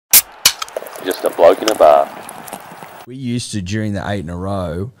just a bloke in a bar. We used to, during the 8 in a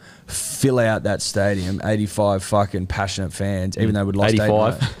row, fill out that stadium, 85 fucking passionate fans, even though we'd lost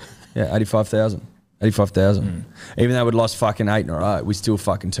 85. Yeah, 85,000. 85,000. Even though we'd lost fucking 8 in a row, we still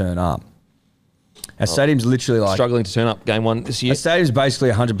fucking turn up. Our stadium's literally like... Struggling to turn up game one this year. Our stadium's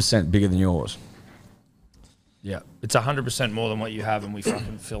basically 100% bigger than yours. Yeah, it's 100% more than what you have, and we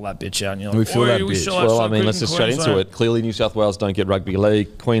fucking fill that bitch out. And you're like, we fill that bitch. Well, I mean, let's just straight into it. Clearly, New South Wales don't get Rugby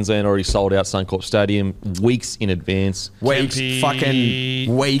League. Queensland already sold out Suncorp Stadium weeks in advance. Weeks.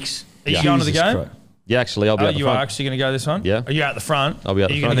 Fucking weeks. Are you going to the game? Christ. Yeah, actually, I'll be at the front. You are actually going to go this one? Yeah. Are you at the front? I'll be at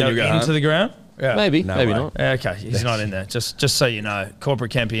the front. Are you going to go into the ground? Yeah. Maybe, No maybe way. not. Okay, he's not in there. Just so you know,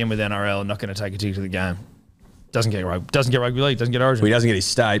 corporate can't be in with NRL. Not going to take a ticket to the game. Doesn't get rugby league. Doesn't get Origin. Well, he doesn't get his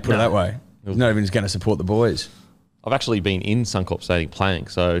state. Put it that way. He's not even going to support the boys. I've actually been in Suncorp Stadium playing,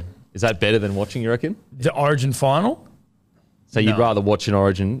 so is that better than watching, you reckon? The Origin final? So you'd rather watch an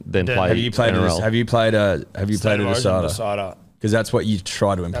Origin than play Have you played NRL? Have you played a decider? Decider. Because that's what you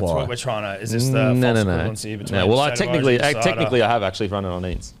try to imply. That's what we're trying to. Is this the No. equivalency between? No, well, State of Origin and decider? technically, I have actually run it on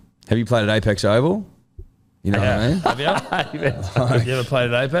Eels. Have you played at Apex Oval? You know what I mean? Have you? Have you ever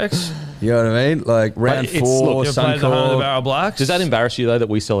played at Apex? You know what I mean? Like round it's- 4, look, You ever played at the home of the Suncorp. Barrel Blacks? Does that embarrass you though that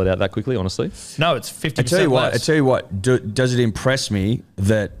we sell it out that quickly? Honestly, No, it's 50% I tell you less. what. Does it impress me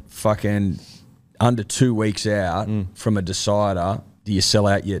that fucking under 2 weeks out from a decider, do you sell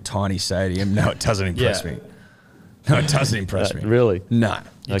out your tiny stadium? No, it doesn't impress me. No, it doesn't impress me. really? No.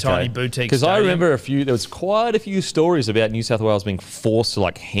 Your tiny boutique Because I stadium. remember there was quite a few stories about New South Wales being forced to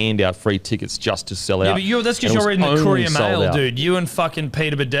like hand out free tickets just to sell Yeah, out. but that's because And it you're was reading the only Courier sold Mail, out. dude. You and fucking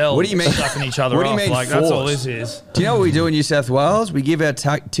Peter Bedell What do you mean? sucking each other What do you off. mean Like, that's all forced? this is. Do you know what we do in New South Wales? We give our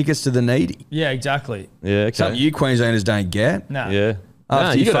tickets to the needy. Yeah, exactly. Yeah, okay. Something you Queenslanders don't get. Nah. Yeah.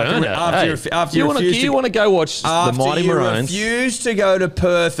 After you you got to fucking- earn it. after you refuse to- you want to go watch the After Mighty you Maroons? refuse to go to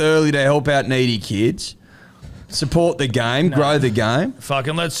Perth early to help out needy kids, support the game, grow the game.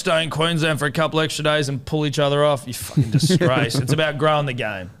 Fucking let's stay in Queensland for a couple extra days and pull each other off. You fucking disgrace. It's about growing the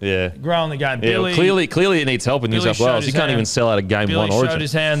game. Yeah. Growing the game. Yeah, Billy, clearly it needs help in New Billy South Wales. showed You his can't hand. even sell out a game Billy one showed Origin.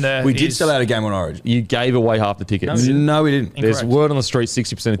 his hand there. We did He's- sell out a game on Origin. You gave away half the tickets. No, we didn't. There's Incorrect. word on the street,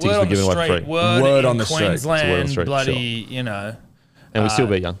 60% of tickets Word were on the given away for street. free. Word on in the street. It's word on the Queensland, street, bloody, you know. And we still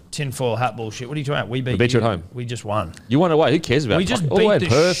beat you. Tinfoil hat bullshit. What are you talking about? We beat you at home. We just won. You won away. Who cares about We it? just All the way beat in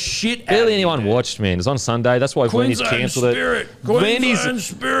the Perth. shit out Barely of you, anyone man. watched, man. It was on Sunday. That's why Verney's Queensland cancelled spirit. it. Queensland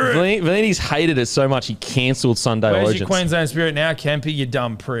spirit. Verney's hated it so much he cancelled Sunday Where's Origins. your Queensland spirit now, Kempy? You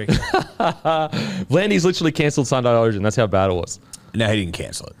dumb prick. Verney's literally cancelled Sunday Origin. That's how bad it was. No, he didn't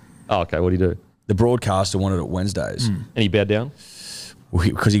cancel it. Oh, okay. What do you do? The broadcaster wanted it Wednesdays. And he bowed down?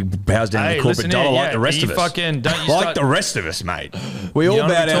 Because he bows down to Hey, the corporate listen dollar here, like yeah, the rest you of us. fucking- don't you like start- the rest of us, mate. We all You don't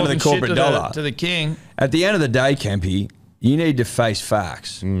bow be down to the talking corporate shit dollar. to the king. At the end of the day, Kempy, you need to face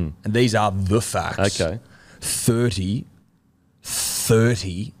facts. And these are the facts. Okay. 30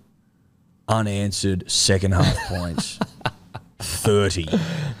 unanswered second half points. 30.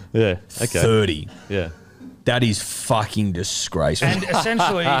 Yeah. Okay. 30. Yeah. That is fucking disgraceful. And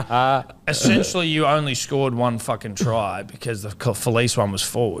essentially, you only scored one fucking try because the Felice one was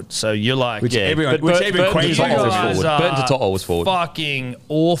forward. So you're like, Which Yeah, everyone, but which even Burton Queensland to was To'o guys was forward. forward. Burton to are To'o was forward. fucking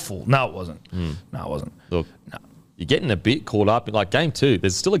awful. No, it wasn't. No, it wasn't. Look, you're getting a bit caught up in like game 2.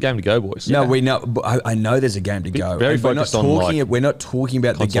 There's still a game to go, boys. No, we know. But I know there's a game to go. very And we're not focused on, talking. like, We're not talking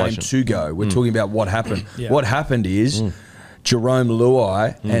about the game consolation. to go. We're talking about what happened. Yeah. What happened is Jerome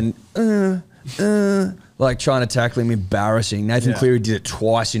Luai and like trying to tackle him, embarrassing. Nathan Cleary did it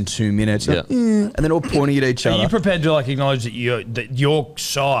twice in 2 minutes. Yeah. And then all pointing at each Are other. you prepared to like acknowledge that your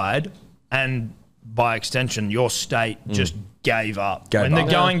side and by extension your state just gave up Gave when up.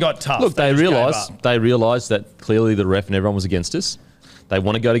 the going got tough? Look, they just gave up. realised that clearly the ref and everyone was against us. They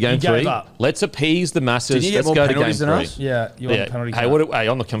want to go to game You gave 3. up. Let's appease the masses. Did you get Let's more go to game penalties 3. than us? Yeah, you won the penalty Hey, count. hey,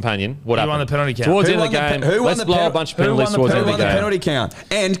 on the companion, what Who happened? won the penalty count? Towards the Who end of the won the game, pe- who won let's the blow pen- a bunch of who won penalties the towards the Who end won of the the game. penalty count?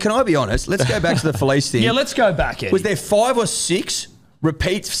 And can I be honest? Let's go back to the Felice thing. Yeah, let's go back, Eddie. Was there 5 or 6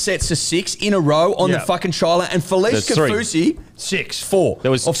 repeat sets of 6 in a row on the Yeah. fucking trial? And Felice There's 3. Kafusi... 6. 4 There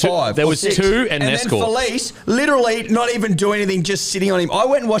was or 2 5 there or was 6. 2 and then Nescor. Felice literally not even doing anything, just sitting on him. I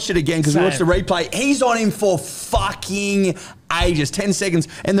went and watched it again because we Same. watched the replay. He's on him for fucking ages, 10 seconds,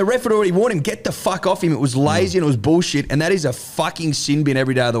 and the ref had already warned him, get the fuck off him. It was lazy and it was bullshit, and that is a fucking sin bin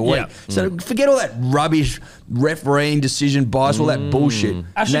every day of the week. Yeah. So forget all that rubbish refereeing, decision bias, all that bullshit.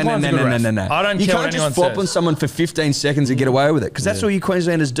 Ashley Klein's a good ref. I don't You care can't what just anyone flop says. on someone for 15 seconds and get away with it, because that's what you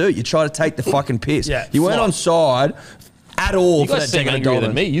Queenslanders do. You try to take the fucking piss. Yeah, You weren't flop. on side at all You for that guys seem decade of angrier than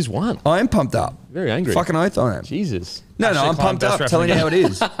dominance. me. You've won. I am pumped up. Very angry. Fucking oath I am. Jesus. No, I'm pumped up. Telling you how it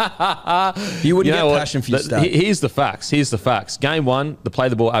is. You wouldn't get passion for your stuff. Here's the facts. Game 1, the play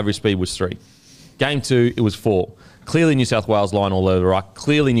the ball average speed was 3. Game 2, it was 4. Clearly New South Wales line all over the right.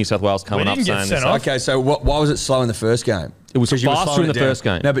 Clearly New South Wales coming up saying this. Okay, so why was it slow in the first game? It was faster in the first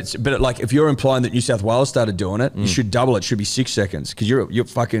game. No, but like if you're implying that New South Wales started doing it, you should double it. It should be 6 seconds because you're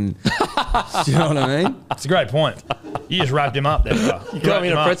fucking. Do you know what I mean? It's a great point. You just wrapped him up there, bro. You got me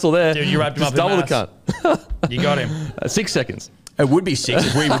in a pretzel there. Dude, you wrapped him up. Double the cut. You got him. 6 seconds. It would be 6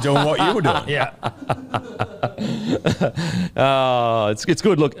 if we were doing what you were doing. Yeah. It's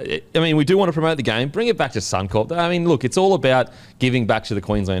good. Look, I mean, we do want to promote the game. Bring it back to Suncorp. I mean, look, it's all about giving back to the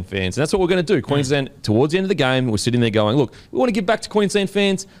Queensland fans. And that's what we're going to do. Queensland, towards the end of the game, we're sitting there going, look, we want to give back to Queensland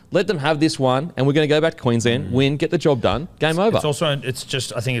fans. Let them have this one. And we're going to go back to Queensland, win, get the job done. Game over. It's also, I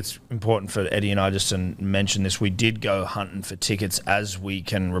think it's important for Eddie and I just to mention this. We did go hunting for tickets as we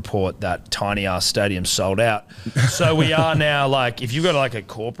can report that tiny ass stadium sold out. So we are now like, if you've got like a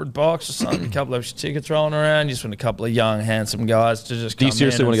corporate box or something, a couple of extra tickets rolling around, you just want a couple of young, handsome guys to just come in. Do you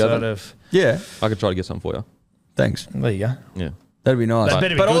seriously want to go there? Yeah. I could try to get some for you. Thanks. There you go. Yeah. That'd be nice. That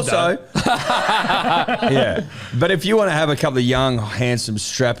better be but good, also, yeah. But if you want to have a couple of young, handsome,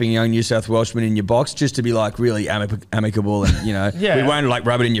 strapping young New South Welshmen in your box, just to be like really amicable and, you know, we won't like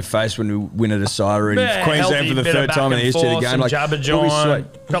rub it in your face when we win a decider in Queensland for the third time in the history of the game. Like, Jabba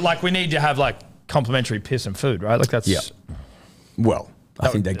but like we need to have like complimentary piss and food, right? Like that's... Yeah. Well, I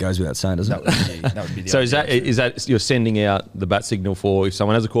think that goes without saying, doesn't it? That would be the So is that you're sending out the bat signal for if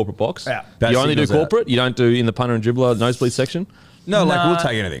someone has a corporate box? Yeah. You only do corporate? You don't do in the punter and dribbler nosebleed section? No, like we'll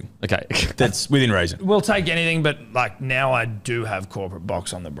take anything. Okay. That's within reason. We'll take anything, but like now I do have corporate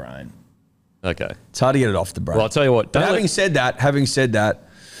box on the brain. Okay. It's hard to get it off the brain. Well, I'll tell you what. But having said that,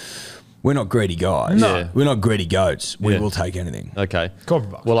 we're not greedy guys. No. Yeah. We're not greedy goats. We will take anything. Okay.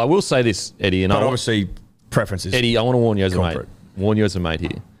 Corporate box. Well, I will say this, Eddie, and But obviously preferences. Eddie, I want to warn you as corporate. a mate. Warn you as a mate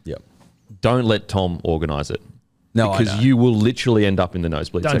here. Yep. Don't let Tom organise it. No, because you will literally end up in the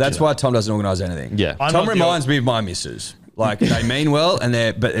nosebleed section. That's why Tom doesn't organise anything. Yeah. Tom reminds me of my missus. Like they mean well,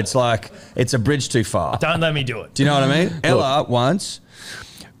 but it's like it's a bridge too far. Don't let me do it. Do you know what I mean? Ella once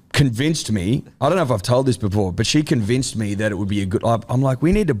convinced me. I don't know if I've told this before, but she convinced me that it would be a good. I'm like,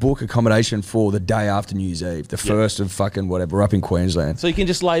 we need to book accommodation for the day after New Year's Eve, the first of fucking whatever. We're up in Queensland, so you can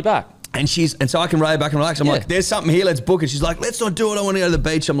just lay back. And so I can lay back and relax. I'm like, there's something here, let's book it. She's like, let's not do it. I want to go to the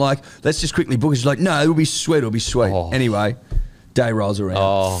beach. I'm like, let's just quickly book it. She's like, no, it'll be sweet. It'll be sweet. Oh. Anyway, day rolls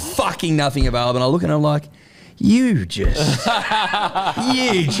around. Fucking nothing available. And I look and I'm like, you just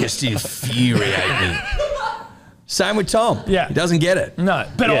infuriate me. Same with Tom. Yeah. He doesn't get it. No,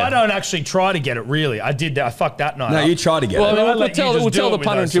 but I don't actually try to get it, really. I did that. I fucked that night No, up. you try to get it. Well, I mean, we'll tell the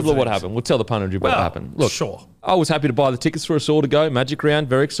punter and dribbler what happened. We'll tell the punter and dribbler what happened. Look, sure. I was happy to buy the tickets for us all to go. Magic round,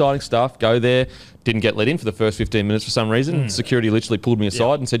 very exciting stuff. Go there. Didn't get let in for the first 15 minutes for some reason. Security literally pulled me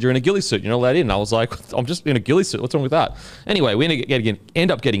aside and said, you're in a ghillie suit. You're not allowed in. I was like, I'm just in a ghillie suit. What's wrong with that? Anyway, we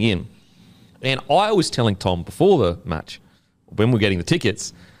end up getting in. And I was telling Tom before the match, when we're getting the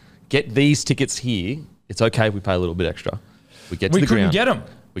tickets, get these tickets here. It's okay if we pay a little bit extra. We get to the ground. We couldn't get them.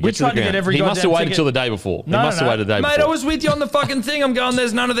 We tried to get every He must have waited till the day before. He must have waited the day before. Mate, I was with you on the fucking thing. I'm going,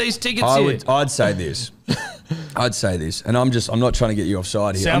 there's none of these tickets here. I'd say this. And I'm not trying to get you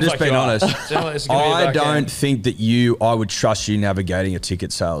offside here. I'm just being honest. I don't think that I would trust you navigating a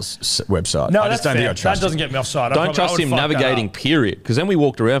ticket sales website. No, I just don't think I trust that doesn't get me offside. Don't trust him navigating, period. Because then we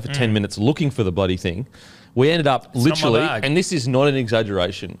walked around for 10 minutes looking for the bloody thing. We ended up literally, and this is not an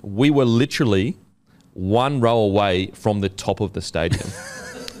exaggeration, we were literally one row away from the top of the stadium.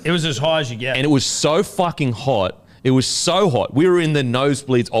 It was as high as you get. And it was so fucking hot. It was so hot. We were in the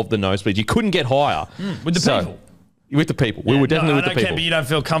nosebleeds of the nosebleeds. You couldn't get higher. With the people. With the people. We were definitely with the people. But you don't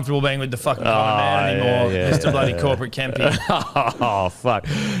feel comfortable being with the fucking man anymore. Mr. Bloody Corporate Campy. Oh, fuck.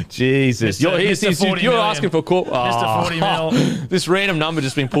 Jesus. You're asking for Mr. 40 mil. This random number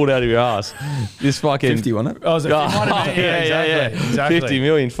just been pulled out of your ass. This fucking 50, wasn't it? Oh, was it 50? Exactly. 50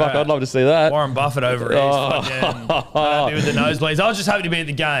 million. Fuck, I'd love to see that. Warren Buffett over here. Happy with the nosebleeds. I was just happy to be at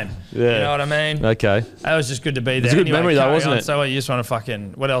the game. Yeah. You know what I mean? Okay. It was just good to be there. It's a good memory though, wasn't it? So you just want to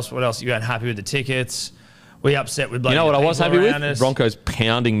fucking, what else? You weren't happy with the tickets? We upset with bloody. You know what I was happy with? Us. Broncos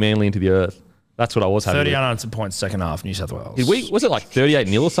pounding Manly into the earth. That's what I was happy with. 30 unanswered points second half, New South Wales. Did we? Was it like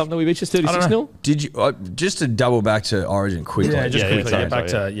 38-0 or something that we beat just 36-0? Did you just to double back to Origin quickly? Yeah, just quickly. Sorry, Back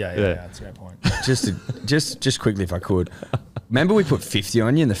to that's a great point. just quickly if I could. Remember we put 50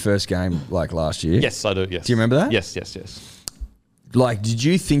 on you in the first game like last year? Yes, I do. Yes. Do you remember that? Yes. Like, did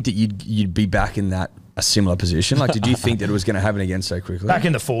you think that you'd be back in that a similar position? Like, did you think that it was going to happen again so quickly? Back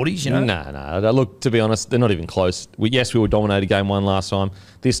in the 40s, you know? No. Look, to be honest, they're not even close. Yes, we were dominated game 1 last time.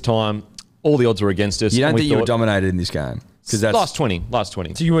 This time, all the odds were against us. You don't think you were dominated in this game? Because that's last 20.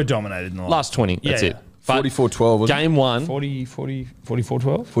 So you were dominated in the last 20. That's it. 44-12, wasn't game 1. 44-12?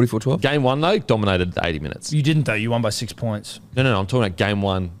 44-12? Game 1, though, dominated 80 minutes. You didn't, though. You won by 6 points. No. I'm talking about game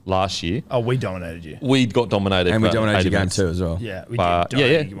 1 last year. Oh, we dominated you. We got dominated. And we for dominated 80 game minutes. 2 as well. Yeah, we But,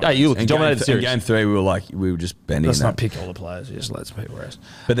 did. Hey, you dominated the series. In game 3, we were just bending. Let's not pick all the players. Just let some people rest.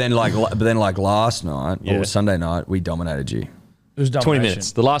 But then last night or Sunday night, we dominated you. It was 20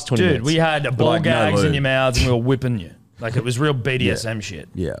 minutes. The last 20 minutes. Dude, we had ball like, gags no in your mouths and we were whipping you. Like, it was real BDSM shit.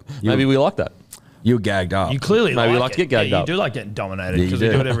 Yeah. Maybe we like that. You were gagged up. You clearly Maybe we like like to get gagged You up. do like getting dominated Yeah, because you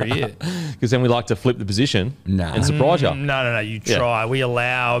we do. do it every year. Because then we like to flip the position Nah. and surprise you. No. You try. We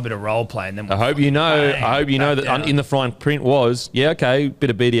allow a bit of role play and then I hope you know. bang, I hope you know back that down. in the fine print was okay, bit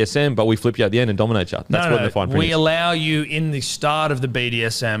of BDSM, but we flip you at the end and dominate you. That's what the fine print we is. allow you in the start of the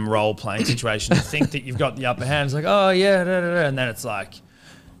BDSM role playing situation to think that you've got the upper hand. It's like, oh yeah, and then it's like,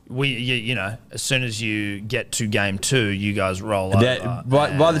 you know, as soon as you get to game 2, you guys roll over.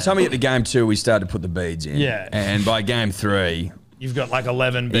 By the time we get to game 2, we started to put the beads in. Yeah. And by game 3, You've got like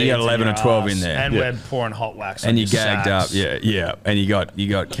 11 beads. You got 11 in or your 12 ass, in there. and Yeah. we're pouring hot wax. and on you your gagged sacks. up. Yeah. And you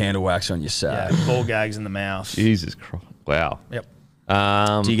got candle wax on your sack. Yeah, ball gags in the mouth. Jesus Christ! Wow. Yep.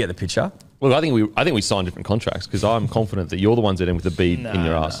 Do you get the picture? Look, I think we signed different contracts because I'm confident that you're the ones that end with the bead in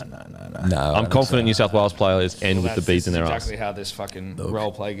your ass. No. I'm confident New South Wales players end with the beads in their ass. exactly how this fucking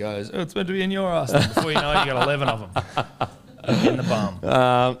role play goes. Oh, it's meant to be in your ass. Then before you know it, you got 11 of them in the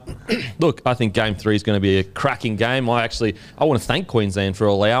bum. Look, I think game 3 is going to be a cracking game. I want to thank Queensland for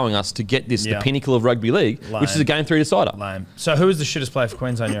allowing us to get this, the pinnacle of rugby league, which is a game 3 decider. Lame. So who was the shittest player for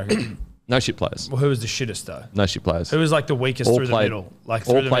Queensland, you reckon? No shit players. Well, who was the shittest, though? No shit players. Who was like the weakest All through the played- middle? Like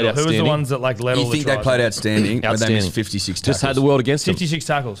all through the played middle. Who was the outstanding. ones that like led all You the think they tries? played outstanding, but they Outstanding. missed 56 tackles? Just had the world against them. 56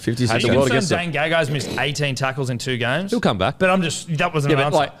 tackles. 56 Are you tackles. concerned Dane Gagai's missed 18 tackles in 2 games? He'll come back. But that wasn't Yeah, an but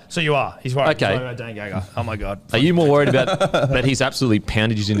answer. like- So you are. He's worried. Okay. He's worried about Dane Gagai. Oh my God. Are you more worried about that he's absolutely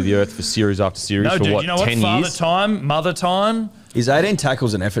pounded you into the earth for series after series No, for dude. what, You know what? 10 Father years? time, mother time. Is 18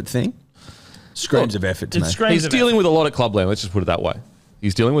 tackles an effort thing? Screams of effort to It me. screams He's of dealing effort. with a lot of clubland. Let's just put it that way.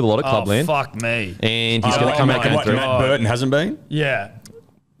 He's dealing with a lot of Oh, clubland, fuck me. and he's Oh, going to come out my game God. 3. Matt Burton hasn't been? Yeah.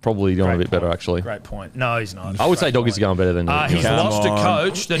 Probably doing a Great bit better, point. actually. Great point. No, he's not. I would say Great Doggies point. are going better than He's Come lost on. a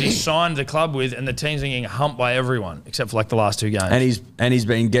coach that he signed the club with, and the team's getting humped by everyone except for like the last 2 games. And he's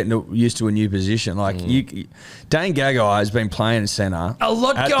been getting used to a new position. Like Dane Gagai has been playing centre. a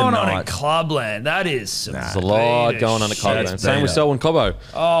lot at the going on in night. clubland. That is. There's a lot going on at clubland. That's Same with better. Selwyn Cobbo.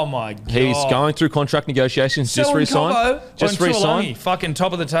 Oh my God. He's going through contract negotiations. Just Selwyn re-signed. Cobbo Just on Tuolungi, re-signed. fucking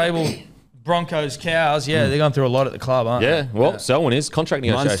top of the table. Broncos, Cows. Yeah, they're going through a lot at the club, aren't Yeah, they? well, Selwyn is contract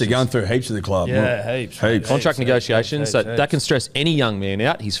Munster negotiations. going through heaps of the club. Yeah, heaps. Contract negotiations. heaps, So heaps. that can stress any young man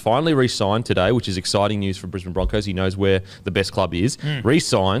out. He's finally re-signed today, which is exciting news for Brisbane Broncos. He knows where the best club is.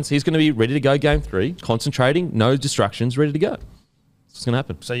 Re-signs. He's going to be ready to go game 3, concentrating, no distractions, ready to go. What's going to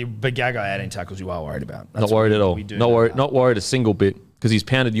happen? So Big Gagai adding tackles you are worried about. Not worried at all. We do Not know worried. that. Not worried a single bit because he's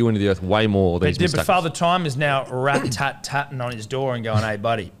pounded you into the earth way more than he's missed But tackles. Father Time is now rat-tat-tatting on his door and going, hey,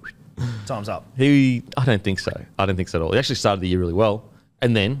 buddy, time's up. I don't think so. I don't think so at all. He actually started the year really well,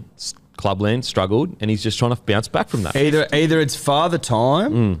 and then Clubland struggled, and he's just trying to bounce back from that. Either it's father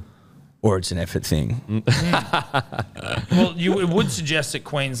time or it's an effort thing. Well, it would suggest that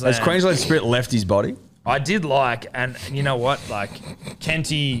Queensland... Has Queensland Spirit left his body? I did like, and you know what? Like,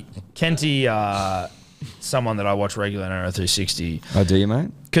 Kenty, someone that I watch regularly on 360. Oh, do you,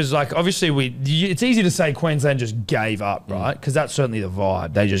 mate? Because, like, obviously, it's easy to say Queensland just gave up, right? Because that's certainly the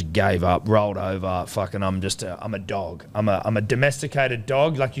vibe. They just gave up, rolled over. Fucking, I'm a dog. I'm a domesticated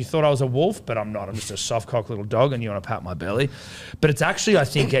dog. Like, you thought I was a wolf, but I'm not. I'm just a soft cock little dog, and you want to pat my belly. But it's actually, I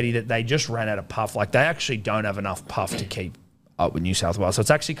think, Eddie, that they just ran out of puff. Like, they actually don't have enough puff to keep up with New South Wales. So it's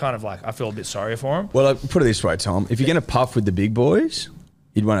actually kind of like, I feel a bit sorry for them. Well, put it this way, Tom. If you're going to puff with the big boys,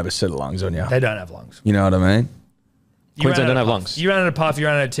 you'd want to have a set of lungs on you. They don't have lungs. You know what I mean? Queensland don't have lungs. You ran out of puff, you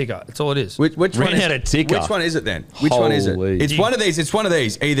ran out of ticker. That's all it is. Which one Ran is, out of ticker. Which one is it then? Which one is it? Holy. It's one of these. It's one of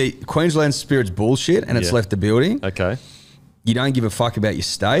these. Either Queensland Spirit's bullshit and it's Yeah. left the building. Okay. You don't give a fuck about your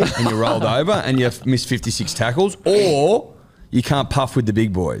state and you rolled over and you missed 56 tackles, or you can't puff with the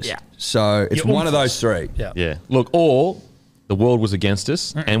big boys. Yeah. So it's You're one of umphless. those 3. Yeah. Yeah. Look, or the world was against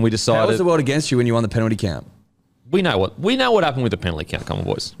us, and we How was decided the world against you when you won the penalty count? we know what happened with the penalty count. Come on,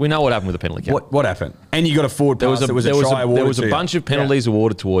 boys. We know what happened with the penalty count. What happened? And you got a forward pass. There was a try awarded there was to a you. bunch of penalties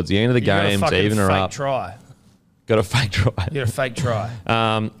awarded towards the end of the You got a game to fucking even her fake up. try. Got a fake try. You got a fake try.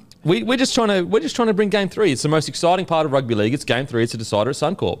 We're just trying to bring game 3. It's the most exciting part of rugby league. It's game 3. It's a decider at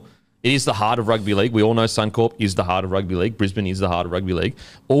Suncorp. It is the heart of rugby league. We all know Suncorp is the heart of rugby league. Brisbane is the heart of rugby league.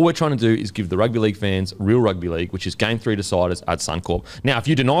 All we're trying to do is give the rugby league fans real rugby league, which is Game 3 deciders at Suncorp. Now, if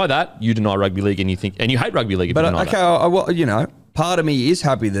you deny that, you deny rugby league, and you hate rugby league. If you deny that. Part of me is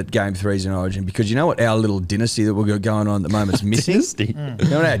happy that Game 3 is in Origin, because you know what our little dynasty that we've got going on at the moment is missing? Dynasty? You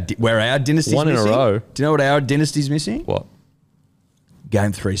know what where our dynasty's One in missing? a row. Do you know what our dynasty's missing? What?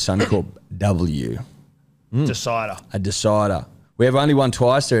 Game 3 Suncorp W. Decider. A decider. We have only won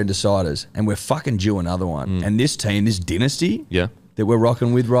twice there in deciders, and we're fucking due another one. And this team, this dynasty that we're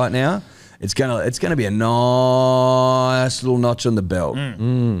rocking with right now, it's gonna be a nice little notch on the belt.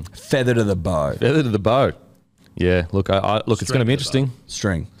 Feather to the bow. Feather to the bow. Yeah, look, it's going to be interesting.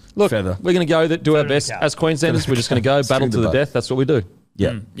 String. Look, feather. we're going to do our best as Queenslanders. We're just going to go battle to the death. That's what we do.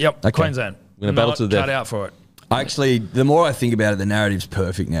 Yeah. Yep. Okay. Queensland. We're going to battle to the death. Cut out for it. Actually, the more I think about it, the narrative's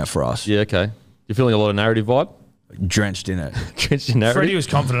perfect now for us. Yeah, okay. You're feeling a lot of narrative vibe? Drenched in it. Drenched in narrative? Freddie was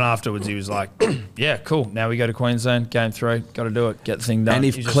confident afterwards. He was like, yeah, cool. Now we go to Queensland, Game 3. Got to do it. Get the thing done. And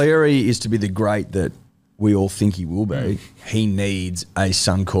if Cleary is to be the great that we all think he will be, he needs a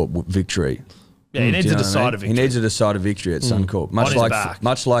Suncorp victory. Yeah, he needs a decided victory. He needs a decided victory at Suncorp.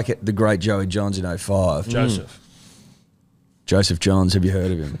 Much like the great Joey Johns in 05. Joseph Johns, have you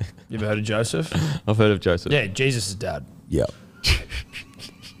heard of him? You ever heard of Joseph? I've heard of Joseph. Yeah, Jesus' dad. Yep.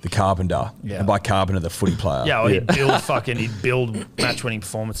 The carpenter. Yeah. And by carpenter, the footy player. Yeah, well, he'd build match-winning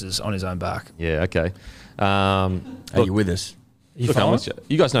performances on his own back. Yeah, okay. Are you with us? You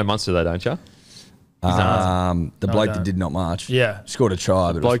guys know Munster though, don't you? The bloke that did not march. Yeah. Scored a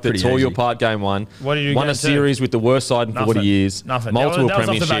try, but bloke it was pretty that tore easy. you apart game 1. What did you won a series with the worst side in 40 years. Nothing. Multiple that was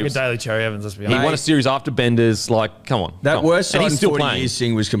off the back of premierships. Daly Cherry Evans, let's be He honest. won a series after Benders. Like, come on. That worst side and he's in still 40 playing. years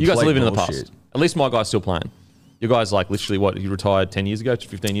thing was You complete guys are living in the bullshit. past. At least my guy's still playing. You guys, like, literally, what, he retired 10 years ago,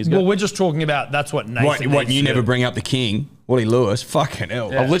 15 years ago? Well, we're just talking about that's what Nathan What, needs you to never do. bring up the king? Wally Lewis? Fucking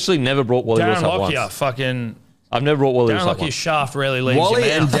hell. I've literally never brought Wally Lewis Darren up Lockyer, once. fucking... I've never brought Wally Lewis Darren up Lockyer's once. shaft rarely leaves Wally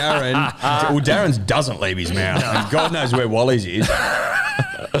your and mouth. Darren... well, Darren's doesn't leave his mouth. And God knows where Wally's is. You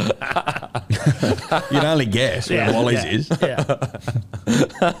can only guess where Wally's is. Yeah.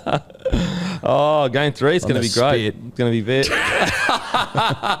 Oh, game 3 is going to be great. spit. It's going to be very...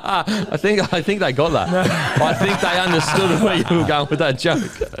 I think they got that. I think they understood where you were going with that joke.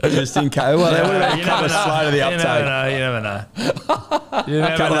 Just in case. Well, they would have You come never know. slow to the You uptake. never know. You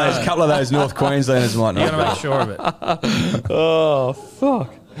never Couple know. of those North Queenslanders might You not. gotta make sure of it. Oh,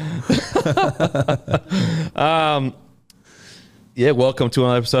 fuck. Yeah, welcome to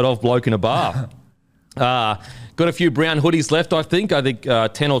another episode of Bloke in a Bar. Got a few brown hoodies left, I think.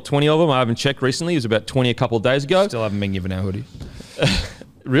 10 or 20 of them. I haven't checked recently. It was about 20 a couple of days ago. Still haven't been given our hoodie.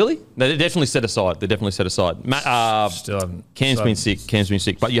 Really? No, they're definitely set aside. Still haven't. Cam's been sick.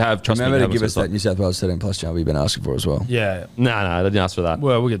 But you have, trust me. Remember you to give haven't us set that New South Wales 13 plus channel you've been asking for as well. Yeah. No, they didn't ask for that.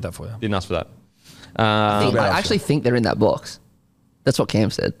 Well, we'll get that for you. Didn't ask for that. I actually think they're in that box. That's what Cam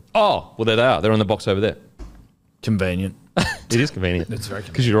said. Oh, well, there they are. They're on the box over there. Convenient. It is convenient. It's very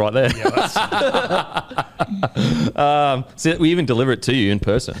Because you're right there. So we even deliver it to you in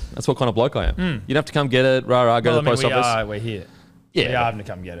person. That's what kind of bloke I am. You don't have to come get it, go to the post office. We're here. Yeah. We are having to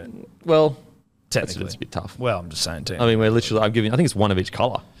come get it. Well, Technically. it's a bit tough. Well, I'm just saying too. I mean, we're literally, I think it's one of each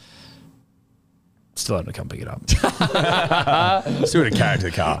colour. Still having to come pick it up. Still would have carried to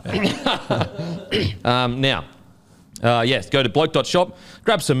the car. Now, yes, go to bloke.shop,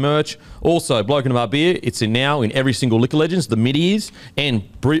 grab some merch. Also, Bloke in a Bar beer, it's now in every single Liquor Legends, the midi is, and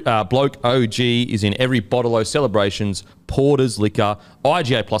Bloke OG is in every Bottle-O Celebrations, Porter's Liquor,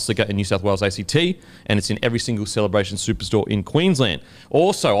 IGA Plus Liquor in New South Wales ACT, and it's in every single Celebration Superstore in Queensland.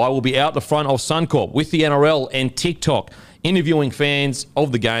 Also, I will be out the front of Suncorp with the NRL and TikTok, interviewing fans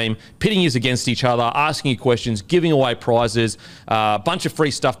of the game, pitting you against each other, asking you questions, giving away prizes, a bunch of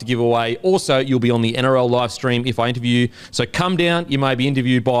free stuff to give away. Also, you'll be on the NRL live stream if I interview you. So come down. You may be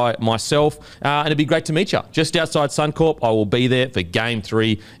interviewed by myself, and it'd be great to meet you. Just outside Suncorp, I will be there for Game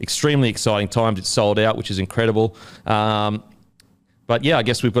 3. Extremely exciting times. It's sold out, which is incredible. But yeah, I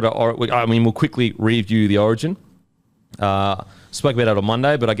guess we've got we'll quickly review the Origin. Spoke about it on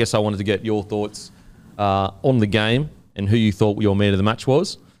Monday, but I guess I wanted to get your thoughts on the game and who you thought your man of the match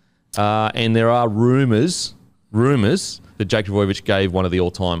was. And there are rumours that Jake Trbojevic gave one of the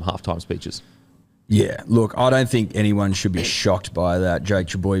all-time halftime speeches. Yeah, look, I don't think anyone should be shocked by that. Jake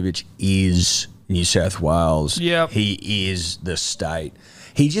Trbojevic is New South Wales. Yep. He is the state.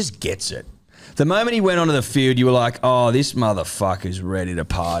 He just gets it. The moment he went onto the field, you were like, oh, this motherfucker's ready to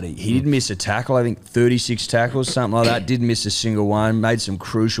party. He didn't miss a tackle, I think 36 tackles, something like that. Didn't miss a single one. Made some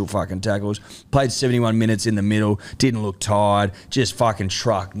crucial fucking tackles. Played 71 minutes in the middle. Didn't look tired. Just fucking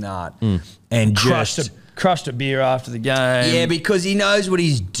truck nut. And Crushed Crushed a beer after the game. Yeah, because he knows what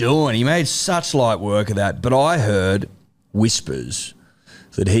he's doing. He made such light work of that. But I heard whispers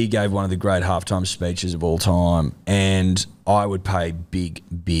that he gave one of the great halftime speeches of all time, and I would pay big,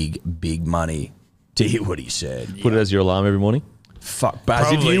 big, big money to hear what he said. Put it as your alarm every morning. Fuck, Baz,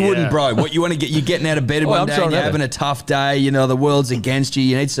 Probably, if you wouldn't, yeah. bro, what you want to get, you're getting out of bed one day and you're having a tough day, you know, the world's against you,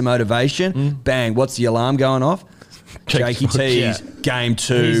 you need some motivation. Bang, what's the alarm going off? Jakey T's Game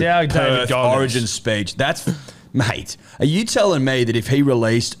 2 He's our David Perth Goggins. Origin speech. That's, mate, are you telling me that if he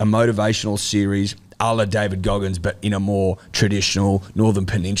released a motivational series a la David Goggins, but in a more traditional Northern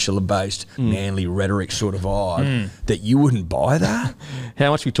Peninsula-based manly rhetoric sort of vibe, that you wouldn't buy that? How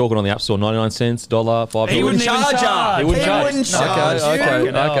much are we talking on the App Store? 99 cents, $1, $5? He wouldn't charge you. He wouldn't charge.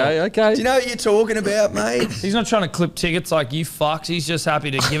 Okay. Do you know what you're talking about, mate? He's not trying to clip tickets like you fucks. He's just happy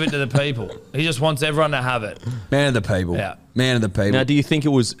to give it to the people. He just wants everyone to have it. Man of the people. Yeah. Man of the people. Now, do you think it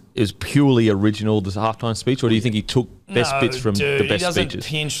was purely original, this halftime speech, or do you think he took best bits from the best he doesn't speeches?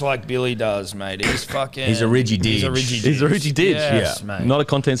 pinch like Billy does, mate. He's fucking... He's a Ridgy Didge. He's a Ridgy Didge. Yes, Yeah. mate. Not a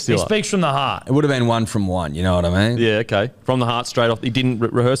content He stealer. speaks from the heart. It would have been one from one, you know what I mean? Yeah, okay. From the heart, straight off. He didn't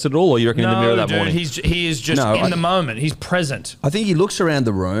rehearse it at all, or you reckon in the mirror that morning? He is just No, in the moment. He's present. I think he looks around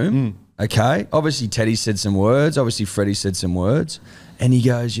the room, okay? Obviously, Teddy said some words. Obviously, Freddie said some words. And he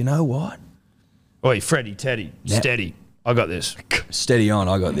goes, you know what? Oi, Freddie, Teddy, steady. I got this. Steady on,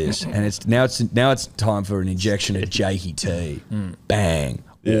 I got this. And it's now it's time for an injection of Jakey T. Bang.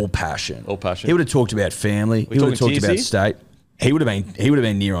 All passion. All passion. He would have talked about family. He would have talking talked about tears state. He would have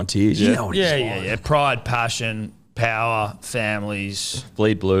been near on tears. Yeah. You know what he's like. Yeah. Pride, passion, power, families.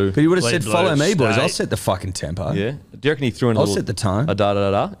 Bleed blue. But he would have Bleed said, follow blue, me, boys. state. I'll set the fucking tempo. Yeah. Do you reckon he threw in a I'll little... set the tone. A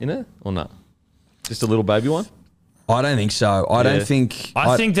da-da-da-da in it, or not? Just a little baby one? I don't think so. I don't think...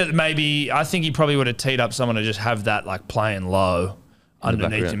 I think he probably would have teed up someone to just have that like playing low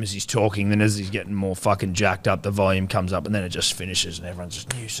underneath background. him as he's talking. Then as he's getting more fucking jacked up, the volume comes up and then it just finishes and everyone's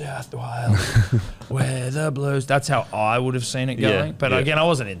just New South Wales, where the Blues. That's how I would have seen it going. Yeah, But yeah. again, I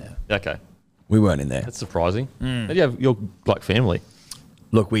wasn't in there. Okay. we weren't in there. That's surprising. How do you have your like family?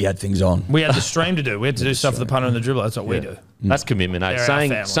 Look, we had things on. We had the stream to do. We had to do stuff for the punter and the dribbler. That's what we do. That's commitment, eh? They're our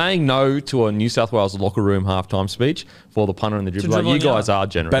family. Saying no to a New South Wales locker room halftime speech for the punter and the dribbler. dribble You and guys yarn. are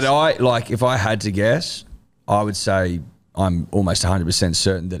generous. But if I had to guess, I would say I'm almost 100%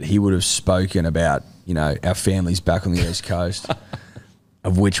 certain that he would have spoken about, you know, our families back on the East Coast,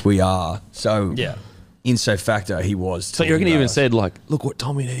 of which we are. So, Yeah. in so facto, he was. So you reckon he even said, like, look what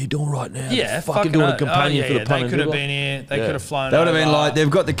Tommy and Eddie doing right now. Yeah, They're fucking doing a companion for the punter They and could have dribbler. been here. They could have flown. That would have been over. like, they've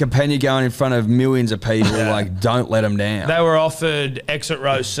got the companion going in front of millions of people, like, don't let them down. They were offered exit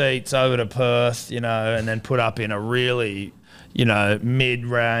row seats over to Perth, you know, and then put up in a really, you know,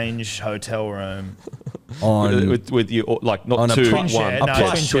 mid-range hotel room. with you, like, not On a two, twin one. share, a no,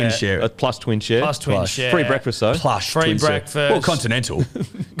 plus twin twin share. share. A plus twin share. Plus twin share. Free breakfast, though. Plush Free twin share. breakfast. Well, continental.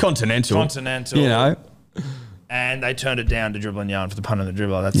 Continental. You know. And they turned it down to Dribble and Yarn for the punter and the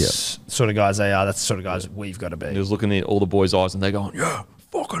dribbler. That's the sort of guys they are. That's the sort of guys we've got to be. He was looking at all the boys' eyes and they're going, yeah,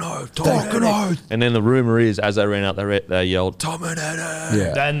 fucking oath, fucking oath. And then the rumour is, as they ran out, they yelled, Tom and Eddie.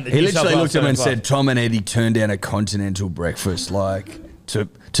 Yeah. Then He New South literally Wales looked at him and Club. said, Tom and Eddie turned down a continental breakfast, like,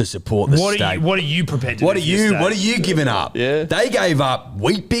 to support the state. What are you prepared to What do? are for your you? state? What are you giving up? Yeah. They gave up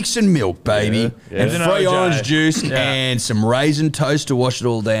wheat bix and milk, baby, and With an free OJ. orange juice Yeah. and some raisin toast to wash it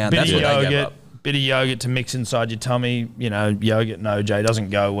all down. Bit That's of what they gave yogurt. up. Bit of yogurt to mix inside your tummy. You know, yogurt and OJ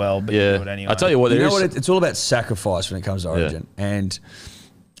doesn't go well, but you do it anyway. I tell you what, You there know is what? It's all about sacrifice when it comes to Origin, and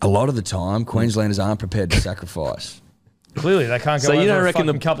a lot of the time, Queenslanders aren't prepared to sacrifice. Clearly, they can't go So you over don't a reckon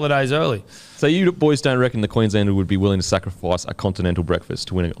fucking couple of days early. So you boys don't reckon the Queenslander would be willing to sacrifice a continental breakfast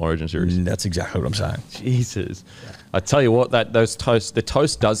to win an Origin series? That's exactly what I'm saying. Jesus. I tell you what, the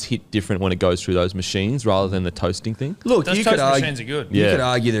toast does hit different when it goes through those machines rather than the toasting thing. Look, Those you toast could argue, machines are good. You Yeah. could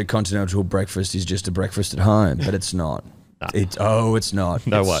argue that a continental breakfast is just a breakfast at home, but it's not. It's not.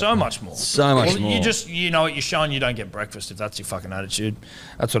 No way. So much more. So much Well, more. You know what, you're showing you don't get breakfast if that's your fucking attitude.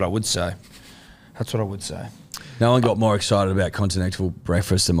 That's what I would say. That's what I would say. No one got more excited about continental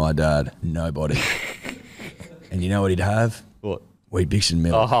breakfast than my dad. Nobody. And you know what he'd have? What? Wheat bix and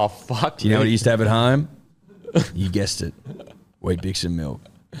milk. Oh, fuck. Do you know what he used to have at home? You guessed it. Wheat bix and milk.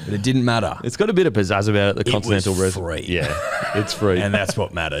 But it didn't matter. It's got a bit of pizzazz about it, the continental was recipe. free. Yeah, it's free. And that's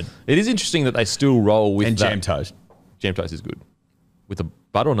what mattered. It is interesting that they still roll with And that. jam toast. Jam toast is good. With the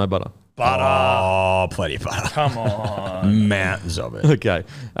butter or no butter? Butter. Oh, plenty of butter. Come on. Mountains of it. Okay.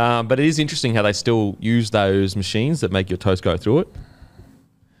 But it is interesting how they still use those machines that make your toast go through it.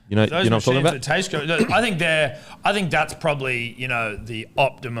 You know, Those you know what I'm talking machines about? that taste good. I think that's probably, you know, the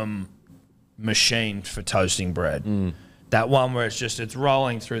optimum machine for toasting bread. That one where it's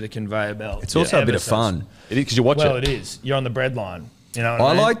rolling through the conveyor belt. It's also a bit of fun. It is because you watch it. Well, it is. You're on the bread line. You know what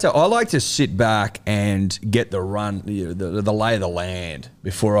I mean? like to sit back and get the run, the lay of the land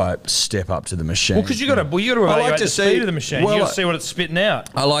before I step up to the machine. Well, because you got to evaluate the speed of the machine. Well, you got to see what it's spitting out.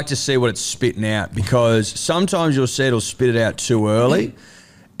 I like to see what it's spitting out because sometimes you'll see it'll spit it out too early,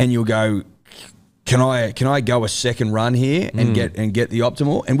 and you'll go, Can I go a second run here and get the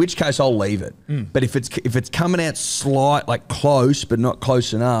optimal? In which case I'll leave it. But if it's coming out like close but not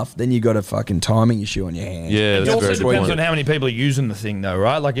close enough, then you got a fucking timing issue on your hands. Yeah, It that's also very good depends point. on how many people are using the thing, though,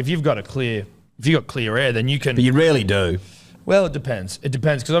 right? Like if you've got clear air, then you can. But you rarely do. Well, it depends. It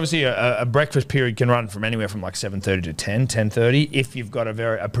depends because obviously a breakfast period can run from anywhere from like 7:30 to 10:30 if you've got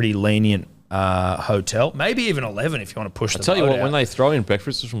a pretty lenient hotel, maybe even 11 if you want to push. I tell you what, when they throw in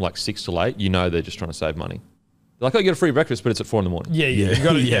breakfasts from like 6 till 8, you know they're just trying to save money. They're like, oh, you get a free breakfast, but it's at 4 in the morning. Yeah. You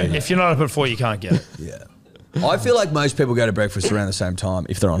got to. If you're not up at 4, you can't get it. Yeah. I feel like most people go to breakfast around the same time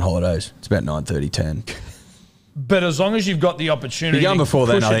if they're on holidays. It's about 9:30, 10. But as long as you've got the opportunity You're going before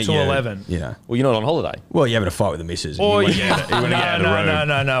to push then, I it think, to 11. Yeah. Well, you're not on holiday. Well, you're having a fight with the missus. Or you wanna get out of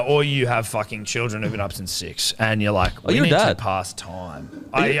the room. no. Or you have fucking children who've been up since 6 and you're like, we you're a need to dad. pass time.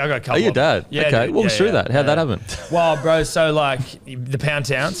 I got a couple Are you of them. dad? Okay, walk us through that. How'd that happen? Well, bro, so like the Pound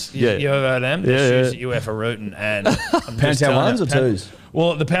Towns, you ever heard of them? The shoes that you wear for rooting. And Pound Town ones or twos?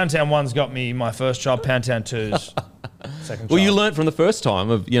 Well, the Pound Town ones got me my first job, Pound Town 2s. Second Well, you child. learnt from the first time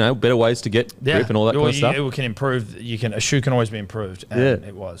of, better ways to get grip and all that kind of stuff. It can improve. A shoe can always be improved. And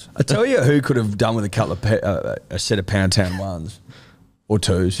it was. I tell you who could have done with a couple of a set of Pound Town ones or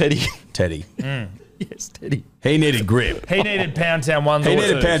twos. Teddy. Yes, Teddy. He needed grip. He needed Pound Town ones. He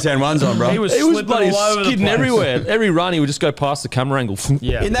needed Pound Town ones on, bro. He was Bloody slipping all over the skidding place. everywhere. Every run, he would just go past the camera angle.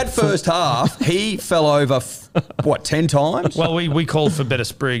 Yeah. In that first half, he fell over, 10 times? Well, we called for better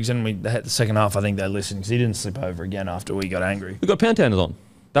sprigs, and we had the second half. I think they listened because he didn't slip over again after we got angry. We got Pound Towners on.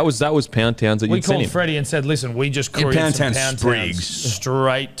 That was Pound Towns that We you'd seen called him. Freddie and said, "Listen, we just couried Pound some Town Pound sprigs. Towns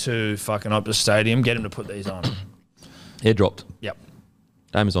straight to fucking Optus Stadium. Get him to put these on." Airdropped. Yep.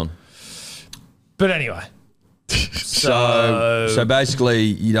 Amazon. But anyway, So basically,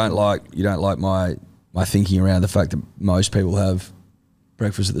 you don't like my thinking around the fact that most people have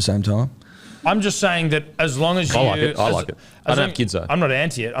breakfast at the same time. I'm just saying that as long as you, I like it. I like it. I don't have kids though. I'm not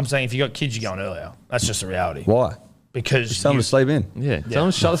anti it. I'm saying if you got kids, you're going earlier. That's just the reality. Why? Because Tell them to sleep in. Yeah. Tell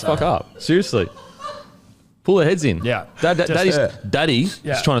them to shut the fuck up. Seriously. Pull their heads in. Yeah. Daddy's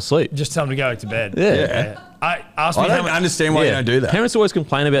just trying to sleep. Just tell them to go to bed. Yeah. I asked me I how don't much. understand why you don't do that. Parents always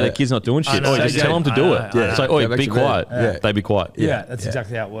complain about their kids not doing shit. I know, Oh, just they tell do. them to I do know, it. I know. It's like, Go oi, back be to bed. quiet. Yeah. They be quiet. Yeah, that's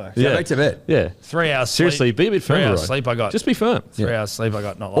exactly how it works. Go back to bed. Yeah. 3 hours. Seriously, sleep. be a bit firm. 3 hours bro. sleep. I got. Just be firm. 3 hours sleep. I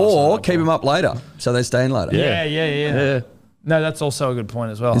got not last Or night. keep them up later so they stay in later. Yeah. No, that's also a good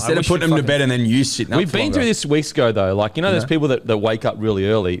point as well. Instead of putting them to bed and then you sitting up. We've been through this weeks ago though. Like, there's people that wake up really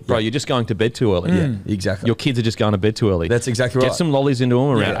early. Bro, you're just going to bed too early. Yeah, exactly. Your kids are just going to bed too early. That's exactly right. Get some lollies into them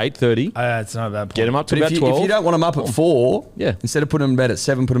around 8:30. It's not a bad point. Get them up to But about if 12. you don't want them up at 4, Yeah. instead of putting them to bed at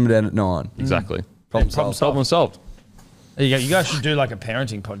 7, put them down at 9. Exactly. Problem solved. There you go. You guys should do like a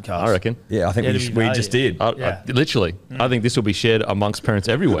parenting podcast. I reckon. Yeah, I think we just did. Literally, I think this will be shared amongst parents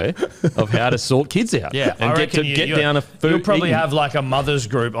everywhere of how to sort kids out. Yeah, and I get reckon down a food. You'll probably eating. have like a mother's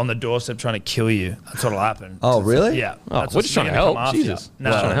group on the doorstep trying to kill you. That's what'll happen. Oh, really? Yeah. Oh, That's we're what's just trying to gonna come help. after Jesus. you. No,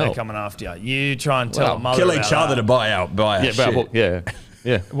 We're trying to they're help. coming after you. You try and tell a mother Kill about each other that. to buy our Yeah, shit.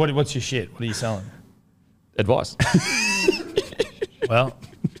 yeah. What's your shit? What are you selling? Advice. Well,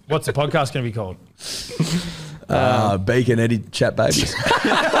 what's the podcast going to be called? Beak and Eddy chat babies.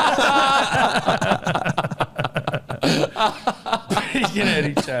 Beak and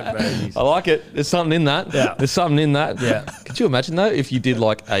Eddy chat babies. I like it. There's something in that. Yeah. There's something in that. Yeah. Could you imagine though if you did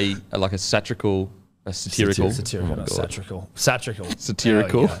like a satirical. Satirical. Oh, Satirical.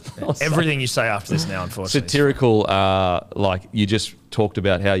 Satirical. There we go. Everything you say after this now, unfortunately. Satirical, like you just talked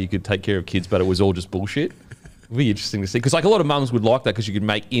about how you could take care of kids, but it was all just bullshit. It'd be interesting to see. Because like a lot of mums would like that because you could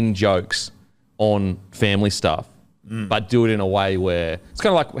make in jokes on family stuff, but do it in a way where it's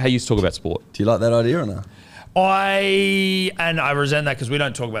kind of like how you used to talk about sport. Do you like that idea or no? I resent that because we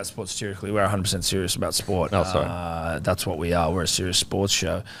don't talk about sports satirically. We're 100% serious about sport. Oh, sorry. That's what we are. We're a serious sports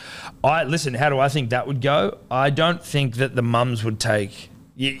show. Listen, how do I think that would go? I don't think that the mums would take...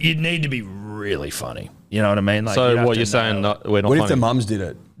 You'd need to be really funny. You know what I mean? Like, So what you're saying, we're not What funny. if the mums did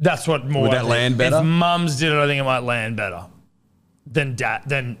it? That's what more... Would that land better? If mums did it, I think it might land better than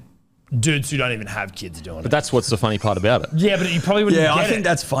dudes who don't even have kids doing it. But that's what's the funny part about it. Yeah, but you probably wouldn't Yeah, get I think it.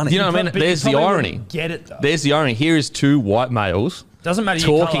 that's funny. You know what I mean? But you There's the probably irony. wouldn't get it, though. There's the irony. Here is two white males Doesn't matter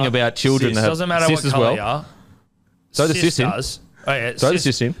your talking colour. about children Cis. that have Doesn't matter cis what as colour well. you are. So the Cis cis in. does. Oh, yeah. Throw the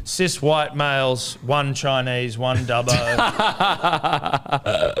cis in. Cis white males, one Chinese, one Dubbo.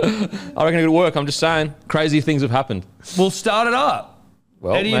 I reckon it'll work. I'm just saying, crazy things have happened. We'll start it up.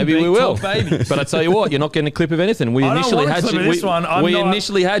 Well, Eddie maybe and we Beak will. talk babies. But I tell you what, you're not getting a clip of anything. We I don't initially want a had clip you. of this one. We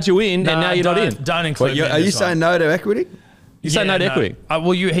initially had you in, and now you're not in. Don't include me in Are you this saying one. no to equity? You say no to equity.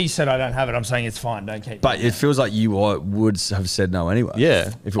 Well, he said I don't have it. I'm saying it's fine. Don't keep. But it feels like you would have said no anyway. Yeah.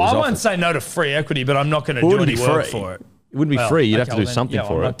 If it was I won't offered. say no to free equity, but I'm not going to do wouldn't any be work free. for it. It wouldn't be free. You'd have to do then, something I'm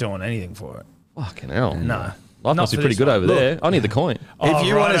for not it. doing anything for it. Fucking hell. No. Life Not must be for pretty this good one. over there. I need the coin. If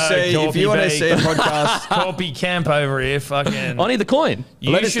you want to see, if you want to see a podcast, Corpy Camp over here, fucking. I need the coin.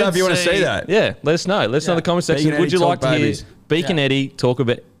 let us know if you want to see that. Yeah, let us know. Let us know in the comment section. Beak and Would you Eddy like talk to hear babies. Beak and Eddy talk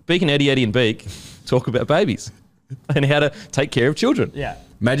about Beak and Eddy and Beak talk about babies and how to take care of children? Yeah.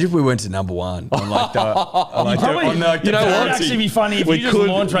 Imagine if we went to number one on like the, Probably, you know it would actually be funny if We you just could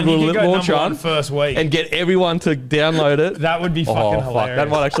launch one. You could go launch number one one first week. and get everyone to download it. That would be fucking hilarious. That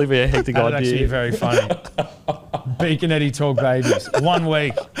might actually be a hectic That would actually be idea. very funny. Beak and Eddy talk babies. 1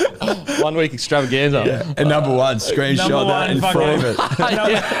 week. 1 week extravaganza. and number one screenshot Number that one in front of fucking-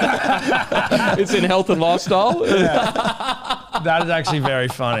 it. It's in health and lifestyle. That is actually very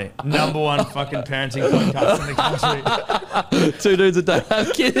funny. Number one fucking parenting podcast in the country. 2 dudes a day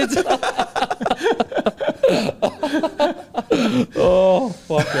have kids. Oh,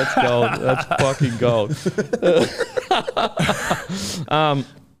 fuck, that's gold. That's fucking gold.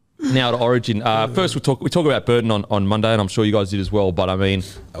 Now to Origin. First, we talk about Burton on Monday, and I'm sure you guys did as well. But I mean,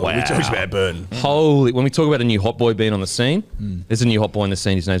 We talked about Burton. holy! When we talk about a new hot boy being on the scene, there's a new hot boy in the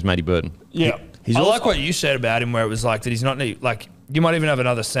scene. His name's Matty Burton. Yeah. I like what you said about him, where it was like that he's not like you might even have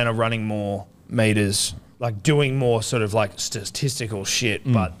another centre running more meters, like doing more sort of like statistical shit.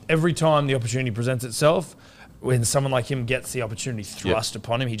 But every time the opportunity presents itself, when someone like him gets the opportunity thrust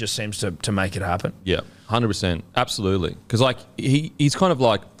upon him, he just seems to make it happen. Yeah, 100%, absolutely. Because like he's kind of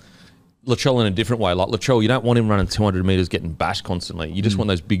like Latrell in a different way. Like Latrell, you don't want him running 200 metres getting bashed constantly. You just want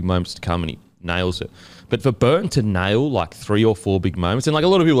those big moments to come and he nails it. But for Burton to nail like 3 or 4 big moments, and like a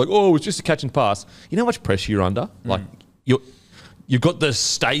lot of people are like, oh, it was just a catch and pass. You know how much pressure you're under? Like you've got the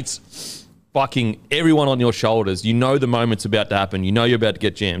states fucking everyone on your shoulders. You know the moment's about to happen. You know you're about to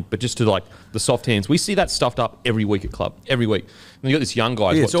get jammed. But just to like the soft hands, we see that stuffed up every week at club. Every week. And you got this young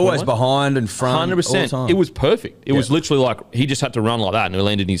guy. Yeah, it's always behind and front. 100%. It was perfect. It was literally like he just had to run like that and it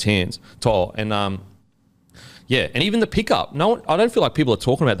landed in his hands. And yeah, and even the pickup. No one, I don't feel like people are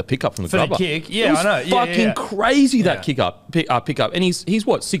talking about the pickup from the For the grubber. kick, yeah, It was I know. Yeah, fucking yeah. crazy that pickup. And he's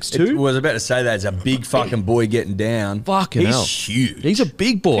what, 6'2"? I was about to say that it's a big fucking boy getting down. Fucking hell. He's huge. He's a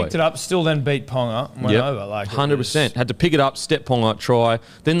big boy. Picked it up, still then beat Ponga, went Yep. over. Like 100%. Had to pick it up, step Ponga, try.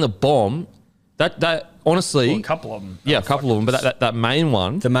 Then the bomb. That honestly, A couple of them. yeah, a couple of them. But that main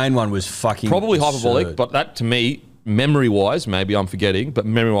one, The main one was fucking probably absurd. hyperbolic. But that to me, memory-wise, maybe I'm forgetting, but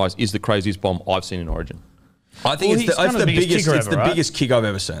memory-wise, is the craziest bomb I've seen in Origin. I think Well, it's he's kind of the biggest kicker it's ever, the right? biggest kick I've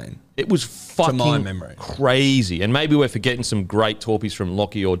ever seen. It was fucking my memory. crazy. And maybe we're forgetting some great torpies from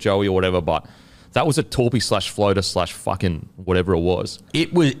Lockie or Joey or whatever, but that was a torpy / floater / fucking whatever it was.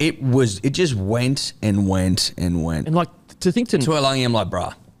 It just went and went and went. And like to think to Twirling, I'm like,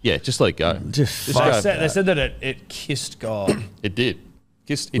 bruh. yeah, just let it go. Just Just fuck go. They said that it kissed God. It did.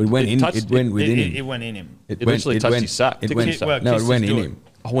 Just, It went in. touched- It went within him. It went in him. It literally touched his sack. It Took went, his sack. Well, no, it kissed went his in door. him.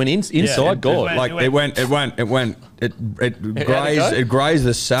 went inside Yeah, God. went- Like it grazed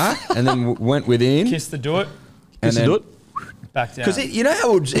the sack and then went within. Kissed the do it. and then, do it. Back down. Because you know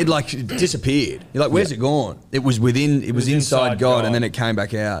how it like disappeared. You're like, where's it gone? It was within. It was inside God, and then it came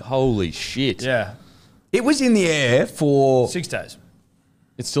back out. Holy shit. Yeah. It was in the air for 6 days.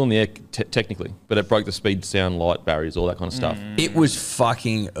 It's still in the air technically, but it broke the speed, sound, light barriers, all that kind of stuff. It was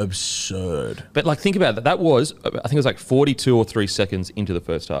fucking absurd. But like, think about that. That was, I think it was like 42 or 3 seconds into the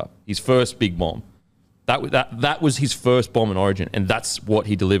first half. His first big bomb. That was his first bomb in Origin, and that's what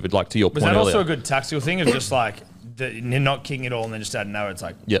he delivered. Like to your Was point that earlier. also a good tactical thing of just like not kicking it all and then just out of nowhere it's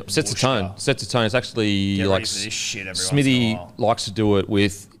like Yep, sets a whoosh tone. out. Sets a tone. It's actually Get like ready for this shit every once in a Smithy while. likes to do it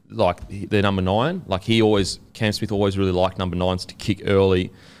with like their number 9. Like Cam Smith always really liked number 9s to kick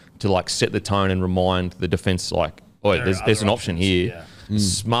early, to like set the tone and remind the defense like, oh, There are there's an other option options, here. yeah.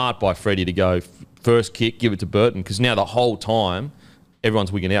 Smart by Freddie to go first kick, give it to Burton, because now the whole time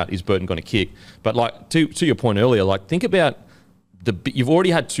everyone's wigging out. Is Burton going to kick? But like to your point earlier, like think about you've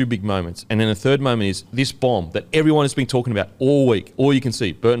already had 2 big moments, and then the third moment is this bomb that everyone has been talking about all week. All you can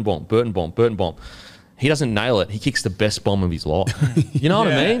see, Burton bomb, Burton bomb, Burton bomb. He doesn't nail it. He kicks the best bomb of his life. You know what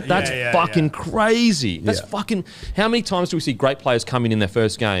I mean? That's fucking crazy. That's fucking. How many times do we see great players come in their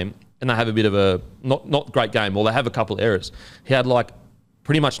first game and they have a bit of a not great game, or they have a couple of errors? He had like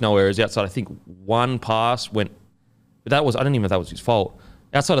pretty much no errors outside. I think one pass went But I don't even know if that was his fault.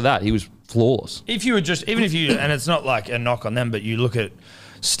 Outside of that, he was flawless. If you were just, even if you, and it's not like a knock on them, but you look at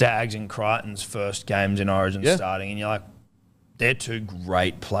Stags and Crichton's first games in Origin starting, and you're like, they're two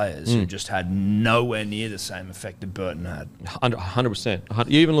great players who just had nowhere near the same effect that Burton had. 100%.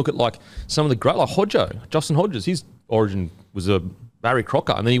 You even look at like some of the great, like Justin Hodges, his Origin was a Barry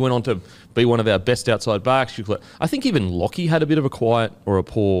Crocker, and then he went on to be one of our best outside backs. I think even Lockie had a bit of a quiet or a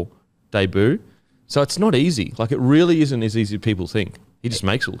poor debut. So it's not easy. Like, it really isn't as easy as people think. He just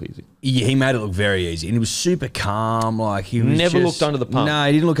makes it look easy. Yeah, he made it look very easy. And he was super calm. Like, he was never looked under the pump. No,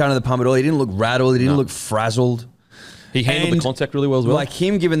 he didn't look under the pump at all. He didn't look rattled. He didn't look frazzled. He handled the contact really well as well. Like,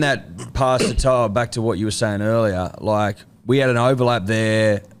 him giving that pass to Toa, back to what you were saying earlier, like, we had an overlap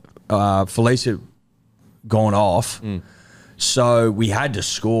there. Felicia gone off. So we had to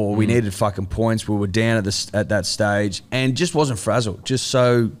score. We needed fucking points. We were down at that stage and just wasn't frazzled. Just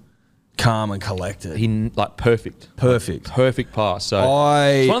so calm and collected. Perfect pass. So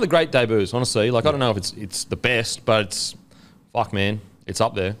it's one of the great debuts, honestly. Like, I don't know if it's the best, but it's fuck, man, it's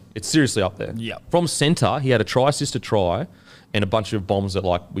up there. It's seriously up there. Yeah. From centre, he had a try, assist, a try, and a bunch of bombs that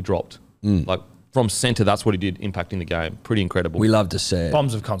like we dropped. Like, from centre, that's what he did, impacting the game. Pretty incredible. We love to see it.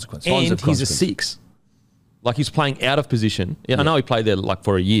 Bombs of consequence. And he's a 6. Like, he's playing out of position. Yeah, I know he played there like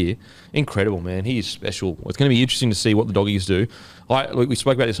for a year. Incredible, man. He is special. It's going to be interesting to see what the Doggies do. We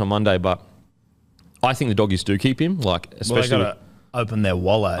spoke about this on Monday, but I think the Doggies do keep him. Like, especially, well, they got to open their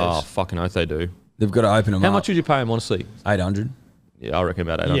wallets. Oh, fucking oath they do. They've got to open them up. How much would you pay him, honestly? 800. Yeah, I reckon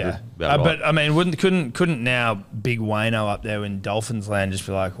about 800. Yeah, About right. But I mean, couldn't now Big Wayno up there in Dolphins land just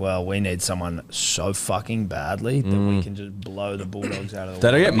be like, well, we need someone so fucking badly that we can just blow the Bulldogs out of the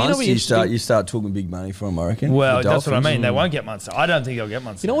They don't water. get Munster. You start talking big money for them, I reckon. Well, that's what I mean. They won't get Munster. I don't think they'll get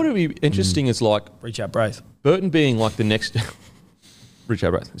Munster. You know what would be interesting is like Reach out, Braith. Burton being like the next. Reach out,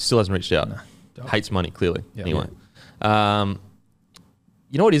 Braith. Still hasn't reached out. Hates money, clearly. Yeah. Anyway.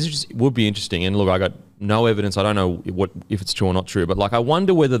 You know what would be interesting, and look, I got no evidence. I don't know if it's true or not true, but like, I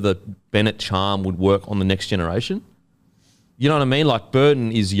wonder whether the Bennett charm would work on the next generation. You know what I mean? Like,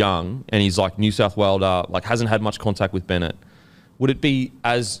 Burton is young and he's like New South Wales, like hasn't had much contact with Bennett. Would it be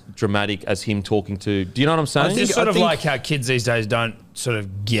as dramatic as him talking to? Do you know what I'm saying? It's sort of like how kids these days don't sort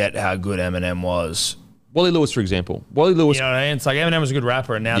of get how good Eminem was. Wally Lewis, for example. Wally Lewis. You know what I mean? It's like Eminem was a good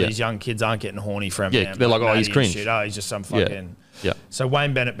rapper, and now these young kids aren't getting horny for Eminem. Yeah, they're like, oh, he's cringe. Shit. Oh, he's just some fucking. Yeah. So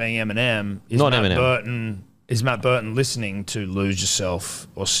Wayne Bennett being Eminem is not Matt Eminem. Burton. Is Matt Burton listening to Lose Yourself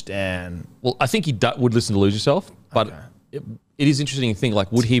or Stan? Well, I think he would listen to Lose Yourself, but it is interesting to think,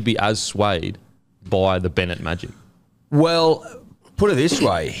 like, would he be as swayed by the Bennett magic? Well, put it this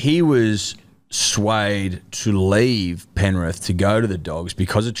way. He was swayed to leave Penrith to go to the Dogs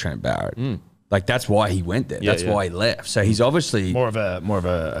because of Trent Barrett. Like, that's why he went there. That's why he left. So he's obviously more of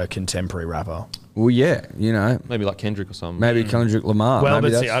a contemporary rapper. Well, yeah, you know, maybe like Kendrick or something. Maybe Kendrick Lamar. Well,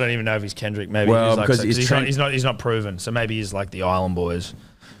 maybe but see, I don't even know if he's Kendrick. Maybe well, he's like, because he's not proven. So maybe he's like the Island Boys.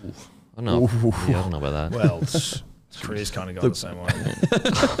 I don't know. Yeah, I don't know about that. Well, his career's kind of gone the same way.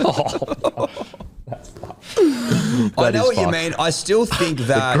 I know what you mean. I still think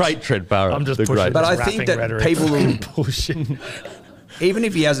that great Trent Barrett. I'm just pushing, but I think that people will bullshit. Even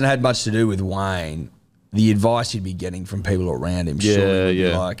if he hasn't had much to do with Wayne, the advice he'd be getting from people around him,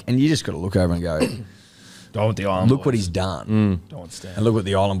 like, and you just got to look over and go, don't want the Island look Boys. what he's done. Don't want Stan. And look what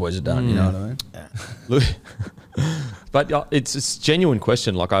the Island Boys have done. You know what I mean? Yeah. Look, but it's a genuine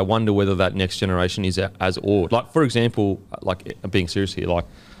question. Like, I wonder whether that next generation is as awed. Like, for example, like, being serious here, like,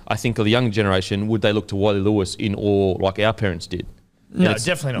 I think of the young generation, would they look to Wally Lewis in awe like our parents did? No,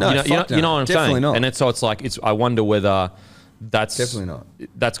 definitely not. You know what I'm definitely saying? not. And so it's like, I wonder whether that's definitely not.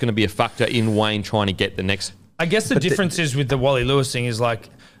 That's going to be a factor in Wayne trying to get the next. I guess the difference is with the Wally Lewis thing is like,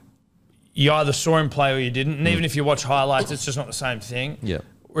 you either saw him play or you didn't. And even if you watch highlights, it's just not the same thing. Yeah.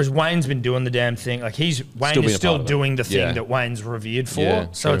 Whereas Wayne's been doing the damn thing. Like, Wayne is still doing the thing that Wayne's revered for. Yeah,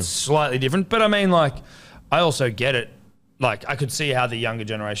 so true. it's slightly different. But I mean, like, I also get it. Like, I could see how the younger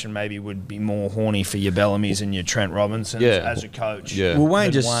generation maybe would be more horny for your Bellamy's and your Trent Robinsons as a coach. Yeah. Well,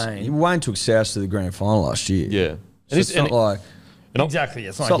 Wayne took South to the grand final last year. Yeah. So it's not like. Exactly.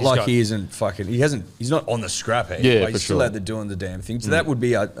 It's not like he isn't fucking. He's not on the scrap heap. Yeah, like, he's still out there doing the damn thing. So that would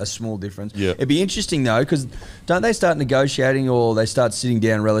be a small difference. Yeah. It'd be interesting though, because don't they start negotiating or they start sitting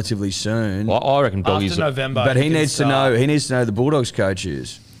down relatively soon? Well, I reckon Doggies. After November, but he needs to know. He needs to know the Bulldogs coach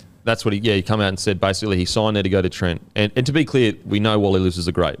is. That's what he come out and said. Basically, he signed there to go to Trent. And to be clear, we know Wally Lewis is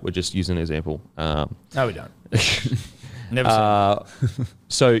a great. We're just using an example. No, we don't. Never seen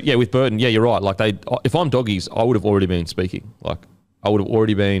So yeah, with Burton, yeah, you're right. Like, if I'm Doggies, I would have already been speaking. Like, I would have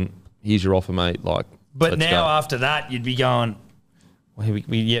already been, here's your offer, mate. Like, But let's now go. after that, you'd be going,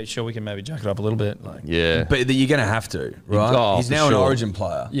 Sure, we can maybe jack it up a little bit. Like, Yeah. But you're going to have to, right? Oh, He's for now an sure. Origin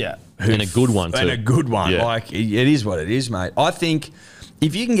player. yeah. And a good one, too. And a good one. Yeah. Like, it is what it is, mate. I think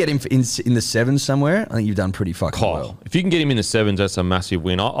if you can get him in the sevens somewhere, I think you've done pretty fucking well. If you can get him in the sevens, that's a massive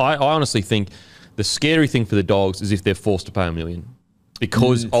win. I honestly think the scary thing for the Dogs is if they're forced to pay $1 million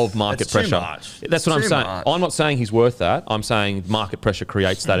because of market That's too pressure. much. That's what I'm Too saying. much. I'm not saying he's worth that. I'm saying market pressure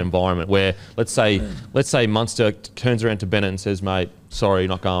creates that environment where let's say Munster turns around to Bennett and says, "Mate, sorry,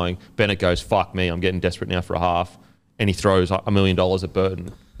 not going." Bennett goes, "Fuck me, I'm getting desperate now for a half," and he throws $1 million at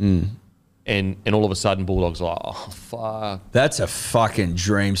Burton. And all of a sudden, Bulldogs are like, "Oh fuck." That's a fucking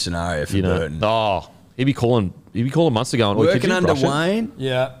dream scenario for Burton. Oh, he'd be calling Munster going, "Oi, could Working you under brush it?" Wayne,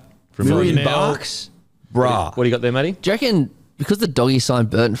 Yeah. $1 million bucks, bruh. What do you got there, Matty? Do you reckon because the Doggies signed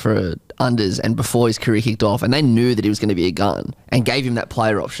Burton for unders and before his career kicked off, and they knew that he was going to be a gun and gave him that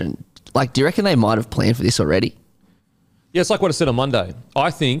player option, like, do you reckon they might have planned for this already? Yeah, it's like what I said on Monday. I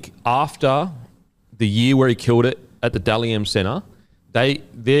think after the year where he killed it at the Dally M Centre,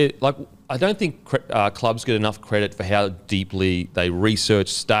 they're like, I don't think clubs get enough credit for how deeply they research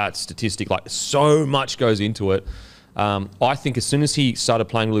stats, statistics, like so much goes into it. I think as soon as he started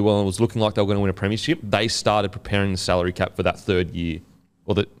playing really well and was looking like they were going to win a premiership, they started preparing the salary cap for that third year.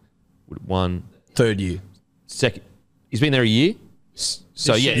 Or the Third year. second. He's been there a year?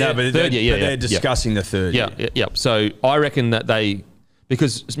 So yeah, No, but third year, they're discussing the third year. Yeah. So I reckon that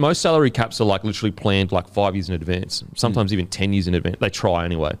because most salary caps are like literally planned like 5 years in advance, sometimes even 10 years in advance. They try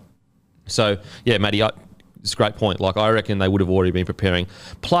anyway. So yeah, Matty, it's a great point. Like I reckon they would have already been preparing.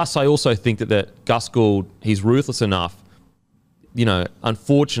 Plus, I also think that Gus Gould, he's ruthless enough. You know,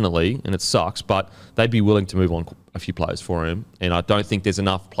 unfortunately, and it sucks, but they'd be willing to move on a few players for him. And I don't think there's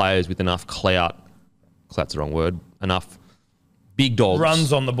enough players with enough clout. Clout's the wrong word. Enough big dogs.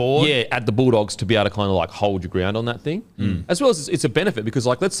 Runs on the board. Yeah, at the Bulldogs to be able to kind of like hold your ground on that thing. As well as it's a benefit because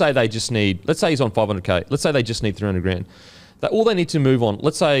like let's say he's on 500K. Let's say they just need 300 grand. All they need to move on.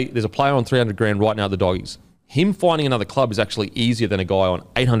 Let's say there's a player on 300 grand right now at the Doggies. Him finding another club is actually easier than a guy on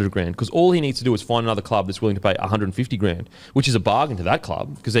 800 grand because all he needs to do is find another club that's willing to pay 150 grand, which is a bargain to that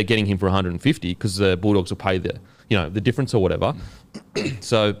club because they're getting him for 150 because the Bulldogs will pay the difference or whatever.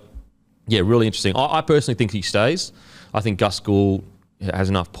 So, yeah, really interesting. I personally think he stays. I think Gus Gould has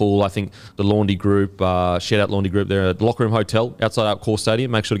enough pull. I think the Laundry Group, shout out Laundry Group, they're at the Locker Room Hotel outside our core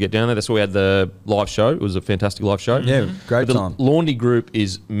stadium. Make sure to get down there. That's where we had the live show. It was a fantastic live show. Yeah, great But time. The Laundry Group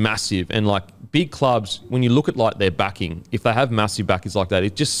is massive and like big clubs, when you look at like their backing, if they have massive backers like that,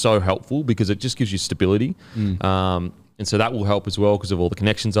 it's just so helpful because it just gives you stability. And so that will help as well because of all the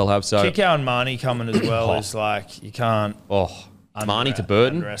connections they'll have. So Kickout and Marnie coming as well is like, you can't. Marnie to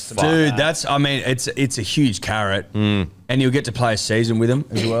Burton. underestimate Dude, that. it's a huge carrot, and you'll get to play a season with him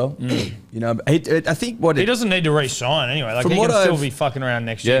as well. You know, I think He doesn't need to re-sign anyway. Like From he what can still I've- be fucking around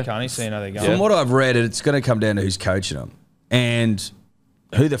next year, can't he? Seeing how they go. from what I've read, it's going to come down to who's coaching them, and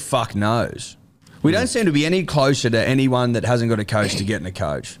who the fuck knows. We don't seem to be any closer to anyone that hasn't got a coach to getting a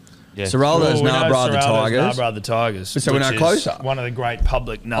coach. Yeah. Serraldo's Narborough the Tigers. Narborough the Tigers. So we're which no is closer. One of the great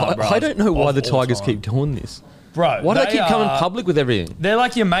public Narboroughs I don't know why of the all Tigers time. keep doing this. Bro, Why do they keep coming are- public with everything? They're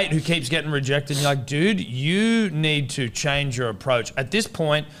like your mate who keeps getting rejected. You're like, dude, you need to change your approach. At this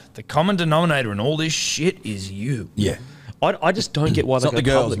point, the common denominator in all this shit is you. Yeah. I just don't get why they not go the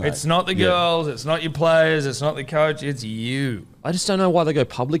girls, public. mate. It's not the girls, it's not your players, it's not the coach, it's you. I just don't know why they go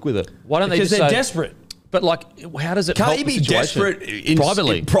public with it. Why don't Because they they're just say, desperate. But like, how does it Can't help you the be situation? desperate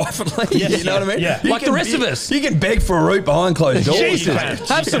privately? Privately, you know what I mean? Yeah. You Like the can rest of us. You can beg for a route behind closed doors. Jeez, mate. man.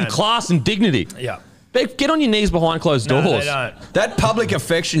 Have You some can. class and dignity. Yeah. Get on your knees behind closed No, doors. they don't. That public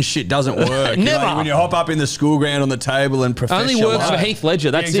affection shit doesn't work. You know, Never. when you hop up in the school ground on the table and profess Only your works for love. Heath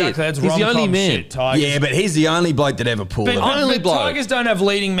Ledger. That's Yeah, exactly. it. That's He's the only rom-com man. shit, Tigers. Yeah, but he's the only bloke that ever pulled But, it. only but bloke. Tigers don't have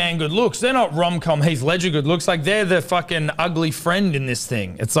leading man good looks. They're not rom-com Heath Ledger good looks. Like, they're the fucking ugly friend in this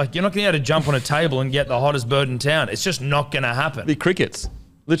thing. It's like, you're not going to be able to jump on a table and get the hottest bird in town. It's just not going to happen. Be crickets.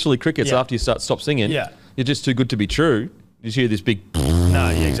 Literally crickets Yeah. after you stop singing. Yeah. You're just too good to be true. You just hear this big... No,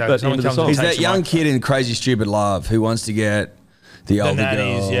 yeah, exactly. At the end of the song. He's takes that the young mic. kid in Crazy Stupid Love who wants to get the older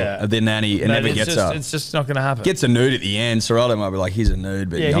nannies, girl, yeah. the nanny, and No, never it's gets just, up. It's just not going to happen. Gets a nude at the end. Serraldo might be like, he's a nude,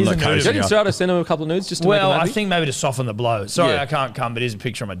 but Yeah, I'm he's not a nude. coaching Didn't you. Serraldo send him a couple of nudes just to make Well, him I happy? think maybe to soften the blow. Sorry, Yeah. I can't come, but here's a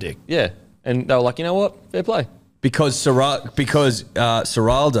picture of my dick. Yeah. And they were like, you know what? Fair play. Because Serraldo,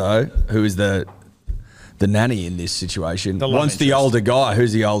 who is the nanny in this situation, The love wants the interest. older guy.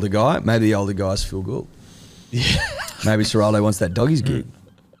 Who's the older guy? Maybe the older guy's Phil Gould. Yeah. Maybe Serraldo wants that doggies gig.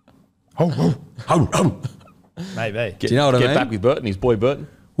 Maybe. Do you know what I Get mean? back with Burton, his boy Burton.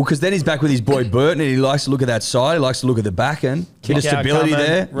 Well, because then he's back with his boy Burton, and he likes to look at that side. He likes to look at the back end. Bit of Kick out stability coming,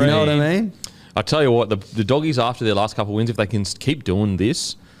 there. You know what I read. mean? I tell you what, the Doggies after their last couple of wins, if they can keep doing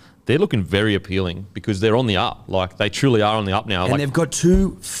this, they're looking very appealing because they're on the up. Like, they truly are on the up now. And they've got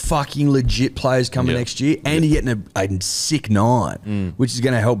 2 fucking legit players coming next year, and you're getting a sick 9, which is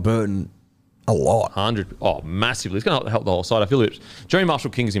going to help Burton a lot. 100. Oh, massively. It's going to help the whole side. I feel Jeremy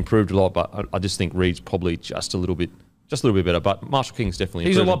Marshall-King's improved a lot, but I just think Reed's probably just a little bit better. But Marshall-King's definitely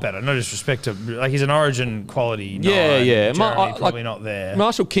He's improving. a lot better. No disrespect to... Like, he's an Origin quality 9. Yeah. Probably not there.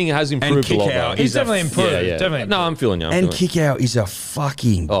 Marshall-King has improved a lot, though. He's definitely improved. Yeah. Definitely No, I'm feeling you. And Kickout is a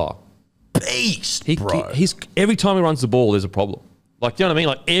fucking beast, bro. He's every time he runs the ball, there's a problem. Like, you know what I mean?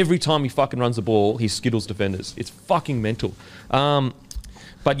 Like, every time he fucking runs the ball, he skittles defenders. It's fucking mental.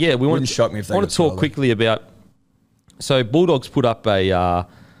 But yeah, we want to talk quickly about. So Bulldogs put up a.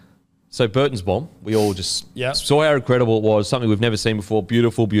 So Burton's bomb. We all just saw how incredible it was. Something we've never seen before.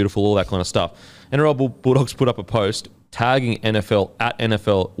 Beautiful, all that kind of stuff. NRL Bulldogs put up a post tagging NFL at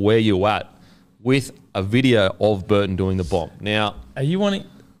NFL where you at with a video of Burton doing the bomb. Now, Are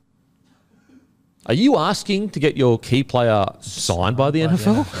you asking to get your key player signed by the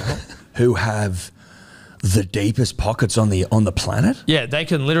NFL? Who have the deepest pockets on the planet? Yeah, they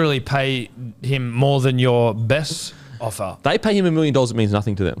can literally pay him more than your best offer. They pay him $1 million. It means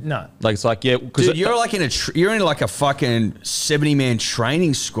nothing to them. No, like it's like because you're like you're in like a fucking 70-man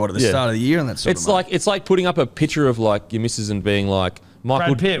training squad at the start of the year, and that's it's like putting up a picture of like your missus and being like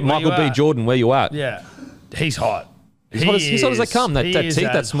Michael B. Jordan, where you at? Yeah, he's hot. He's hot as they come. That teeth,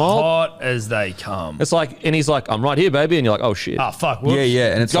 that smile. Hot as they come. It's like, and he's like, I'm right here, baby, and you're like, oh shit. Oh fuck. Whoops.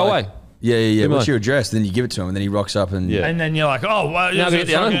 Yeah, and it's go like, away. Yeah. What's your address? Then you give it to him, and then he rocks up, and and then you're like, oh, well, now get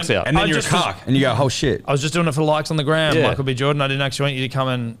the underhooks out, and then you're a cuck, and you go, oh shit. I was just doing it for likes on the gram, Michael B. Jordan. I didn't actually want you to come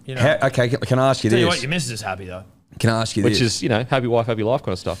and okay, can I ask you this? Tell you what, your missus is happy though. Can I ask you this? Which is happy wife, happy life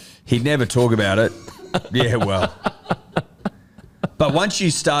kind of stuff. He'd never talk about it. Yeah, well. But once you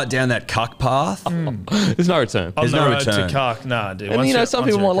start down that cuck path, there's no return. There's no return to cuck, nah, dude. And some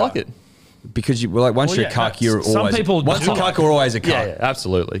people might like it because once you're a cuck, you're always. Some people once a cuck, you're always a cuck. Yeah,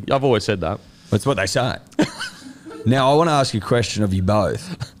 absolutely. I've always said that. That's what they say. Now I want to ask you a question of you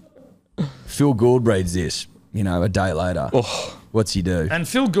both. Phil Gould reads this, a day later. Oh. What's he do? And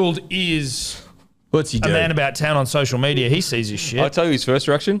Phil Gould is what's he do? A man about town on social media. He sees his shit. I'll tell you his first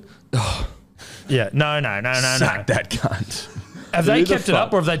reaction. Yeah, no. Suck that cunt. Have they kept it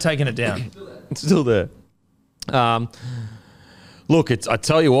up or have they taken it down? It's still there. Look, I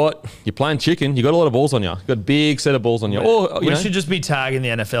tell you what, you're playing chicken. You got a lot of balls on you. You got a big set of balls on you. We should just be tagging the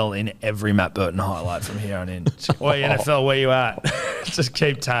NFL in every Matt Burton highlight from here on in. Oi, NFL, where you at? Just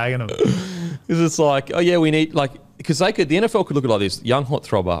keep tagging them. Because it's like, we need because the NFL could look at it like this: young hot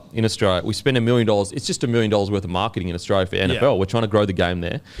throbber in Australia. We spend $1 million. It's just $1 million worth of marketing in Australia for NFL. Yeah. We're trying to grow the game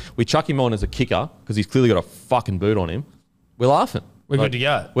there. We chuck him on as a kicker because he's clearly got a fucking boot on him. We're laughing. We're good to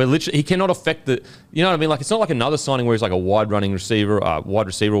go. We're literally, he cannot affect you know what I mean? Like, it's not like another signing where he's like a wide receiver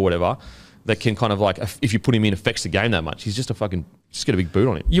or whatever that can kind of like, if you put him in, affects the game that much. He's just just got a big boot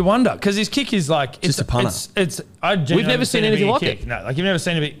on him. You wonder, because his kick is like, it's just a punter. We've never seen anything like it. No, like you've never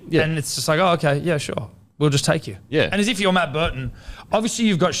seen it. And it's just like, oh, okay, yeah, sure. We'll just take you. Yeah. And as if you're Matt Burton, obviously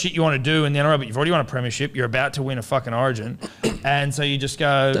you've got shit you want to do in the NRL, but you've already won a premiership. You're about to win a fucking Origin. And so you just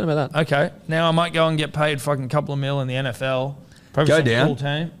go, don't know about that. Okay, now I might go and get paid fucking couple of mil in the NFL. Probably go down. Cool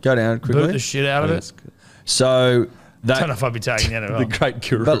team. Go down quickly. Boot the shit out of it. So I don't know if I'd be taking the NFL. The great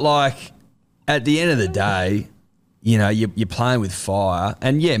guru. But like, at the end of the day, you're playing with fire.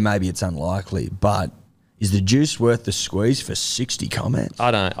 And yeah, maybe it's unlikely, but is the juice worth the squeeze for 60 comments?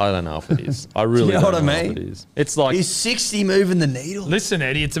 I don't know if it is. I really you know don't what I know mean? if it is. It's like, is 60 moving the needle? Listen,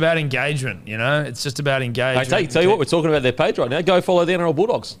 Eddie, it's about engagement, It's just about engagement. I tell you what, we're talking about their page right now. Go follow the NRL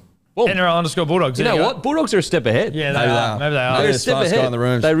Bulldogs. Boom. NRL_Bulldogs. You know what? Bulldogs are a step ahead. Yeah, they are. Maybe they are. They're a step ahead. In the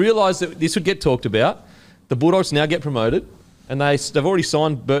rooms. They realise that this would get talked about. The Bulldogs now get promoted, and they've already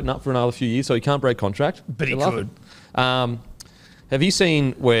signed Burton up for another few years, so he can't break contract. But he could. Have you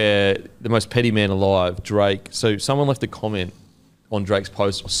seen where the most petty man alive, Drake? So someone left a comment on Drake's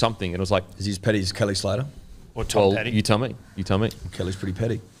post or something, and it was like, "Is he as petty as Kelly Slater?" Or Tom Petty? You tell me. Kelly's pretty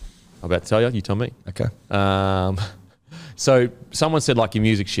petty. I'm about to tell you. You tell me. Okay. So someone said like your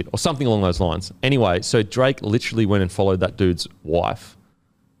music shit or something along those lines. Anyway, so Drake literally went and followed that dude's wife,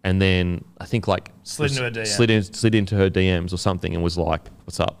 and then I think like slid into her DMs. Slid into her DMs or something, and was like,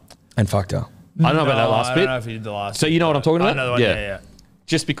 "What's up?" And fucked her. I don't know about that last bit. I don't know if he did the last. So you know what I'm talking about? I know the one. Yeah.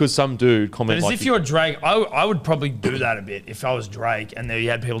 Just because some dude commented. But as if you're Drake, I would probably do that a bit if I was Drake, and there you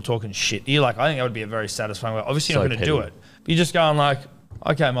had people talking shit. I think that would be a very satisfying way. Obviously, you're not going to do it, but you're just going like,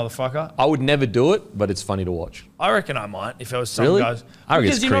 okay, motherfucker. I would never do it, but it's funny to watch. I reckon I might if it was some really? guys. I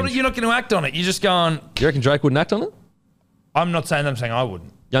reckon because you're not going to act on it. You're just going. You reckon Drake wouldn't act on it? I'm not saying that. I'm saying I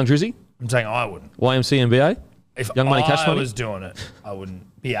wouldn't. Young Drizzy? I'm saying I wouldn't. YMC and BA? If Young Money, Cash I Money? was doing it, I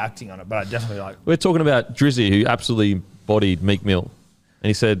wouldn't be acting on it, but I definitely like. We're talking about Drizzy, who absolutely bodied Meek Mill. And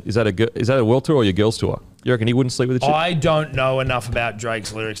he said, is that a world tour or your girls tour? You reckon he wouldn't sleep with a chick? I don't know enough about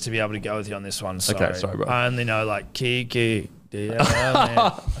Drake's lyrics to be able to go with you on this one. Sorry. Okay, sorry, bro. I only know like Kiki. Do you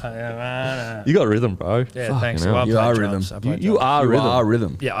love me? You got rhythm, bro. Yeah, Fucking thanks. hell. Well, I You play are drums. rhythm. I play You drums. are You rhythm. are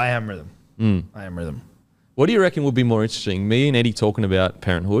rhythm. Yeah, I am rhythm. I am rhythm. What do you reckon would be more interesting? Me and Eddie talking about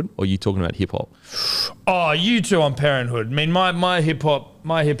parenthood or you talking about hip hop? Oh, you two on Parenthood. I mean, my hip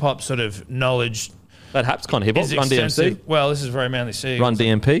hop sort of knowledge That Hap's kind of hip hop. is Run extensive. DMC. Well, this is very manly C. Run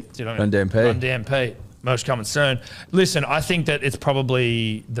DMP. Run DMP. Run DMP. Most coming soon. Listen, I think that it's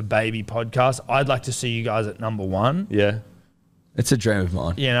probably the baby podcast. I'd like to see you guys at number one. Yeah. It's a dream of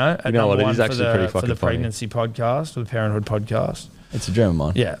mine. You know, at You know number what, it one is actually for pretty the fucking funny. pregnancy podcast, or the Parenthood podcast. It's a dream of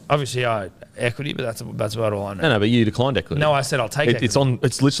mine. Yeah, obviously I equity, but that's about all I know. No, but you declined equity. No, I said I'll take equity.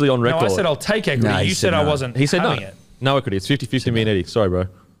 It's literally on No, record. I said I'll take equity. No, he you said said I no. wasn't He said no. having it. No equity. It's 50-50 me and Eddie. Sorry, bro.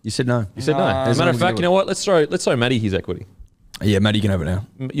 You said no. You said no. As a matter of fact, you know what? Let's throw Matty his equity. Yeah, Matty, you can have it now.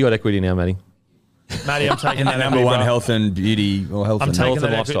 You got equity now, Matty. Matty, I'm taking that Number equity, one, bro. health and beauty, or health I'm and taking health that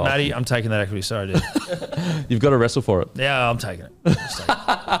and equity. lifestyle. Matty, I'm taking that equity. Sorry, dude. You've got to wrestle for it. Yeah, I'm taking it. Just take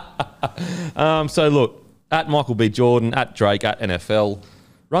it. So look, at Michael B. Jordan, at Drake, at NFL,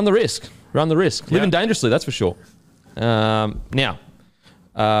 run the risk. Run the risk. Living dangerously, that's for sure. Now,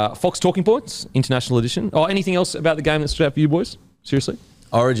 Fox Talking Points, International Edition. Oh, anything else about the game that stood out for you boys? Seriously?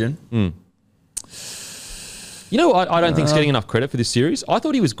 Origin. You know, I don't think he's getting enough credit for this series. I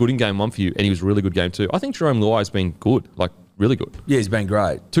thought he was good in game one for you, and he was really good game two. I think Jerome Luai has been good, like really good. Yeah, he's been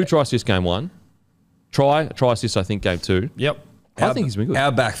great. 2 try assists game one. Try assist, I think, game two. Yep. I think he's been good.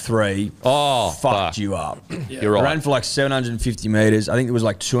 Our back three Oh, fucked you up. You're right. Ran for like 750 metres. I think it was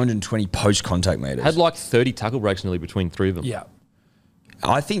like 220 post-contact metres. Had like 30 tackle breaks nearly between three of them. Yeah.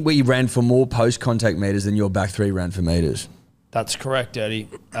 I think we ran for more post-contact metres than your back three ran for metres. That's correct, Eddie.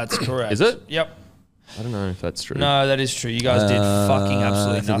 That's correct. Is it? Yep. I don't know if that's true. No, that is true. You guys did fucking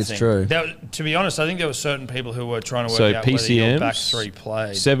absolutely I think nothing. it's true. To be honest, I think there were certain people who were trying to work So out whether your PCMs, back three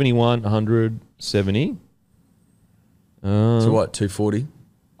played. 71, 100, 70. So what, 240?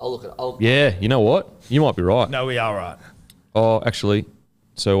 I'll look at it. Yeah, you know what? You might be right. No, we are right. Oh, actually,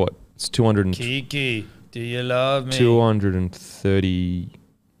 so what? It's 200 and, Kiki, do you love me?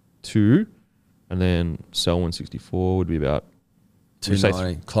 232. And then Selwyn 64 would be about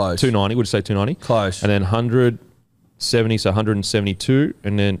 290. Close. 290. Would you say 290? Close. And then 170, so 172.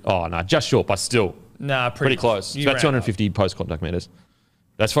 And then, oh, no, just short, but still Nah, pretty close. It's You about ran 250 post contact meters.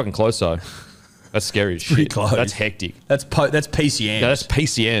 That's fucking close, though. That's scary as shit. pretty close. That's hectic. That's PCM. Yeah, that's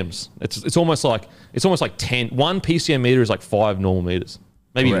PCMs. It's almost like 10. One PCM meter is like 5 normal meters,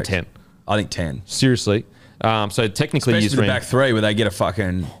 maybe Correct. even 10. I think 10. Seriously. So technically, Especially you the back three where they get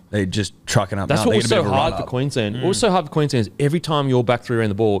they're just trucking up. That's No, what they was get a so bit of a hard run for up. Queensland. What was so hard for Queensland is every time your back three ran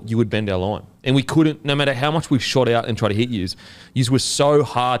the ball, you would bend our line, and we couldn't. No matter how much we shot out and tried to hit yous were so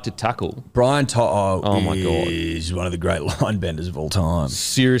hard to tackle. Brian Toto Oh my God. is one of the great line benders of all time.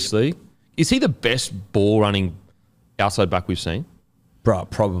 Seriously, is he the best ball running outside back we've seen? Bruh,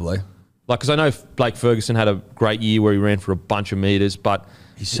 probably. Like, because I know Blake Ferguson had a great year where he ran for a bunch of meters, but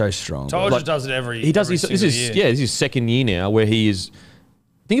He's so strong. Told bro. you does it every. he does. every This single is year. this is his second year now where he is.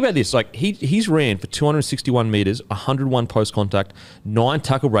 Think about this. Like he's ran for 261 meters, 101 post contact, 9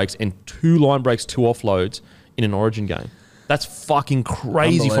 tackle breaks, and 2 line breaks, 2 offloads in an Origin game. That's fucking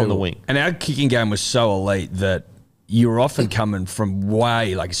crazy from the Unbelievable. wing. And our kicking game was so elite that you were often coming from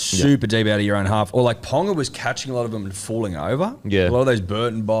way like super deep out of your own half, or like Ponga was catching a lot of them and falling over. Yeah. A lot of those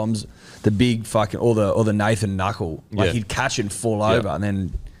Burton bombs, the big fucking or the Nathan knuckle, like Yeah. he'd catch it and fall over, and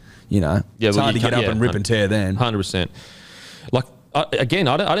then it's well, hard you to get can't- up and rip and tear then. 100%. Like again,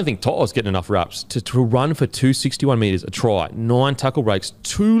 I don't think Toto's getting enough reps to run for 261 meters, a try, 9 tackle breaks,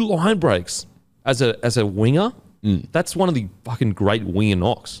 2 line breaks as a winger. That's one of the fucking great winger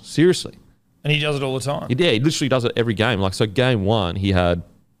knocks. Seriously. And he does it all the time. Yeah, he literally does it every game. Like, so game one, he might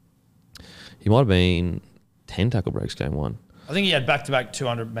have been 10 tackle breaks game one. I think he had back-to-back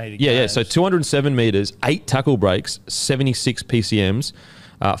 200 meter. Yeah. games. So 207 meters, 8 tackle breaks, 76 PCMs,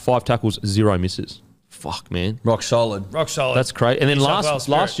 5 tackles, 0 misses. Fuck, man. Rock solid. rock solid. That's great. And then New South Wales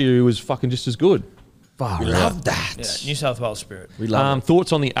last spirit. year, he was fucking just as good. We love that. Yeah, New South Wales spirit. We love it.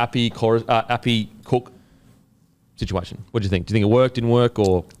 Thoughts on the Appy Cook situation? What do you think? Do you think it worked, didn't work,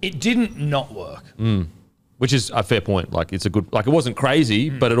 or It didn't not work. which is a fair point? Like, it's a good, like, it wasn't crazy,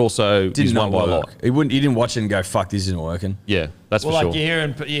 but it also Did is not won by a work. lot. He didn't watch it and go, "Fuck, this isn't working." Yeah, that's Well, for like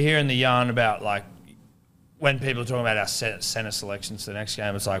sure. you're hearing the yarn about like when people are talking about our centre selections for the next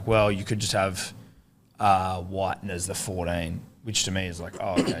game. It's like, well, you could just have Whiten as the 14 which to me is like,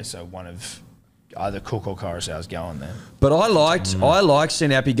 oh, okay, so one of either Cook or Coruscant's going there. But I liked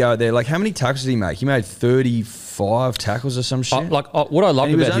seeing Appy go there. Like, how many tackles did he make? He made 35 tackles or some shit. What I loved and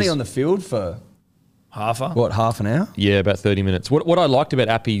he was about only his, on the field for Half an hour? Yeah, about 30 minutes. What I liked about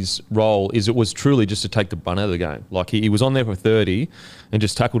Appy's role is it was truly just to take the bun out of the game. Like, he was on there for 30 and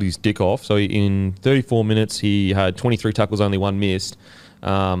just tackled his dick off. So in 34 minutes, he had 23 tackles, only one missed.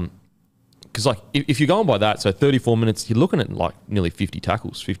 Because, like, if you're going by that, so 34 minutes, you're looking at, like, nearly 50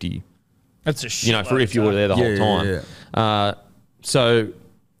 tackles, 50... That's a shit. You know, for if you were there the whole time. Yeah. So,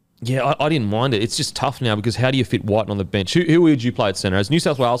 yeah, I didn't mind it. It's just tough now because how do you fit Whiten on the bench? Who would you play at centre? As a New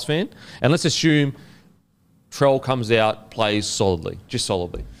South Wales fan, and let's assume Trell comes out, plays solidly, just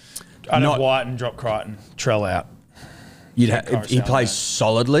solidly. I'd have Whiten, drop Crichton, Trell out. If he plays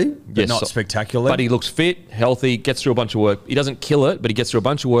solidly, but not spectacularly. But he looks fit, healthy, gets through a bunch of work. He doesn't kill it, but he gets through a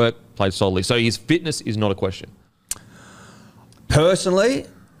bunch of work, plays solidly. So his fitness is not a question. Personally...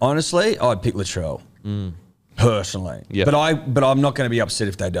 Honestly, I'd pick Latrell. Personally. Yeah. But I'm not going to be upset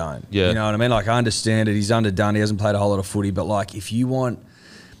if they don't. Yeah. You know what I mean? Like, I understand it. He's underdone. He hasn't played a whole lot of footy. But, like, if you want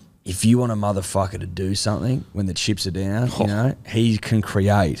a motherfucker to do something when the chips are down, you know, he can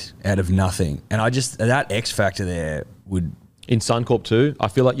create out of nothing. And that X factor there would... In Suncorp too, I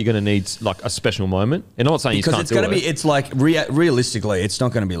feel like you're going to need, like, a special moment. And I'm not saying because it's going to be... It's like, realistically, it's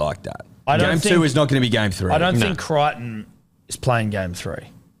not going to be like that. Game 2 is not going to be game 3. I don't think Crichton is playing game 3.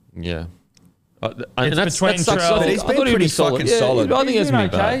 Yeah. It's between Trell. But he's been pretty fucking solid. I think it's been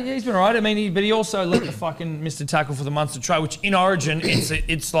okay. Yeah, he's been all right. I mean, but he also let the fucking Mr. Tackle for the Munster try, which in Origin,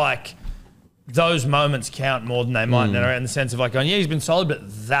 it's like those moments count more than they might in the sense of like going, yeah, he's been solid,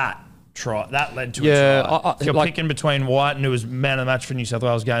 but that led to a try. If you're picking between Whiten, who was man of the match for New South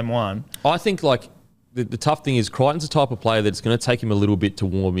Wales game 1. I think, like, the tough thing is Crichton's the type of player that's going to take him a little bit to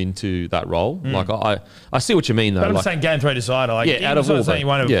warm into that role. Like, I see what you mean, though. But I'm like, saying game 3 decider. Like, out of all, saying he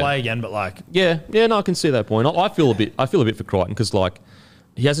won't ever play again, but like, no, I can see that point. I feel a bit for Crichton because, like,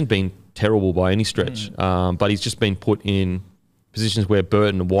 he hasn't been terrible by any stretch, but he's just been put in positions where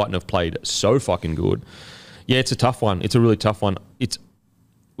Burton and Whiten have played so fucking good. Yeah, it's a tough one. It's a really tough one. It's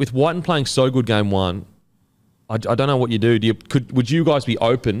with Whiten playing so good game 1. I don't know what you do. Would you guys be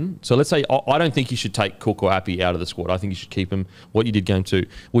open? So let's say I don't think you should take Cook or Appy out of the squad. I think you should keep him. What you did game 2.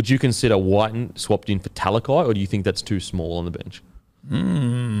 Would you consider Whiten swapped in for Talakai, or do you think that's too small on the bench?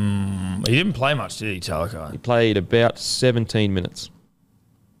 He didn't play much, did he, Talakai? He played about 17 minutes.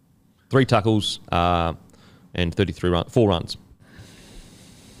 3 tackles and 4 runs.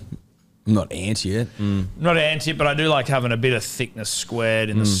 I'm not anti it. Not anti it, but I do like having a bit of thickness squared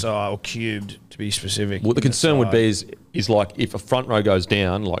in the side, or cubed to be specific. What the concern would be is like if a front row goes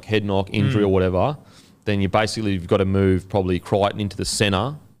down, like head knock, injury or whatever, then you've got to move probably Crichton into the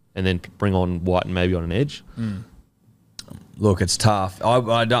centre and then bring on Whiten maybe on an edge. Look, it's tough.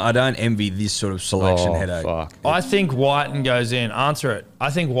 I don't envy this sort of selection headache. Fuck. I think Whiten goes in. Answer it. I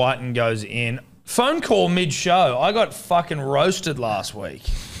think Whiten goes in. Phone call mid-show. I got fucking roasted last week.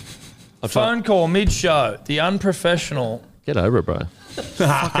 Phone call mid-show. The unprofessional. Get over it, bro.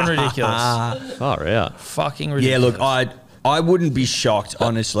 Fucking ridiculous. Far out. Fucking ridiculous. Yeah, look, I wouldn't be shocked,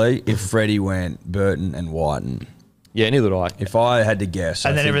 honestly, if Freddie went Burton and Whiten. Yeah, neither would I. If I had to guess.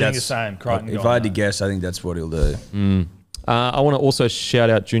 And I then think everything's that's- the same. Crichton If gone, I had to mate. guess, I think that's what he'll do. I want to also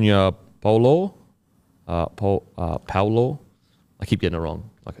shout out Junior Paulo. Paulo. I keep getting it wrong.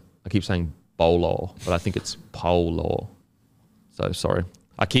 Like, I keep saying Bolo, but I think it's Paulo. So sorry.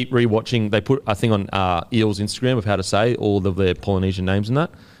 I keep rewatching. They put a thing on Eels Instagram of how to say all of their Polynesian names and that.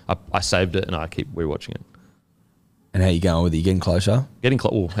 I saved it and I keep rewatching it. And how you going with it? You getting closer? Getting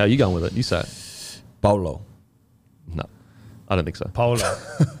close. Oh, how are you going with it? You say it. Bolo. No, I don't think so. Polo.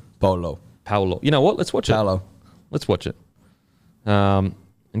 Bolo. Paulo. You know what? Let's watch it. Paolo. Let's watch it. And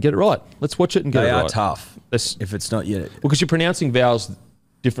get it right. Let's watch it and get They it right. are tough. That's, If it's not yet. because you're pronouncing vowels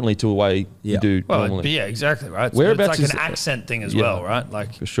differently to the way you do Well, normally. yeah, exactly, right. Whereabouts it's is like an it? accent thing as Yeah. well, right?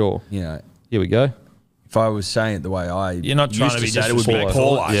 Like, For sure. You know, Here we go. if I was saying it the way I you're not trying used to be say it, it would be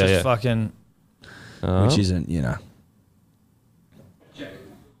disrespectful. Paula, It's Yeah, just yeah. fucking... which isn't, you know. Check.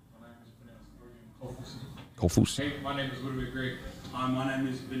 My name is pronounced Kofusi. Confus. Hey, my name is Ludwig Greek. My name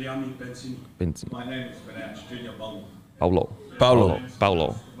is Viliami Benson. Benson. My name is pronounced Junior Bolo. Paulo. Paulo.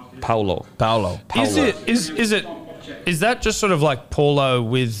 Paulo. Paulo. Paolo. Is that just sort of like Paulo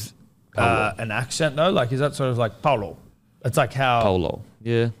with an accent though? Like, is that sort of like Paulo? It's like how... Paulo.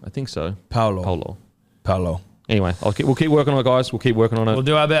 Yeah, I think so. Paolo. Paulo. Paolo. Anyway, we'll keep working on it, guys. We'll keep working on it. We'll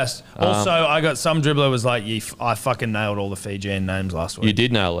do our best. Also, I got some dribbler was like, I fucking nailed all the Fijian names last week. You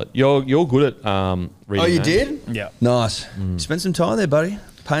did nail it. You're good at reading. Oh, you names. did? Yeah. Nice. Spend some time there, buddy.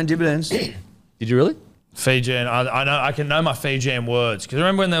 Paying dividends. Did you really? Fijian. I can know my Fijian words because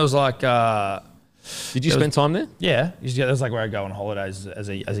remember when there was like. Did you spend time there? Yeah, that was like where I go on holidays as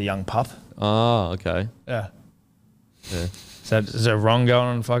a young pup. Oh, okay. Yeah. Yeah. Is there wrong going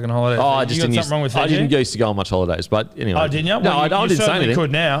on fucking holidays? Oh, I just didn't something wrong with Fiji? I didn't used to go on much holidays, but anyway. Oh, didn't you? No, I didn't say anything. You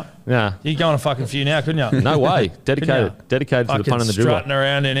could now. Yeah. You could go on a fucking few now, couldn't you? No way. Dedicated to the pun and the dribble. Strutting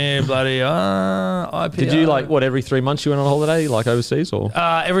around in here, bloody IPO. Did you every 3 months you went on a holiday, like overseas, or?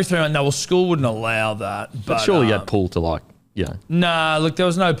 Every 3 months. No, well, school wouldn't allow that. But surely you had pull to Nah, look, there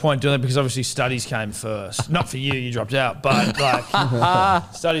was no point doing it because obviously studies came first. Not for you dropped out, but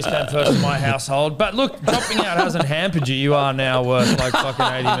studies came first in my household. But look, dropping out hasn't hampered you. You are now worth like fucking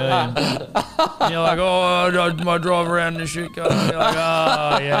 80 million. And you're like, oh, I drive around in a shit car. You're like,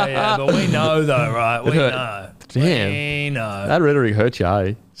 oh, yeah. But we know though, right? We know. Damn. We know. That rhetoric hurt you,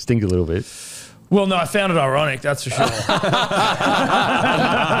 eh? Stings a little bit. Well, no, I found it ironic, that's for sure.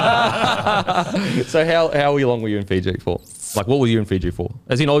 So how long were you in Fiji for? Like, what were you in Fiji for?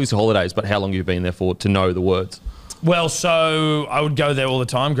 As in, obviously holidays, but how long have you been there for to know the words? Well, so I would go there all the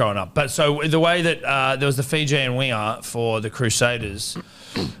time growing up. But so the way that there was the Fijian winger for the Crusaders,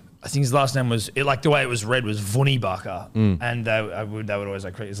 I think his last name was, the way it was read was Vunibaka. And they would always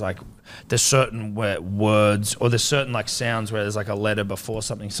it's like, there's certain words or there's certain like sounds where there's like a letter before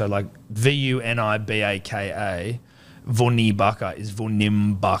something. So like Vunibaka. Vunibaka is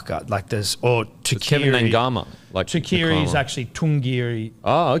Vunimbaka. Like there's, or Tukiri. Kevin Nangama. Like Tukiri is actually Tungiri.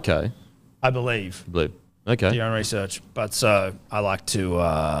 Oh, okay. I believe. Okay. Do your own research. But so I like to,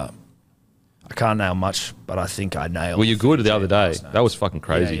 I can't nail much, but I think I nailed. Well, you're good the other day. That was fucking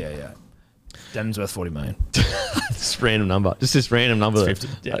crazy. Yeah. Denton's worth 40 million. Just random number. Just this random number. It's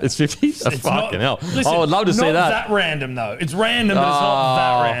 50. Yeah. It's 50? It's fucking hell. Listen, I would love to see that. Not that random, though. It's random, but it's not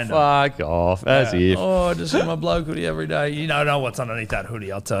that random. Fuck off. As if. Oh, I just see my bloke hoodie every day. You know what's underneath that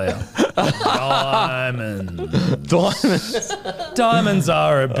hoodie, I'll tell you. Diamonds. Diamonds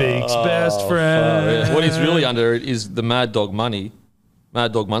are a Beak's best friend. Fuck. What is really under it is the Mad Dog money.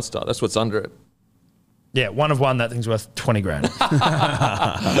 Mad Dog Munster. That's what's under it. Yeah, one of one, that thing's worth 20 grand.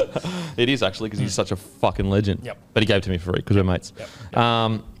 It is actually because he's such a fucking legend. Yep. But he gave it to me for free because we're mates.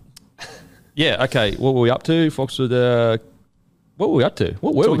 Yep. Yeah, okay. What were we up to? Foxwood, what were we up to?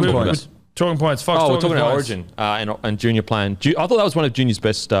 What were we talking about? Talking points. Fox, we're talking about Origin and Junior playing. I thought that was one of Junior's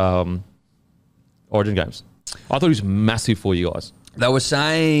best Origin games. I thought he was massive for you guys. They were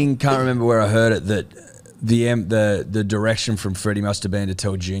saying, can't remember where I heard it, that the direction from Freddie must have been to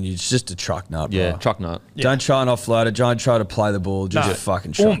tell Junior, it's just a truck nut, bro. Yeah, truck nut. Yeah. Don't try and offload it. Don't try to play the ball. Just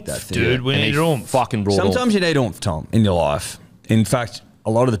fucking truck that thing. Dude, we need oomph. Fucking brought Sometimes you need oomph, Tom, in your life. In fact,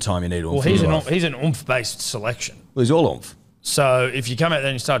 a lot of the time you need oomph. Well, he's an oomph-based selection. Well, he's all oomph. So if you come out there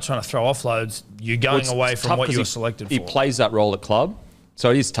and you start trying to throw offloads, you're going away from what you were selected for. He plays that role at club, so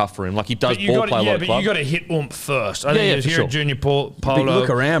it is tough for him. Like he does ball play a lot at club. Yeah, but you got to hit oomph first. I think here at Junior Polo,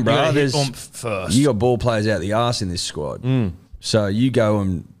 look around, bro. There's oomph first. You got ball players out the arse in this squad. So you go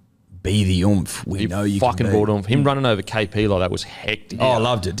and be the oomph. We know you fucking can be. brought oomph. Him running over KP like that was hectic. Oh, I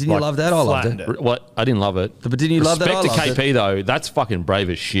loved it. Didn't you love that? I loved it. What? I didn't love it. But didn't you love that? Respect to KP though. That's fucking brave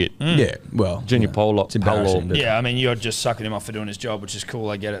as shit. Yeah, well, Junior Polo. It's embarrassing. Yeah, I mean, you're just sucking him off for doing his job, which is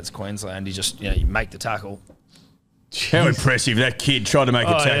cool. I get it. It's Queensland. He just, you make the tackle. How impressive. That kid tried to make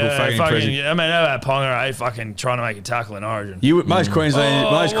a tackle. Fucking impressive. I mean, how about Ponga, fucking trying to make a tackle in Origin? Most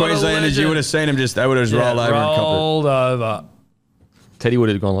Queenslanders, you would have seen him they would have just rolled over and copped it. Rolled over. Teddy would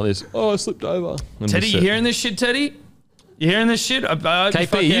have gone like this. Oh, I slipped over. Teddy, you hearing this shit, Teddy? You hearing this shit?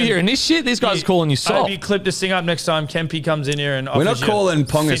 KP, you hearing this shit? These guys are calling you soft. I hope you clip this thing up next time Kempy comes in here and offers We're not calling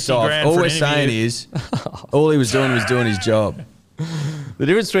Ponga soft. All we're saying is, all he was doing his job. The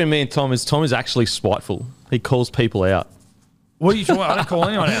difference between me and Tom is actually spiteful. He calls people out. What are you talking about? I don't call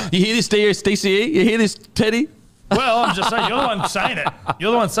anyone out. You hear this, DCE? You hear this, Teddy? Well, I'm just saying, you're the one saying it.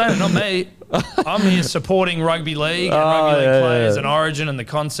 You're the one saying it, not me. I'm here supporting Rugby League and Rugby League players and Origin and the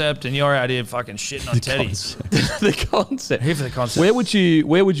concept, and you're out here fucking shitting on Teddy. The concept. Here for the concept. Where would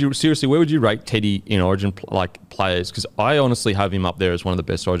you rate Teddy in Origin players? Because I honestly have him up there as one of the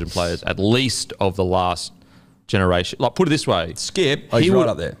best Origin players, at least of the last generation. Like, put it this way. Skip, he's right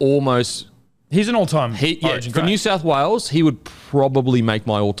up there. Almost. He's an all-time Origin for New South Wales, he would probably make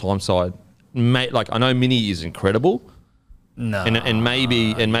my all-time side. I know Mini is incredible. No. And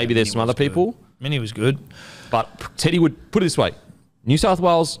maybe there's some other people. Mini was good. But Teddy would, put it this way, New South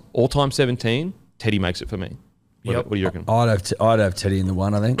Wales, all-time 17, Teddy makes it for me. What do you reckon? I'd have Teddy in the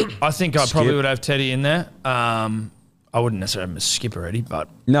one, I think. I think I probably would have Teddy in there. I wouldn't necessarily have him as skip already, but...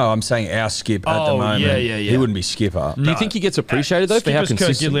 No, I'm saying our skip at the moment. Yeah. He wouldn't be skipper. Do you think he gets appreciated, though, for how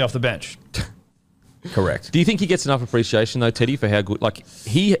consistent... Kirk Gidley off the bench. Correct. Do you think he gets enough appreciation though, Teddy, for how good? Like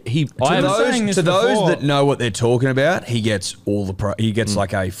To those that know what they're talking about, he gets all the he gets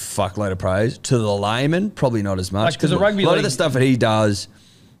like a fuckload of praise. To the layman, probably not as much, Like, 'cause the rugby a lot of league- the stuff that he does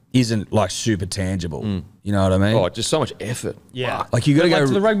isn't like super tangible. You know what I mean? Oh, just so much effort. Yeah. Like, you gotta But, go-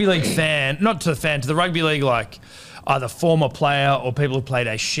 to the rugby league fan, not to the fan, to the rugby league, like either former player or people who played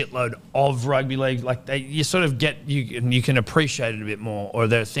a shitload of rugby league, like you sort of get, you can appreciate it a bit more. Or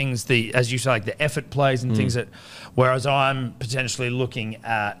there are things, as you say, like the effort plays and things that, whereas I'm potentially looking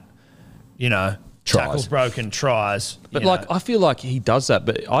at, tackles broken, tries. But I feel like he does that,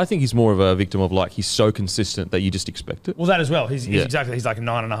 but I think he's more of a victim of like he's so consistent that you just expect it. Well, that as well. He's exactly. He's like a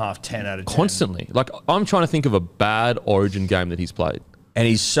 9.5, 10 out of 10. Constantly. Like I'm trying to think of a bad Origin game that he's played. And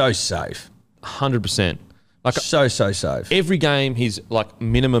he's so safe. 100%. Like So safe. every game, he's like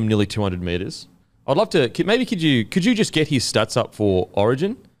minimum nearly 200 meters. I'd love to. Maybe could you just get his stats up for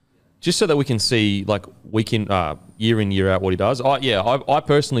Origin, just so that we can see like year in year out what he does. I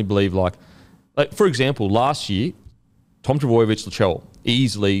personally believe like for example, last year, Tom Trbojevic, Lachelle,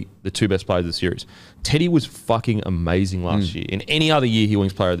 easily the two best players of the series. Teddy was fucking amazing last year. In any other year, he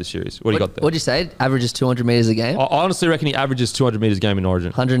wins player of the series. What do you got there? What'd you say? Averages 200 metres a game? I honestly reckon he averages 200 meters a game in Origin.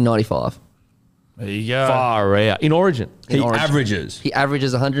 195. There you go. Far out. In Origin. He Origin. averages. He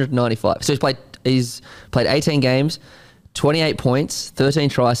averages 195. So he's played 18 games, 28 points, 13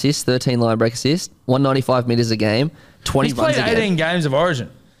 try assists, 13 line break assists, 195 metres a game, 20 He's runs played a 18 game. games of Origin.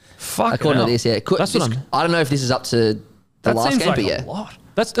 Fuck. According to this, yeah. That's what I don't know if this is up to the That last seems game, like but a yeah. lot.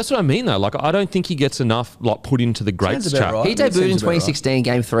 That's what I mean though. Like I don't think he gets enough like put into the greats Sounds about chat. right. He That debuted in seems about right. 2016,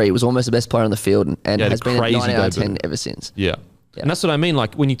 game 3. He was almost the best player on the field and Yeah, has the been a crazy 9 out of debut. 10 ever since. Yeah. And that's what I mean.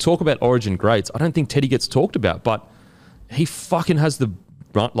 Like when you talk about Origin greats, I don't think Teddy gets talked about, but he fucking has the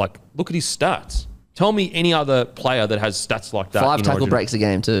like. Look at his stats. Tell me any other player that has stats like that. 5 in tackle Origin. breaks a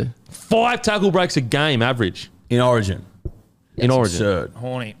game too. 5 tackle breaks a game average In Origin. in Origin. Absurd.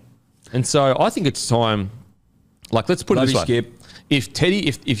 Horny. And so I think it's time. Like let's put Love it this you, way: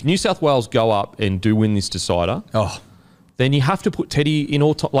 Skip. if New South Wales go up and do win this decider, then you have to put Teddy in in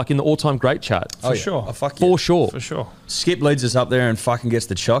the all-time great chat For sure. Oh, fuck for sure. For sure. Skip leads us up there and fucking gets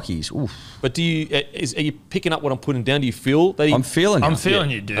the chockies. Oof. But are you picking up what I'm putting down? Do you feel that I'm feeling it. I'm feeling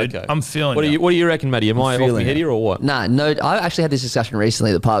you, dude. Okay. I'm feeling What do you reckon, Matty? Am I off my feeling head it. here or what? Nah, no, I actually had this discussion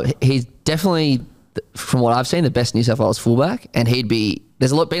recently at the pub. He's definitely, from what I've seen, the best New South Wales fullback, and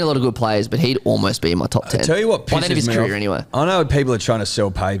there's been a lot of good players, but he'd almost be in my top 10. I tell you what By the end of pisses his me career off. anyway. I know people are trying to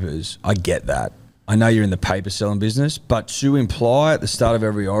sell papers. I get that. I know you're in the paper selling business, but to imply at the start of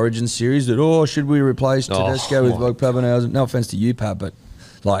every Origin series that, should we replace Tedesco with Bloke Pappenhausen? No offense to you, Pat, but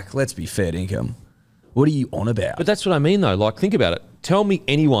like, let's be fair income. What are you on about? But that's what I mean, though. Like, think about it. Tell me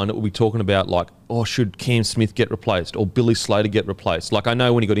anyone that will be talking about, like, should Cam Smith get replaced or Billy Slater get replaced? Like, I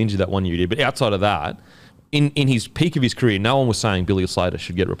know when he got injured that one year he did, but outside of that, in his peak of his career, no one was saying Billy Slater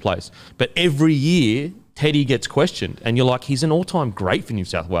should get replaced. But every year, Teddy gets questioned, and you're like, he's an all-time great for New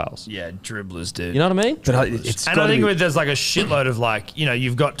South Wales. Yeah, dribblers, dude. You know what I mean? But it's And I think there's like a shitload of like,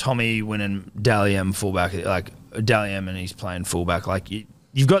 you've got Tommy winning Dally M fullback, like Dally M, and he's playing fullback. Like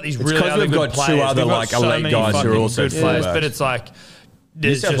you've got these really 'cause other we've good got two players. other, We've got like, so elite many guys who are fucking also good players, fullbacks. but it's like New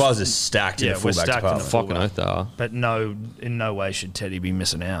there's South just- Wales is stacked in the we're fullbacks stacked in the department. Fucking oath they are. But in no way should Teddy be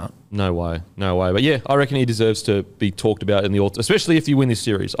missing out. No way. But yeah, I reckon he deserves to be talked about in the especially if you win this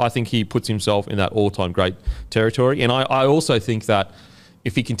series. I think he puts himself in that all-time great territory. And I also think that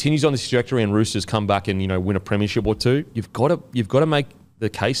if he continues on this trajectory and Roosters come back and win a premiership or two, you've got to make the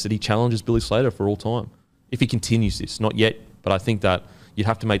case that he challenges Billy Slater for all time. If he continues this, not yet, but I think that you'd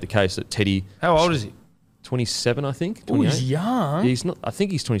have to make the case that Teddy. How old is he? 27, I think. Oh, he's 28. young. He's not. I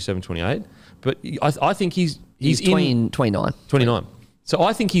think he's 27, 28. But I think he's He's in 29. 29. So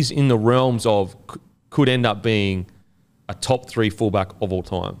I think he's in the realms of could end up being a top 3 fullback of all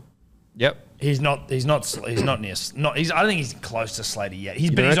time. Yep. He's not near. I don't think he's close to Slater yet. He's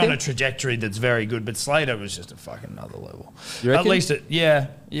on reckon? a trajectory that's very good, but Slater was just a fucking another level. You At reckon? least yeah,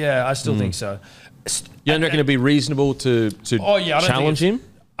 I still think so. You don't reckon it'd be reasonable to I don't challenge think him?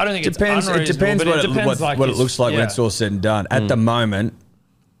 I don't think It depends what it looks like when it's all said and done. At the moment,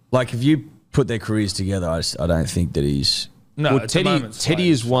 like if you put their careers together, I don't think that he's. No, Well, Teddy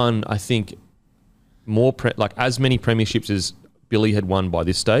has won, I think, more as many premierships as Billy had won by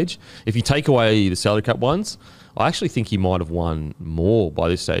this stage. If you take away the salary cap ones, I actually think he might have won more by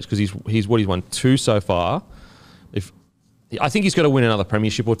this stage because he's won 2 so far. I think he's got to win another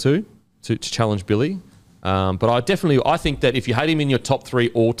premiership or 2 to challenge Billy. But I think that if you had him in your top 3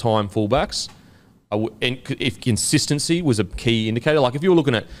 all-time fullbacks, and if consistency was a key indicator, like if you were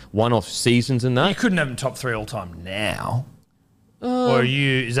looking at one-off seasons and that, You couldn't have him top 3 all time now. Or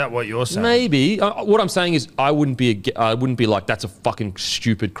is that what you're saying? Maybe. What I'm saying is I wouldn't be like, that's a fucking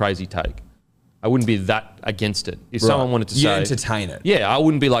stupid, crazy take. I wouldn't be that against it. If someone wanted to say... You entertain it. Yeah, I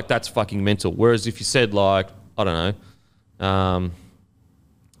wouldn't be like, that's fucking mental. Whereas if you said like, I don't know, I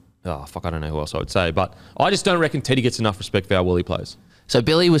don't know who else I would say, but I just don't reckon Teddy gets enough respect for how well he plays. So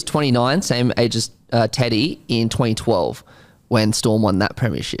Billy was 29, same age as Teddy in 2012 when Storm won that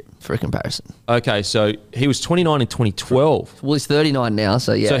premiership, for a comparison. Okay, so he was 29 in 2012. Well, he's 39 now,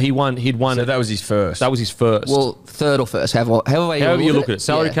 so yeah. So he'd won. So that was his first. That was his first. Well, third or first, however you look at it.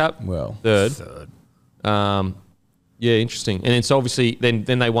 Salary cap, well, third. Yeah, interesting. And then so obviously then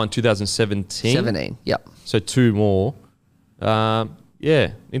they won 2017. 17, yep. So 2 more.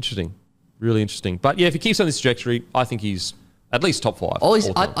 Yeah, interesting. Really interesting. But yeah, if he keeps on this trajectory, I think he's at least top 5.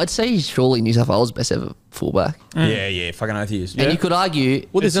 I'd say he's surely New South Wales' best ever fullback. Yeah, fucking oath he is. And you could argue...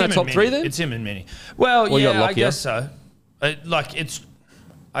 Well, there's no top 3 then? It's him and Minnie. Well, you got yeah, I Lockyer. guess so.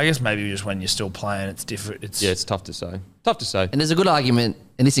 I guess maybe just when you're still playing, it's different. It's tough to say. Tough to say. And there's a good argument,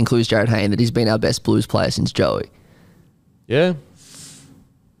 and this includes Jared Hayne, that he's been our best Blues player since Joey. Yeah.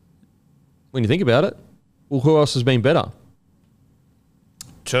 When you think about it, well, who else has been better?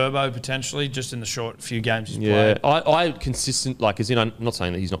 Turbo, potentially, just in the short few games he's Yeah, played. I consistent, like, as in, I'm not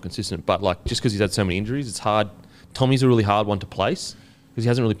saying that he's not consistent, but, like, just because he's had so many injuries, it's hard. Tommy's a really hard one to place because he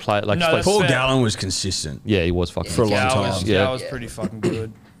hasn't really played. Like, No, just Paul fair. Gallen was consistent. yeah, he was fucking For a long consistent. time. Yeah. That was pretty fucking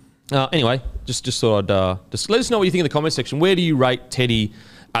good. Anyway, just thought I'd just let us know what you think in the comment section. Where do you rate Teddy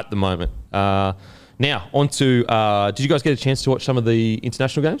at the moment? Now, on to, did you guys get a chance to watch some of the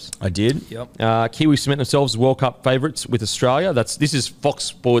international games? I did. Yep. Kiwis cement themselves as World Cup favourites with Australia. This is Fox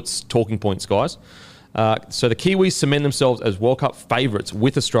Sports talking points, guys. So the Kiwis cement themselves as World Cup favourites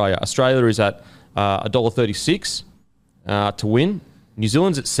with Australia. Australia is at $1.36 to win. New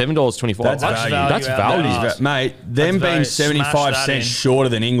Zealand's at $7.25. That's value. That's value. Mate, them That's being value. 75 Smash that cents in. shorter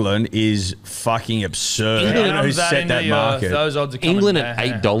than England is fucking absurd. I don't know who set that market. Those odds are coming England down.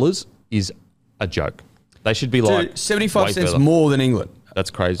 at $8 is a joke. They should be like Dude, 75 way cents further. more than England. That's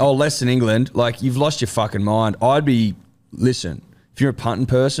crazy. Oh, less than England. Like, you've lost your fucking mind. Listen, if you're a punting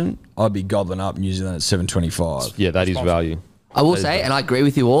person, I'd be gobbling up New Zealand at 7.25. Yeah, that is value. I will say, and I agree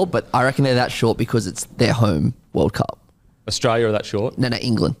with you all, but I reckon they're that short because it's their home World Cup. Australia are that short. No,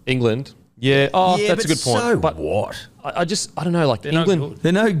 England. England. Yeah. Oh, that's a good point. So but what? I don't know. Like England.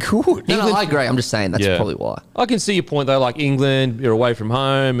 They're no good. No, I agree. I'm just saying that's probably why. I can see your point though. Like England, you're away from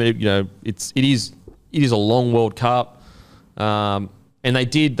home. It is a long World Cup. And they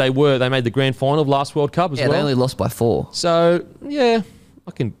made the grand final of last World Cup as well. Yeah, they only lost by 4. So yeah,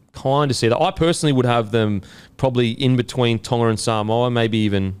 I can kind of see that. I personally would have them probably in between Tonga and Samoa, maybe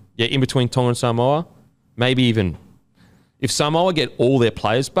even in between Tonga and Samoa, maybe even. If Samoa get all their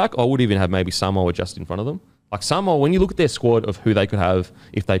players back, I would even have maybe Samoa just in front of them. Like Samoa, when you look at their squad of who they could have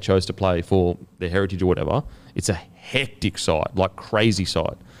if they chose to play for their heritage or whatever, it's a hectic side, like crazy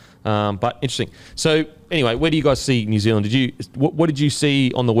side. But interesting. So anyway, where do you guys see New Zealand? What did you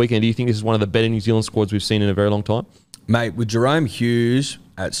see on the weekend? Do you think this is one of the better New Zealand squads we've seen in a very long time? Mate, with Jerome Hughes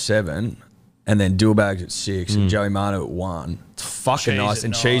at 7 and then Dillbags at 6 and Joey Manu at 1, it's fucking Cheese nice. at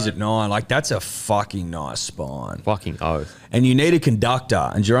And 9. Cheese at 9. Like, that's a fucking nice spine. Fucking oath. And you need a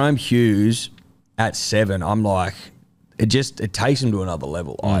conductor. And Jerome Hughes at 7, I'm like, it takes him to another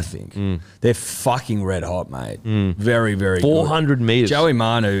level, I think. They're fucking red hot, mate. Very, very 400 good. metres. Joey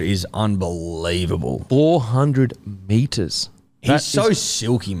Manu is unbelievable. 400 metres. He's so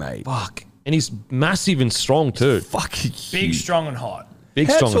silky, mate. Fuck. And he's massive and strong too. Fucking Big, huge. strong, and hot. Big,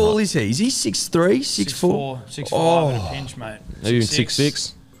 How strong. and tall hot. is he? Is he 6'3", 6'4"? 6'5" at a pinch, mate. Maybe even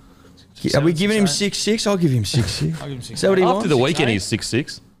 6'6". Are we giving him 6'8"? 6'6"? I'll give him 6'6". I'll give him Is that what 6'8". he After wants? the weekend, 6'8". he's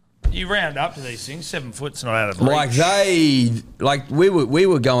 6'6". You round up to these things. 7 foot's not out of reach. We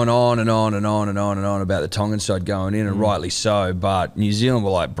were going on and on and on and on and on about the Tongan side going in, and rightly so. But New Zealand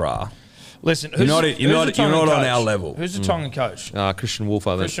were like, bruh, Listen, You're not on our level. Who's the Tongan coach? Christian Wolf,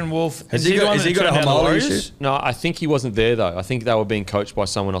 I think. Christian Wolf. Has Is he the got- one has that he got a turned down the Hamali Warriors? issue? No, I think he wasn't there though. I think they were being coached by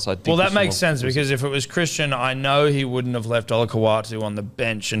someone else. Well, that Christian makes Wolf sense was- because if it was Christian, I know he wouldn't have left Olakawatu on the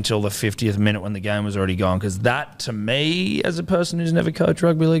bench until the 50th minute when the game was already gone. Because that, to me, as a person who's never coached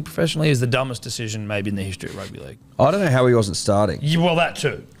rugby league professionally, is the dumbest decision maybe in the history of rugby league. I don't know how he wasn't starting. Well, that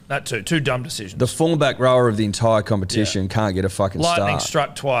too. That too. Two dumb decisions. The fullback rower of the entire competition can't get a fucking Lightning start.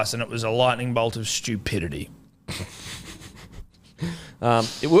 struck twice, and it was a lightning bolt of stupidity.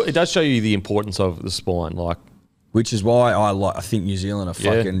 It does show you the importance of the spine. Like, Which is why I think New Zealand are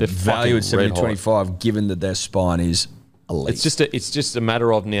Yeah, fucking they're valued fucking red hot. 70-25, given that their spine is elite. it's just a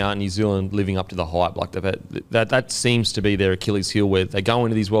matter of now New Zealand living up to the hype. Like they've had, that seems to be their Achilles heel, where they go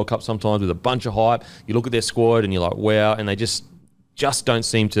into these World Cups sometimes with a bunch of hype. You look at their squad and you're like, wow, and they just just don't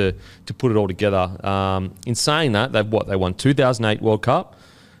seem to put it all together. In saying that, they won 2008 World Cup,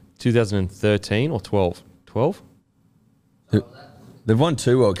 2013 or 12? 12? They've won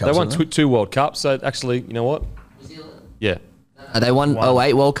 2 World Cups. They won two World Cups. So actually, you know what? Yeah. They won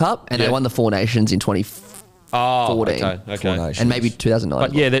 08 World Cup and they won the Four Nations in 2014. Okay. And maybe 2009.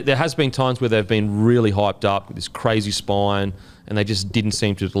 But yeah, there has been times where they've been really hyped up with this crazy spine and they just didn't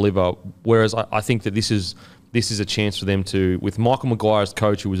seem to deliver. Whereas I think that this is a chance for them to, with Michael Maguire as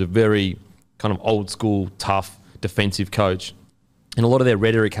coach, who was a very kind of old school, tough, defensive coach, and a lot of their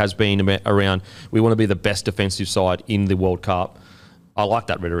rhetoric has been around, we want to be the best defensive side in the World Cup. I like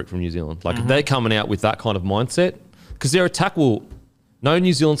that rhetoric from New Zealand. Like, they're coming out with that kind of mindset because their attack will... No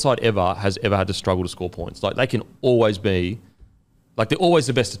New Zealand side has ever had to struggle to score points. Like, they can always be... Like, they're always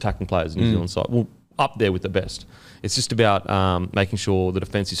the best attacking players in New Zealand side. Well, up there with the best. It's just about making sure the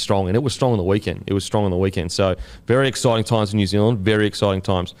defence is strong. And it was strong on the weekend. So, very exciting times in New Zealand. Very exciting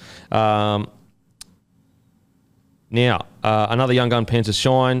times. Now, another young gun Panthers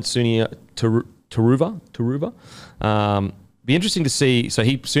shine, Sunia Turuva. Be interesting to see. So I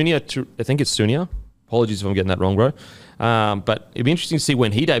think it's Sunia. Apologies if I'm getting that wrong, bro. But it'd be interesting to see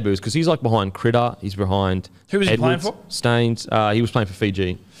when he debuts because he's like behind Critter. He's behind Who was Edwards, he playing for? Staines. He was playing for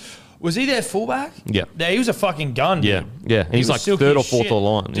Fiji. Was he their fullback? Yeah. He was a fucking gun. Yeah, Dude. yeah. And he's like silky third or as fourth shit. of the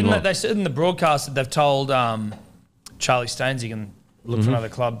line. Didn't they said in the broadcast that they've told Charlie Staines he can look for another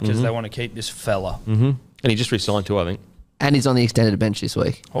club because they want to keep this fella. And he just re-signed too, I think. and he's on the extended bench this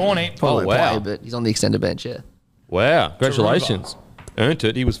week. Horny. Probably won't wow. play, but he's on the extended bench, yeah. Wow, congratulations. Earned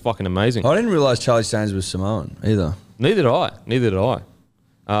it. He was fucking amazing. I didn't realise Charlie Staines was Samoan either. Neither did I.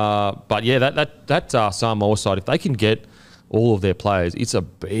 But yeah, that Samoa side, if they can get all of their players, it's a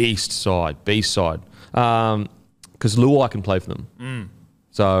beast side. Because Luai can play for them.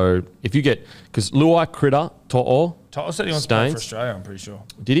 So if you get, because Luai, Critter, To'o, To'o said he wants to play for Australia, I'm pretty sure.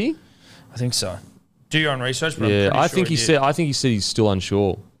 Did he? I think so. Do your own research, but Yeah, I'm pretty sure I think he said he's still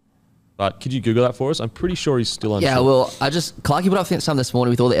unsure. But could you Google that for us? I'm pretty sure he's still unsure. Yeah, well, Clarkie put up some this morning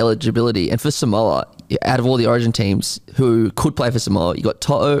with all the eligibility. And for Samoa, out of all the Origin teams who could play for Samoa, you got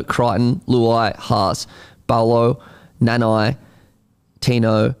To'o, Crichton, Luai, Haas, Paulo, Nanai,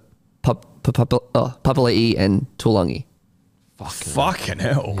 Tino, Papali'i, and Tuolangi. Fucking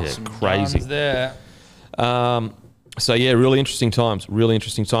hell. Yeah, crazy. there. So yeah, really interesting times.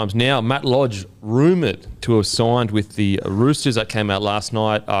 Now, Matt Lodge rumoured to have signed with the Roosters. That came out last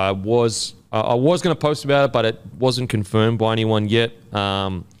night. I was going to post about it, but it wasn't confirmed by anyone yet.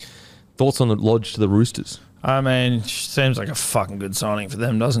 Thoughts on the Lodge to the Roosters? I mean, seems like a fucking good signing for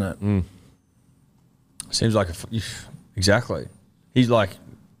them, doesn't it? Seems like exactly. He's like,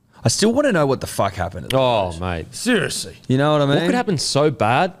 I still want to know what the fuck happened. At the Oh, Lodge. mate. Seriously. You know what I mean? What could happen so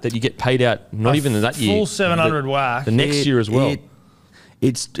bad that you get paid out not even in that year? Full 700 whack. The next year as well.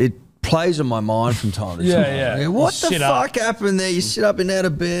 It plays on my mind from time to time. Yeah. What You the sit up. fuck happened there? You sit up and out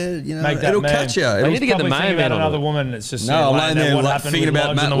of bed. You know, Make that it'll meme. catch you. They need to get the Probably Mayo thinking Man about onto another it. woman. It's just No, I'm like laying there what like, happened thinking with about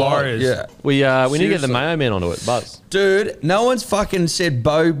Lodge Matt and the Lodge. Warriors. Yeah. We need to get the Seriously. Mayo Man onto it, Buzz. Dude, no one's fucking said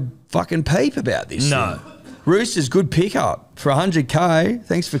Bo fucking peep about this. No. thing. Roosters, good pickup for 100K.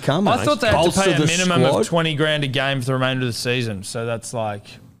 Thanks for coming. I thought they had to Bolster pay a the minimum squad. of 20 grand a game for the remainder of the season. So that's like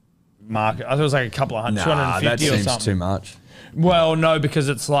market. I thought it was like a couple of hundred, Nah, 250 that or seems something. too much. Well, no, because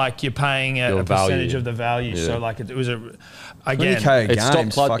it's like you're paying a Your value. percentage of the value. Yeah. So like it was again. 20K a It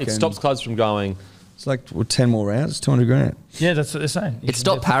game. stops clubs from going. It's like 10 more rounds. It's 200 grand. Yeah, that's what they're saying. It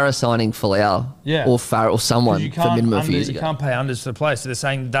stopped Para signing Folau or Farrell or someone You for minimum a few under, years you ago. can't pay unders to the player. So they're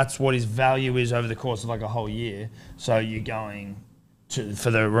saying that's what his value is over the course of like a whole year. So you're going to,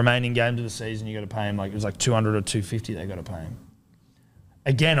 for the remaining games of the season, you got to pay him like, it was like 200 or 250 they got to pay him.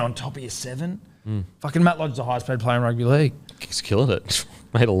 Again, on top of your 7. Fucking Matt Lodge's the highest paid player in rugby league. He's killing it.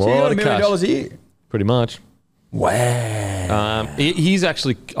 Made a So you lot got of $1 cash. million a year. Pretty much. Wow. He's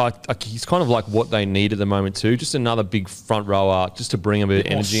actually, he's kind of like what they need at the moment too. Just another big front rower, just to bring a bit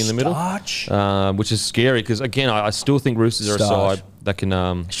of energy in the middle, which is scary because again, I still think Roosters are a Starch. side that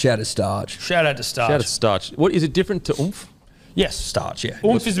can. Shout at Starch. Shout out to Starch. Shout out to Starch. What is it different to Oomph? Yes. Starch, yeah.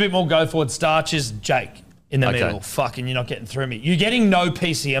 Oomph is a bit more go forward. Starch is Jake in the Okay. middle. Fucking, you're not getting through me. You're getting no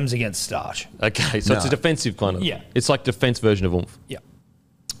PCMs against Starch. Okay, so it's a defensive kind of. Yeah. It's like defense version of Oomph. Yeah.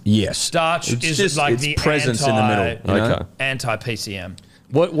 Yes. Starch It's is just like its the presence in the middle. You know? Okay. Anti-PCM.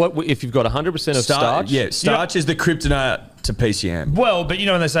 What if you've got 100% of starch? Yeah, Starch is the kryptonite to PCM. Well, but you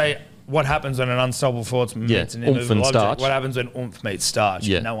know when they say what happens when an unstoppable force meets an oomph immovable and object? starch. What happens when oomph meets starch?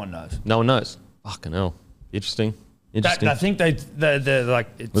 Yeah. No one knows. No one knows. Fucking hell. Interesting. I think they're like,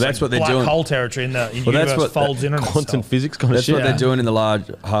 it's Well, that's like what they're black doing. hole territory in the Well, that's universe what folds in on Quantum itself. physics kind of That's shit. what they're doing in the Large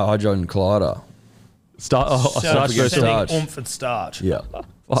Hadron Collider. Starch versus sending oomph and starch. Yeah.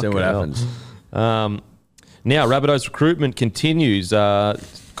 See what happens. Now, Rabbitohs recruitment continues.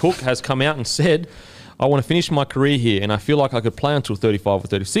 Cook has come out and said, I want to finish my career here and I feel like I could play until 35 or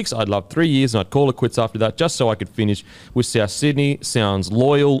 36. I'd love 3 years and I'd call it quits after that just so I could finish with South Sydney. Sounds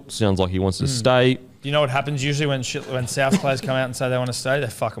loyal. Sounds like he wants to stay. Do you know what happens usually when South players come out and say they want to stay? They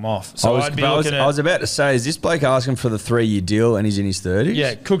fuck them off. So I was about to say, is this bloke asking for the 3-year deal and he's in his 30s?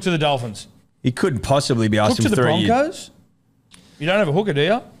 Yeah, Cook to the Dolphins. He couldn't possibly be asking Cook to for the 3 years. Broncos? You don't have a hooker, do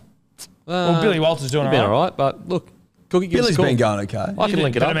you? Well, Billy Walters doing all Been right. all right, but look, Cookie gives Billy's a call. been going okay. I can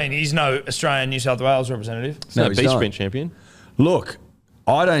link it But up. I mean, he's no Australian New South Wales representative. He's no he's beach not. sprint champion. Look,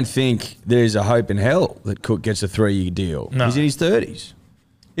 I don't think there's a hope in hell that Cook gets a 3-year deal. No. He's in his 30s.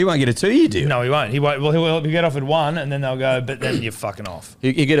 He won't get a 2-year deal. No, he won't. He won't. Well, he'll get offered one, and then they'll go, but then you're fucking off.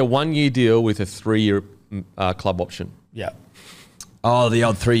 You get a 1-year deal with a 3-year club option. Yeah. Oh, the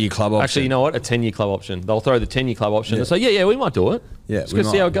old 3-year club option. Actually, you know what? A 10-year club option. They'll throw the 10-year club option and say, yeah, we might do it. Yeah, Let's go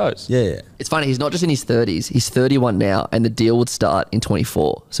see how it goes. Yeah. It's funny, he's not just in his 30s, he's 31 now, and the deal would start in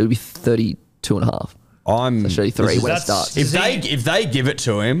 24. So he'd be 32 and a half. I'm 33 when it That's- starts. if they give it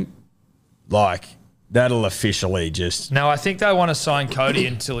to him, like that'll officially just Now, I think they want to sign Cody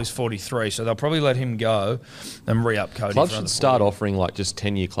until he's 43, so they'll probably let him go and re-up Cody. Clubs for another should start 40. offering like just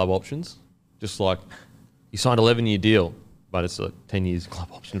 10-year club options. Just like you signed an 11-year deal, but it's a 10 years club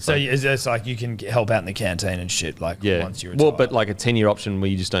option. So it's like you can help out in the canteen and shit, like once you're well, but like a 10-year option where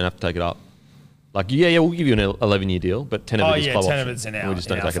you just don't have to take it up. Like, yeah, we'll give you an 11-year deal, but 10 of it is club 10 option. of it's in We our, just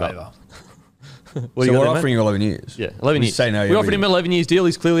in don't our take it favour. up. so What do you we're got there, offering mate? you 11 years. Yeah, 11 We years. say no We every offered him year. an 11 years deal.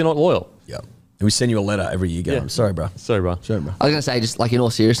 He's clearly not loyal. Yeah. And we send you a letter every year going, Yeah. sorry, bro. Sorry, bro. Sorry, bro. I was going to say, just like in all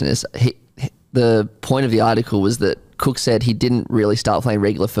seriousness, the point of the article was that Cook said he didn't really start playing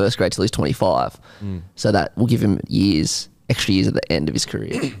regular first grade till he's 25. So that will give him extra years at the end of his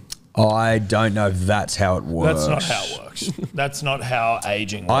career. I don't know if that's how it works. That's not how it works. That's not how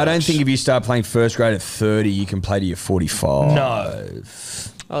aging works. I don't think if you start playing first grade at 30, you can play to your 45. No.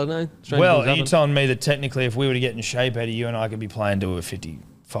 Oh, no. Well, are you telling me that technically if we were to get in shape, Eddie, you and I could be playing to a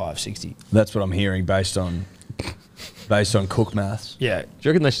 55, 60? That's what I'm hearing based on Cook maths. Yeah. Do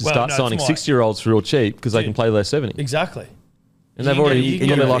you reckon they should Well, start no, signing it's more 60-year-olds for real cheap because they can play their 70? Exactly. And they've You can already get- you got can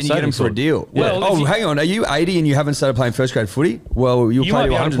their get- life And you get them savings for a sorted. deal. Well, if you- hang on. Are you 80 and you haven't started playing first grade footy? Well, you'll You play might to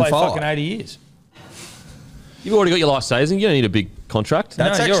be able to play 105. fucking 80 years. You've already got your life savings. You don't need a big contract.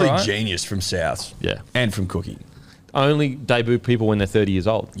 That's No, you're actually right. genius from South. Yeah. And from Cookie. Only debut people when they're 30 years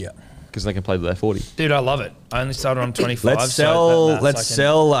old. Yeah. Because they can play to their 40. Dude, I love it. I only started on 25. Let's so sell. that maths Let's I can-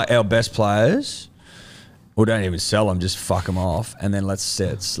 sell our best players. Or don't even sell them. Just fuck them off, and then let's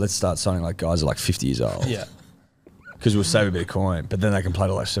start signing like guys who are like 50 years old. Yeah. Because we'll save a bit of coin, but then they can play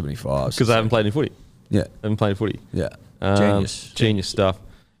to like 75. Because they haven't played any footy. Yeah. They haven't played any footy. Yeah. Genius stuff.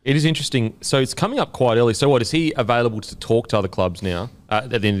 It is interesting. So it's coming up quite early. So what, is he available to talk to other clubs now at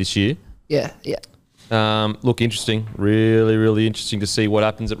the end of this year? Yeah. Look, interesting. Really, really interesting to see what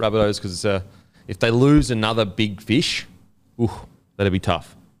happens at Rabbitohs because if they lose another big fish, that'd be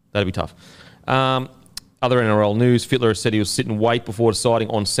tough. Other NRL news, Fittler has said he'll sit and wait before deciding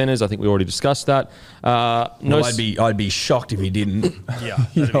on centres. I think we already discussed that. I'd be shocked if he didn't. Yeah.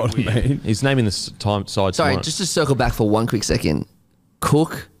 You that'd know be what I weird. mean? He's naming the side Sorry, tomorrow. just to circle back for one quick second.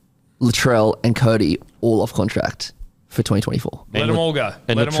 Cook, Latrell, and Cody all off contract for 2024. Let them all go.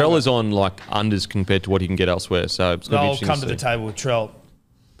 And Let 'em all Latrell go. is on like unders compared to what he can get elsewhere. So it's going to be They'll interesting come to to the see. table with Trell.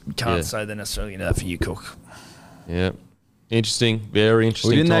 Can't Yeah. say they're necessarily going to do that for you, Cook. Yeah. Interesting. Very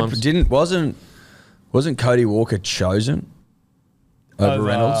interesting times. Wasn't Cody Walker chosen over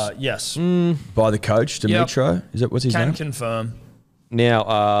Reynolds Yes. by the coach, Dimitro? What's his Can name? confirm. Now,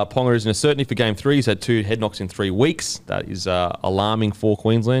 Ponga isn't a certainty for Game 3. He's had 2 head knocks in 3 weeks. That is alarming for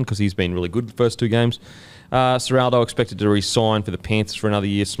Queensland because he's been really good the first 2 games. Serraldo expected to re-sign for the Panthers for another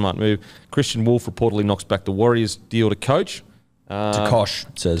year. Smart move. Christian Wolf reportedly knocks back the Warriors deal to coach. To Kosh,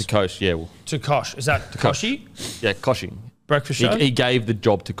 it says. To coach, yeah. Well, To Kosh. Is that Koshi? yeah, Koshi. Breakfast show? He gave the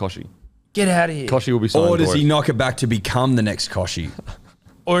job to Koshi. Get out of here. Koshi will be signed. Or to does he Warriors. knock it back to become the next Koshi?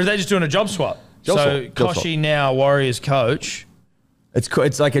 Or are they just doing a job swap? Job so swap, job Koshi swap. now Warriors coach.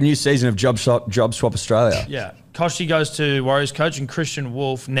 It's like a new season of Job Swap Australia. Yeah. Koshi goes to Warriors coach and Christian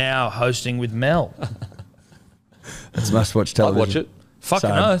Wolf now hosting with Mel. It's must-watch I'd television. watch it. Fucking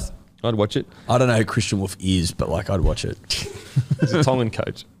Same. oath. I'd watch it. I don't know who Christian Wolf is, but like I'd watch it. He's a Tongan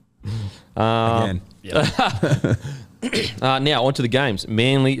coach. Again. Now, on to the games.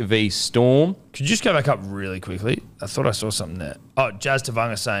 Manly v Storm. Could you just go back up really quickly? I thought I saw something there. Oh, Jazz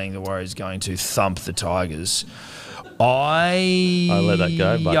Tavanga saying the Warriors going to thump the Tigers. I let that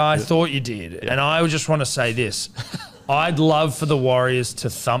go, but- Yeah, I thought you did. And I just want to say this. I'd love for the Warriors to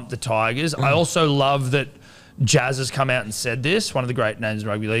thump the Tigers. I also love that Jazz has come out and said this, one of the great names in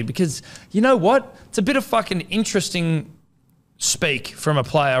rugby league, because you know what? It's a bit of fucking interesting speak from a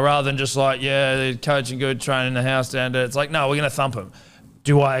player rather than just like, yeah, they're coaching good, training the house down. It's like, no, we're going to thump them.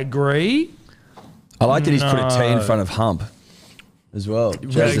 Do I agree? I like that he's put a T in front of hump as well.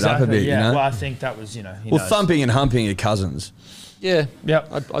 Jazz it up a bit, you know? Well, I think that was, you know. Well, thumping and humping are cousins. Yeah.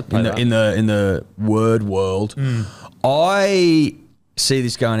 Yep. I'd pay that. In the word world. I see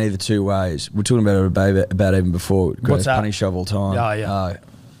this going either two ways. We're talking about even before. What's that? Punny shove all time. Oh, yeah.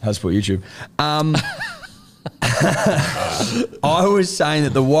 HotBoy YouTube. I was saying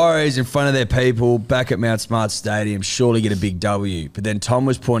that the Warriors in front of their people back at Mount Smart Stadium surely get a big W. But then Tom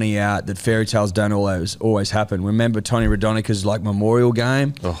was pointing out that fairy tales don't always happen. Remember Tony Radonica's memorial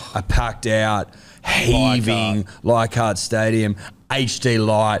game? A packed out, heaving Leichhardt Stadium, HD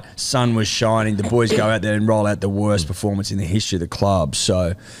light, sun was shining. The boys go out there and roll out the worst performance in the history of the club.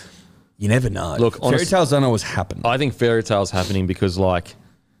 So you never know. Look, fairy tales don't always happen. I think fairy tales happening because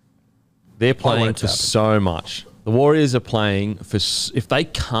they're playing for so much. The Warriors are playing for if they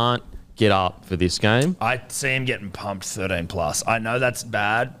can't get up for this game. I see him getting pumped 13 plus. I know that's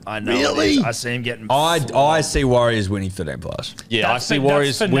bad. I know Really? it is. I see him getting. I see Warriors winning 13 plus. Yeah, I see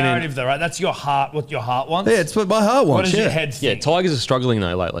Warriors that's the winning. narrative though, right? That's your heart. What your heart wants. Yeah, it's what my heart What wants. does Yeah, your head Yeah, think? Tigers are struggling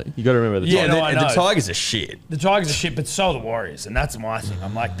though lately. You got to remember the Yeah, Tigers. no, I know. the Tigers are shit. The Tigers are shit, but so are the Warriors, and that's my thing.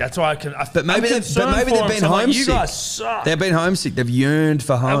 I'm like, that's why I can. But maybe they've been homesick. You guys suck. They've been homesick. They've yearned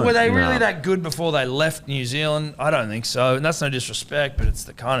for home. Were they really that good before they left New Zealand? I don't think so. And that's no disrespect, but it's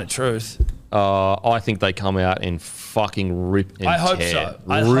the kind of truth. I think they come out and fucking rip and I hope tear. so.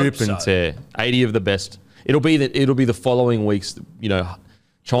 I Rip hope and so. tear. 80 of the best. It'll be the following weeks,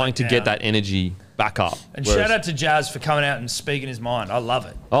 trying to get that energy back up. And shout out to Jazz for coming out and speaking his mind. I love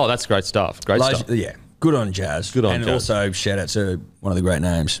it. Oh, that's great stuff. Great stuff. Yeah, good on Jazz. Good on and Jazz. also shout out to one of the great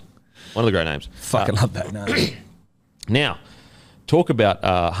names. One of the great names. Fucking love that name. Now, talk about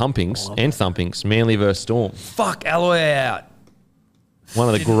humpings and thumpings. Manly versus Storm. Fuck Alloy out. One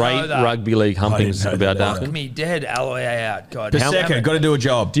of the Didn't great know that. rugby league humpings know about that to Fuck happen. me dead. Alloy out. God. Paseka, got to do a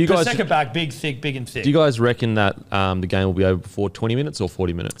job. Do you guys Paseka back, big and thick. do you guys reckon that the game will be over before 20 minutes or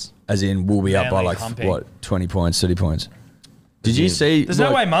 40 minutes? As in, we'll be up by Manly humping. 20 points, 30 points. Did you see? There's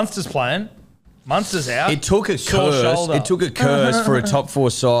no way Munster's playing. Munster's out. It took a Sore curse. shoulder. It took a curse for a top 4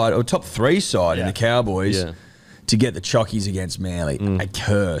 side or top 3 side in Yeah. the Cowboys Yeah. to get the chockies against Manly. A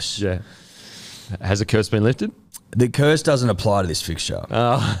curse. Yeah. Has the curse been lifted? The curse doesn't apply to this fixture.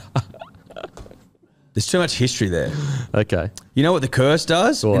 There's too much history there. Okay. You know what the curse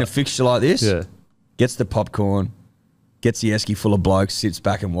does What? in a fixture like this? Yeah. Gets the popcorn, gets the esky full of blokes, sits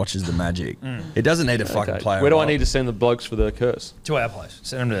back and watches the magic. It doesn't need to fucking Okay. play. Where do I role. need to send the blokes for the curse? to our place.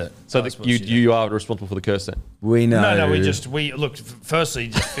 Send them to. So that you are responsible for the curse then? We know. No, we look. Firstly,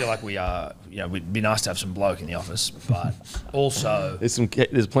 just feel like we are. It'd be nice to have some bloke in the office, but also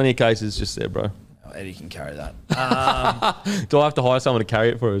There's plenty of cases just there, bro. Eddie can carry that. Do I have to hire someone to carry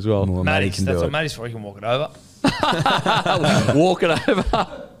it for as well? Well, Matty Matty's, can that's do what it. Matty's for. He can walk it over, Walk it over.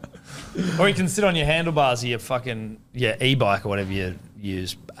 or you can sit on your handlebars of your fucking e-bike or whatever you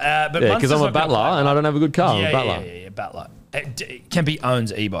use. But Yeah, because Munster's I'm a not gonna battler play. and I don't have a good car. I'm a Yeah, battler. yeah, battler. Kempy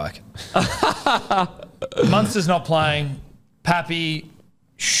owns e-bike. Munster's not playing. Pappy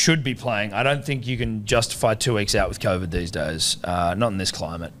should be playing. I don't think you can justify 2 weeks out with COVID these days. Not in this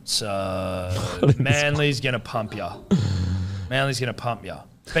climate. So Manly's going to pump ya. Manly's going to pump ya.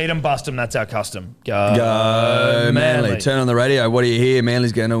 Beat them, bust them. That's our custom. Go Manly. Turn on the radio. What do you hear?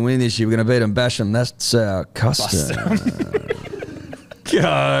 Manly's going to win this year. We're going to beat them, bash them. That's our custom. Go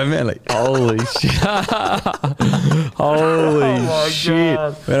Manly. Holy shit. Holy shit.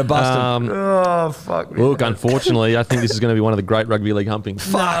 We're going to bust them. Oh, fuck me. Look, unfortunately, I think this is going to be one of the great rugby league humpings.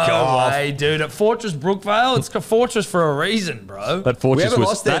 Fuck No off. way, dude. At Fortress Brookvale, it's a Fortress for a reason, bro. That We fortress haven't was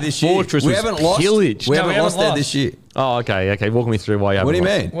lost there that this year. fortress We was haven't lost. pillaged. We No, haven't we lost haven't there this year. Oh, okay. Walk me through why you What haven't do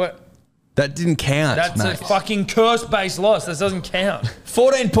you lost. mean? What? That didn't count, That's mate. a fucking curse-based loss. That doesn't count.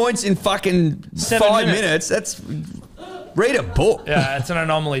 14 points in fucking 7 5 minutes. minutes. That's... Read a book. Yeah, it's an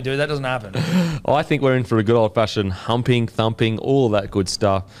anomaly, dude. That doesn't happen. I think we're in for a good old-fashioned humping, thumping, all of that good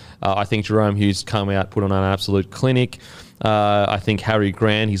stuff. I think Jerome Hughes come out, put on an absolute clinic. I think Harry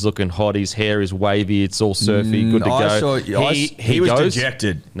Grant, he's looking hot. His hair is wavy. It's all surfy, good to go. He was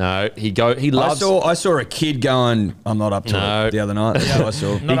dejected. No, he loves. I saw a kid going, I'm not up to No. it the other night. That's what I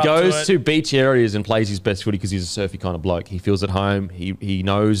saw. Not He up goes to to it. beach areas and plays his best footy because he's a surfy kind of bloke. He feels at home. He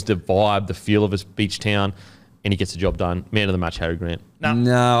knows the vibe, the feel of a beach town. and he gets the job done. Man of the match, Harry Grant.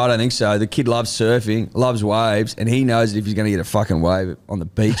 No, I don't think so. The kid loves surfing, loves waves, and he knows that if he's going to get a fucking wave on the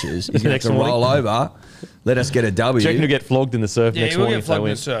beaches, he's going to have Next to morning. roll over, let us get a W. Do you reckon he'll get flogged in the surf Yeah, next he will morning get if they flogged in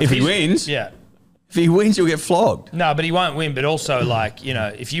win? the surf. If he He's- wins, Yeah. if he wins, he'll get flogged. No, but he won't win. But also, like, you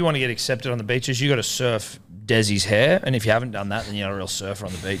know, if you want to get accepted on the beaches, you got to surf Desi's hair. And if you haven't done that, then you're not a real surfer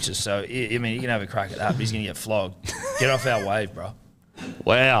on the beaches. So, I mean, you can have a crack at that, but he's going to get flogged. Get off our wave, bro.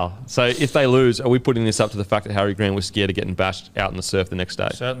 Wow. So if they lose, are we putting this up to the fact that Harry Grant was scared of getting bashed out in the surf the next day?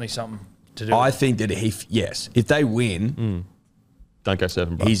 Certainly something to do. I think that if they win, Don't go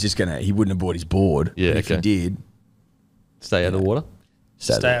surfing, bro. he's just going to, he wouldn't have bought his board. Yeah, But if he okay. did, Stay out of the water.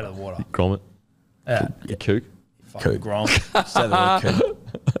 stay Stay out of the water. Grommet. Yeah. You kook. Fucking Cook. Grom. Stay the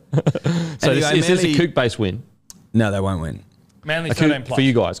So Anyway, is this a Manly- kook-based win? No, they won't win. Manly A 13 kook, plus. for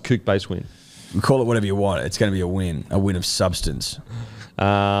you guys, kook-based win. Call it whatever you want. It's going to be a win of substance.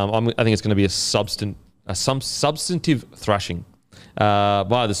 I think it's going to be some substantive thrashing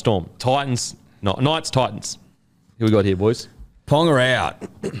by the Storm. Titans, no, Knights, Titans. Who we got here, boys? Ponga out.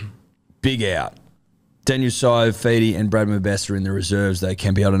 Big out. Daniel Sove, Feedy, and Brad Mabest are in the reserves. They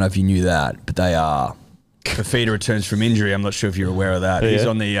can be. I don't know if you knew that, but they are. Fafita returns from injury. I'm not sure if you're aware of that. Yeah.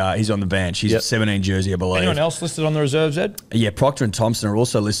 He's on the bench. He's Yep. 17 jersey, I believe. Anyone else listed on the reserves, Ed? Yeah, Proctor and Thompson are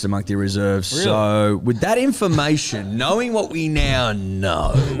also listed among the reserves. Really? So with that information, knowing what we now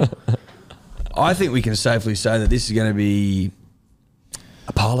know, I think we can safely say that this is going to be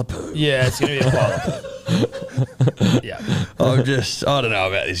a pile of poo. Yeah, it's going to be a pile. Yeah. I don't know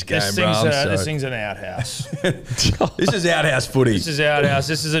about this game, bro. This thing's an outhouse. This is outhouse footy. This is outhouse.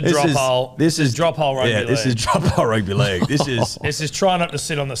 This is a drop hole. This is drop hole rugby league. This is drop hole rugby league. This is This is try not to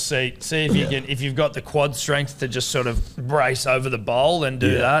sit on the seat. See if you can, if you've got the quad strength to just sort of brace over the bowl, then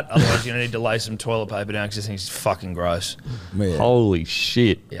do that. Otherwise, you're gonna need to lay some toilet paper down because this thing's fucking gross. yeah. Holy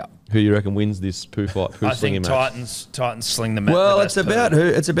shit. Yeah. Who do you reckon wins this poo fight? Poo I slinging think match? Titans sling the match. Well, it's about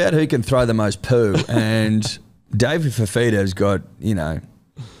who can throw the most poo, and David Fafita's got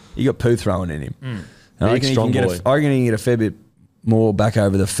he got poo throwing in him. And I Big, reckon he strong can boy. I reckon he can get a fair bit more back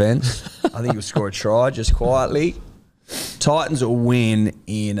over the fence. I think he'll score a try just quietly. Titans will win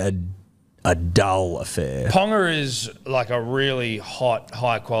in a dull affair. Ponga is like a really hot,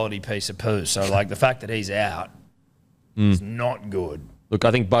 high quality piece of poo. So like the fact that he's out is not good. Look,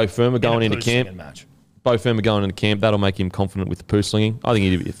 I think Bo Firma going in a into poo slinging camp. match. Bo Firma going into camp. That'll make him confident with the poo slinging. I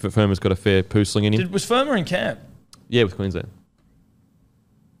think if Firma's got a fair poo sling in him. Was Firma in camp? Yeah, with Queensland.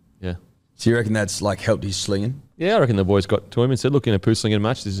 Yeah. So you reckon that's like helped his slinging? Yeah, I reckon the boys got to him and said, look, in a poo slinging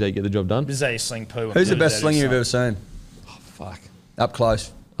match, this is how you get the job done. This is how you sling poo. and Who's the put it best out slinger his you've son. ever seen? Fuck. Up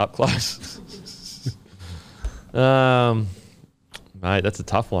close. Up close. Mate, that's a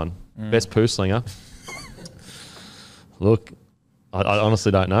tough one. Best poo slinger. Look, I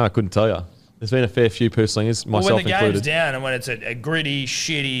honestly don't know. I couldn't tell you. There's been a fair few poo slingers, Well, myself when the game's included. down and when it's a gritty,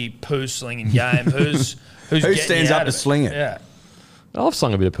 shitty poo slinging game, who's Who getting stands you up out to of sling it? Yeah. I've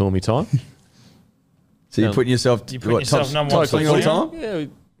slung a bit of poo in my time. So you're Yeah. putting yourself, You putting yourself number one top slinger all the slinger? time? Yeah,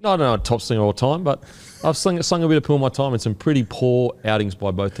 no, no, top slinger all the time, but I've slung a bit of poo in my time in some pretty poor outings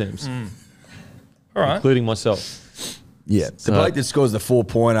by both teams, All right. including myself. Yeah. The bloke that scores the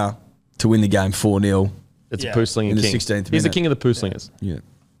 4-pointer to win the game 4-0. It's Yeah. a poo slinging In the king. 16th He's the minute. king of the poo slingers. Yeah.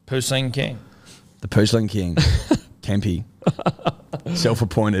 Poo slinging king. The Poochling King. Kempy.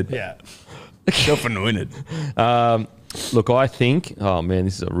 Self-appointed. Yeah. Self-anointed. Look, I think. Oh man,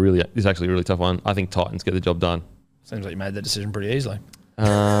 this is actually a really tough one. I think Titans get the job done. Seems like you made that decision pretty easily.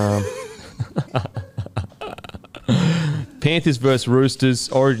 Panthers versus Roosters.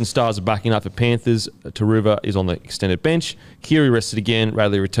 Origin stars are backing up for Panthers. Taruva is on the extended bench. Kiri rested again.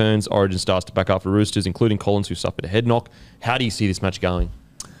 Radley returns. Origin stars to back up for Roosters, including Collins, who suffered a head knock. How do you see this match going?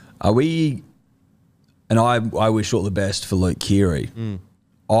 Are we... And I wish all the best for Luke Keary.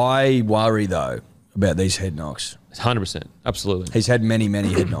 I worry, though, about these head knocks. 100%. Absolutely. He's had many,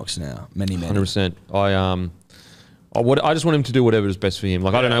 many head knocks now. Many. 100%. I just want him to do whatever is best for him.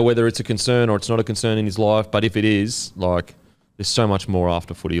 Like, I don't know whether it's a concern or it's not a concern in his life, but if it is, like, there's so much more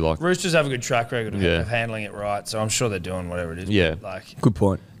after footy. Like, Roosters have a good track record of, Yeah. of handling it right, so I'm sure they're doing whatever it is. Yeah. Like Good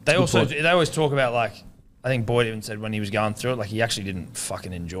point. they Good also point. they always talk about like I think Boyd even said when he was going through it, like he actually didn't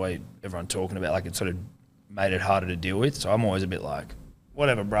fucking enjoy everyone talking about like it sort of made it harder to deal with. So I'm always a bit like,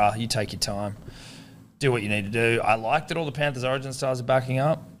 whatever, bruh, you take your time. Do what you need to do. I like that all the Panthers Origin stars are backing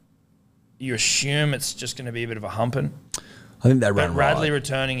up. You assume it's just going to be a bit of a humping. I think they But ran Radley right.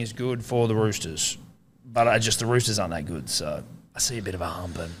 returning is good for the Roosters. But the Roosters aren't that good, so I see a bit of a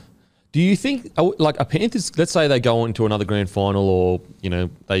humping. Do you think, like a Panthers, let's say they go into another grand final or, you know,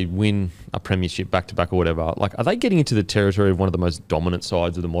 they win a premiership back-to-back or whatever, like are they getting into the territory of one of the most dominant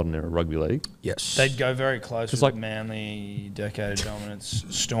sides of the modern era rugby league? Yes. They'd go very close with like Manly, decade of dominance,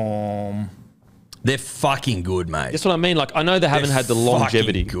 Storm. They're fucking good, mate. That's what I mean. Like, I know they haven't had the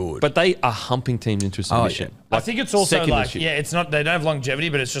longevity, good. but they are humping teams into submission. yeah. I think it's also second like, this year. yeah, it's not, they don't have longevity,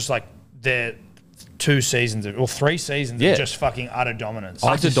 but it's just like they're 2 seasons or 3 seasons of just fucking utter dominance.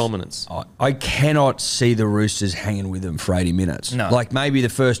 Utter dominance. I cannot see the Roosters hanging with them for 80 minutes. No. Like maybe the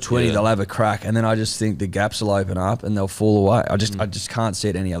first 20 Yeah. they'll have a crack, and then I just think the gaps will open up and they'll fall away. I just can't see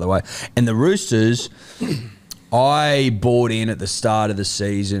it any other way. And the Roosters, I bought in at the start of the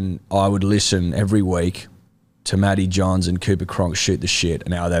season. I would listen every week to Matty Johns and Cooper Cronk shoot the shit.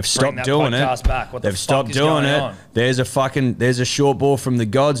 And now they've stopped that doing it. podcast back. What the They've stopped fuck is doing going it. on? There's a short ball from the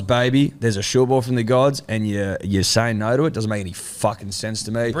gods, baby. There's a short ball from the gods, and you're saying no to it. Doesn't make any fucking sense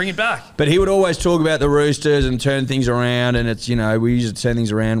to me. Bring it back. But he would always talk about the Roosters and turn things around, and it's, you know, we usually turn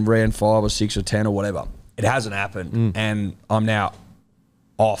things around round 5 or 6 or 10 or whatever. It hasn't happened, and I'm now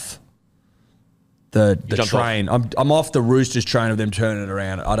off the train. I'm off the Roosters train of them turning it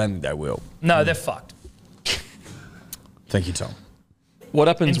around. I don't think they will. No, they're fucked. Thank you, Tom. What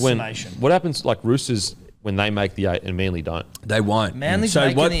happens In when? summation. What happens like Roosters when they make the 8 and Manly don't? They won't. Manly's so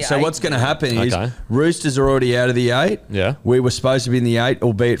making what? the So 8. what's going to happen is Okay. Roosters are already out of the 8. Yeah. We were supposed to be in the 8,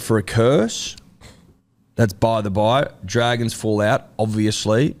 albeit for a curse. That's by the by. Dragons fall out,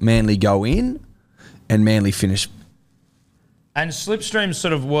 obviously. Manly go in, and Manly finish. And slipstreams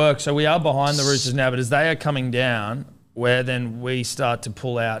sort of work. So we are behind the Roosters now, but as they are coming down, where then we start to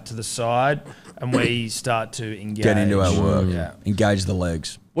pull out to the side and we start to engage. Get into our work. Yeah. Engage the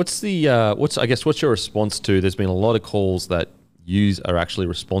legs. What's what's your response to? There's been a lot of calls that you are actually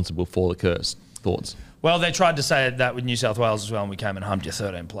responsible for the curse. Thoughts? Well, they tried to say that with New South Wales as well, and we came and humped you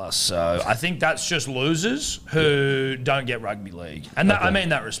 13 plus. So I think that's just losers who don't get rugby league, and that, I mean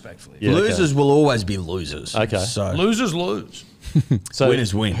that respectfully. Yeah, Losers will always be losers. Okay. So Losers lose. So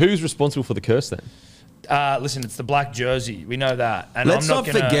Winners win. Who's responsible for the curse then? Listen, it's the black jersey. We know that. And let's I'm not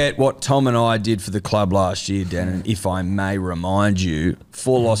gonna forget what Tom and I did for the club last year, Dan. And if I may remind you,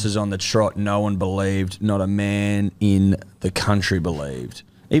 4 losses on the trot, no one believed, not a man in the country believed.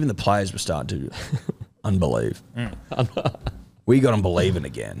 Even the players were starting to unbelieve. We got them believing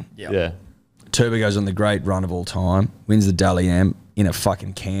again. Yep. Yeah. Turbo goes on the great run of all time, wins the Dally M in a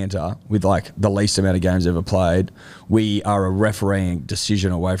fucking canter with like the least amount of games ever played. We are a refereeing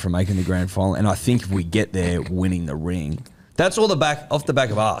decision away from making the grand final, and I think if we get there, winning the ring. That's all off the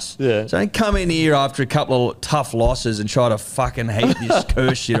back of us. Yeah. So don't come in here after a couple of tough losses and try to fucking heap this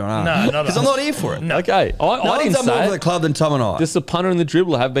curse shit on us. No, not because I'm us. not here for it. No. Okay. No I one's didn't done more say for the it. club than Tom and I. Just the punter and the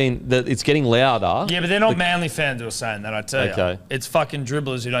dribbler have been that it's getting louder. Yeah, but they're not Manly fans who are saying that, I tell you. Okay. It's fucking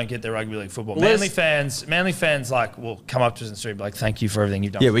dribblers who don't get their rugby league football. Well, Manly fans like will come up to us in the street and be like, thank you for everything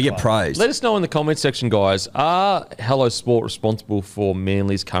you've done. Yeah, for we the get club. praised. Let us know in the comment section, guys. Are Hello Sport responsible for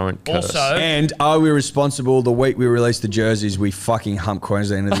Manly's current curse? Also, And are we responsible? The week we released the jerseys, we fucking humped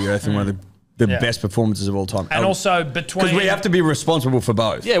Queensland into the earth in one of the Yeah. best performances of all time. and also between because we have to be responsible for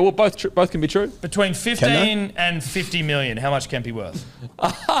both. Yeah, well, both can be true. between 15 and 50 million, how much can be worth?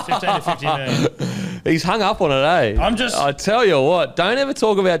 15 to 50 million. He's hung up on it, eh? I tell you what, don't ever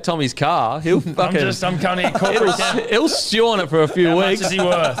talk about Tommy's car. He'll fucking. I'm coming in corporate account. He'll stew on it for a few How much weeks, is he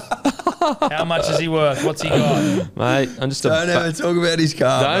worth? How much is he worth? What's he got? mate. I'm just Don't ever talk about his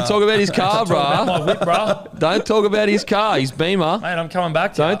car. Don't talk about his car, About my bruh. whip, bro. Don't talk about his car. His Beamer. Mate, I'm coming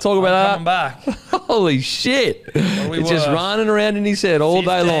back. To Don't you. talk about I'm that. coming back. Holy shit! we It's just worth? running around in his head all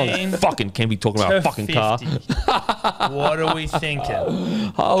day 15 long. Fucking can be talking about a To fucking car. 50. What are we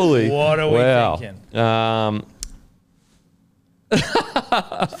thinking? Holy. What are we wow. thinking?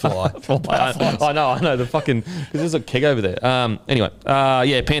 Fly. I know the fucking because there's a keg over there. Anyway,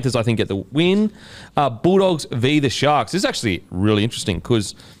 yeah, Panthers I think get the win. Bulldogs v the Sharks. This is actually really interesting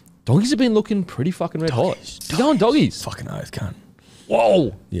because doggies have been looking pretty fucking red hot. You going doggies? Fucking oath, cunt.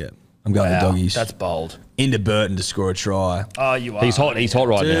 Whoa, Yeah. I'm going Wow, the doggies. that's bold. Into Burton to score a try. Oh, you are. he's hot. He's hot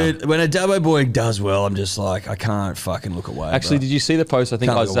right now. Dude, when a Dubbo boy does well, I'm just like, I can't fucking look away. Actually, bro. did you see the post? I think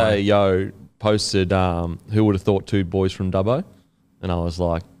Can't look Isaiah away. Yo posted. Who would have thought 2 boys from Dubbo? And I was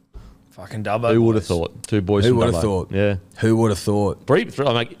like, Fucking Dubbo. who would have boys. thought 2 boys Who from would Dubbo? have thought? Yeah. Who would have thought?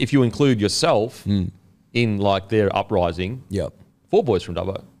 Like, if you include yourself in like their uprising, Yep. 4 boys from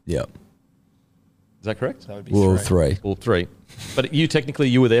Dubbo. Yep. Is that correct? That would be Well, 3. 3. Well, 3. But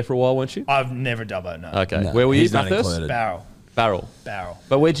you were there for a while, weren't you? I've never Dubbo, no. Okay. No, Where were you? he's not Bathurst? included. Barrel. Barrel.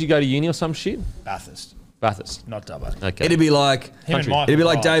 But where'd you go to uni or some shit? Bathurst. Bathurst. Not Dubbo. Okay. It'd be like Him and Michael it'd be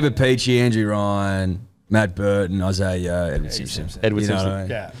like Wright. David Peachy, Andrew Ryan, Matt Burton, Isaiah, Edward Simpson. Edward You know what Simpson. I mean?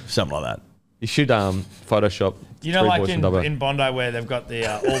 Yeah. Something like that. You should Photoshop. You know, three like boys from Dubbo. in Bondi where they've got the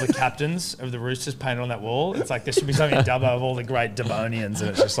all the captains of the Roosters painted on that wall. It's like there should be something in Dubbo of all the great Devonians, and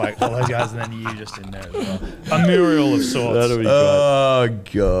it's just like all those guys, and then you just in there as well. A mural of sorts. That'll be great. Oh,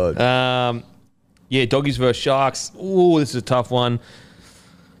 God. Yeah, Doggies versus Sharks. Ooh, this is a tough one.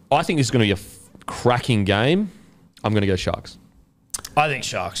 I think this is going to be a cracking game. I'm going to go Sharks. I think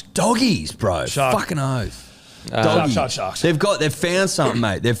Sharks. Doggies, bro. Shark. Fucking oath. Sharks. They've found something,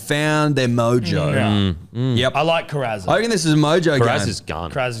 mate. They've found their mojo. Yep. I like Carrazza. I reckon this is a mojo game. Carraz is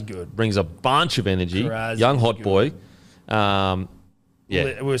gun. Carrazza is good. Brings a bunch of energy. Carraz Young is hot boy.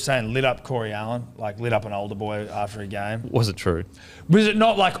 Yeah. We were saying lit up Corey Allen, like lit up an older boy after a game. Was it true? Was it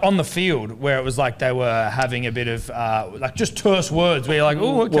not like on the field where it was like they were having a bit of like just terse words where you're like,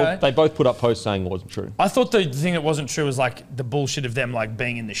 oh, okay. Well, they both put up posts saying it wasn't true. I thought the thing that wasn't true was like the bullshit of them like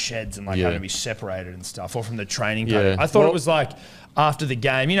being in the sheds and like Yeah. having to be separated and stuff, or from the training. Yeah. I thought Well- it was like after the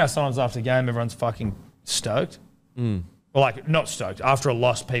game. You know, sometimes after the game everyone's fucking stoked. Or like not stoked. After a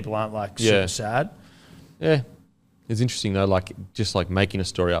loss, people aren't like super Yeah. sad. Yeah. It's interesting though, like just like making a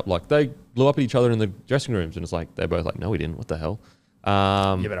story up. Like they blew up at each other in the dressing rooms, and it's like they're both like, no, we didn't. What the hell?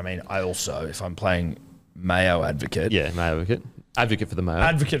 Yeah, but I mean, I also, if I'm playing Mayo advocate, Yeah, Mayo advocate for the Mayo.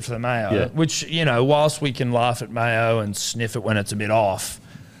 advocate for the Mayo, Yeah. which, you know, whilst we can laugh at Mayo and sniff it when it's a bit off,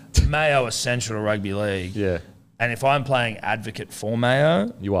 Mayo essential to rugby league. Yeah, And if I'm playing advocate for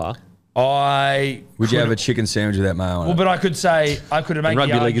Mayo, you are. Would you have a chicken sandwich with that mayo on Well, it? but I could say, I could make In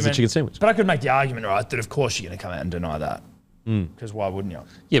rugby the league argument, is a chicken sandwich. But I could make the argument, right, that of course you're going to come out and deny that. Because why wouldn't you?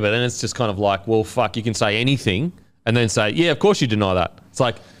 Yeah, but then it's just kind of like, well, fuck, you can say anything and then say, yeah, of course you deny that. It's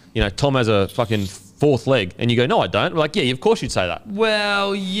like, you know, Tom has a fucking fourth leg, and you go, no, I don't. We're like, yeah, of course you'd say that.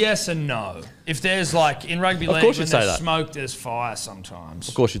 Well, yes and no. If there's like, in rugby league, course when you'd say there's that. smoke, there's fire sometimes.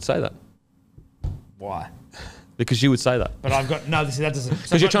 Of course you'd say that. Why? Because you would say that. But I've got, no, see, that doesn't.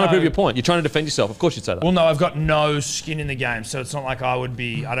 Because you're trying to prove your point. You're trying to defend yourself. Of course you'd say that. Well, no, I've got no skin in the game, so it's not like I would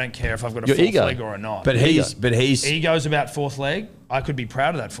be. I don't care if I've got a Your fourth ego. leg or not. But he's ego's about fourth leg. I could be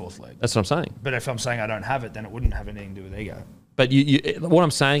proud of that fourth leg. That's what I'm saying. But if I'm saying I don't have it, then it wouldn't have anything to do with ego. But what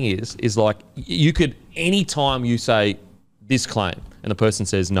I'm saying is like, you could, anytime you say this claim and the person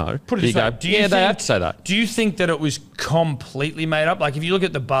says no, Put it you this way, go, do you yeah, they think- have to say that. Do you think that it was completely made up? Like if you look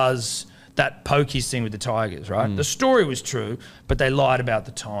at the buzz, that Pokies thing with the Tigers, right? The story was true, but they lied about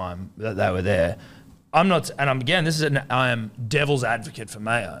the time that they were there. I'm not, and I'm again, I am devil's advocate for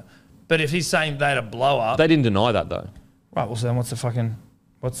Mayo. But if he's saying they had a blow up, They didn't deny that though. right? Well, so then what's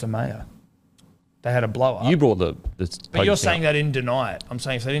the Mayo? They had a blow up. You brought the But you're saying they didn't deny it. I'm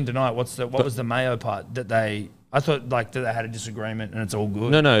saying if they didn't deny it, what was the Mayo part that they? I thought like that they had a disagreement and it's all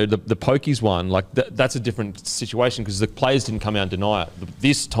good. No, the Pokies one, like that's a different situation because the players didn't come out and deny it.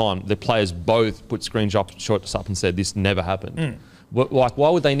 This time, the players both put screenshots up and said this never happened. Like, why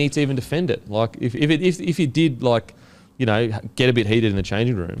would they need to even defend it? Like, if you did, like, you know, get a bit heated in the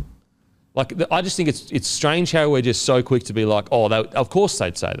changing room, like, I just think it's strange how we're just so quick to be like, oh, of course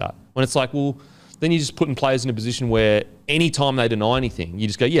they'd say that. When it's like, well, then you're just putting players in a position where any time they deny anything, you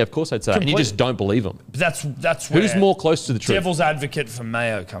just go, yeah, of course they'd say that. And you just don't believe them. But that's where Who's more close to the truth? devil's advocate for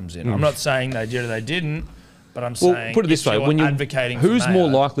Mayo comes in. I'm not saying they did or they didn't, but I'm saying Well, put it this if way: you're when you're advocating, for who's Mayo, more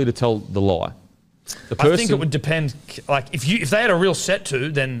likely to tell the lie? The person. I think it would depend. Like if they had a real set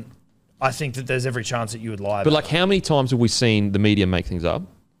to, then I think that there's every chance that you would lie. But about like, how many times have we seen the media make things up?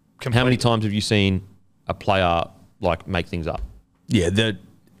 it. How many times have you seen a player like make things up? yeah. the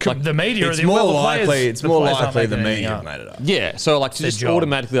media? It's the, more well, the likely. players- It's the more players aren't likely the making anything media up. made it up. Yeah, so like to their just job.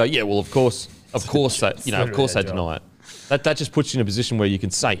 automatically, like, yeah, well, of course they, of course they their deny it. That just puts you in a position where you can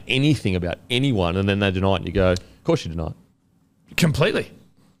say anything about anyone, and then they deny it, and you go, of course you deny it. Completely.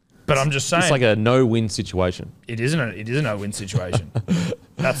 But I'm just saying, It's like a no-win situation. it is a no-win situation.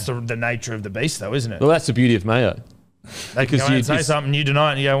 That's the nature of the beast, though, isn't it? Well, that's the beauty of Mayo. They can because go out and say you- something, you deny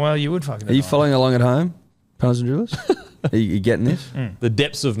it, and you go, well, you would fucking. Are you deny it. following along at home, punters and dribblers? Are you getting this? The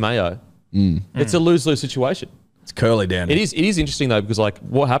depths of Mayo. It's a lose-lose situation. It's curly down. It is interesting though, because like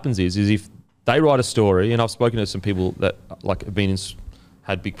what happens is if they write a story, and I've spoken to some people that like have been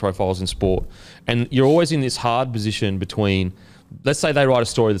had big profiles in sport, and you're always in this hard position between, let's say they write a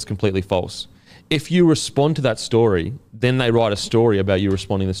story that's completely false. If you respond to that story, then they write a story about you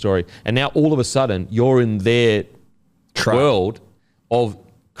responding to the story, and now all of a sudden you're in their world of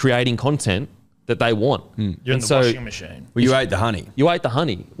creating content that they want. You're in the washing machine. Well, you ate the honey. You ate the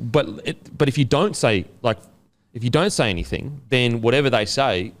honey, but if you don't say anything, then whatever they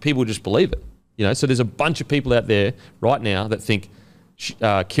say, people just believe it. You know, so there's a bunch of people out there right now that think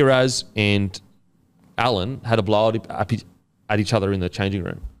Kiraz and Allen had a blow at each other in the changing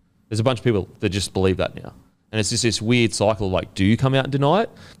room. There's a bunch of people that just believe that now. And it's just this weird cycle of like, do you come out and deny it?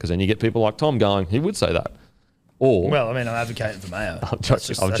 Because then you get people like Tom going, he would say that. Or Well, I mean, I'm advocating for Mayo. I'm joking.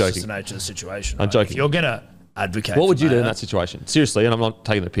 That's I'm just joking. the nature of the situation. I'm right? joking. If you're going to advocate what would for you do in Mayo, that situation? Seriously, and I'm not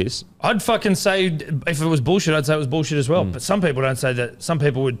taking the piss. I'd fucking say, if it was bullshit, I'd say it was bullshit as Hmm. well. But some people don't say that. Some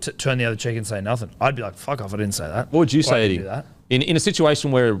people would turn the other cheek and say nothing. I'd be like, fuck off, I didn't say that. What would you Why say, did Eddie? do that? In a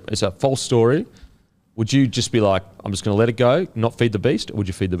situation where it's a false story, would you just be like, I'm just going to let it go, not feed the beast, or would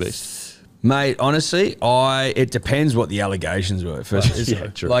you feed the beast? Mate, honestly, it depends what the allegations were. Yeah,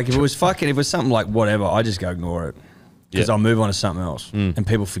 true. Like if it was something like whatever, I just go ignore it. Because Yeah. I'll move on to something else, and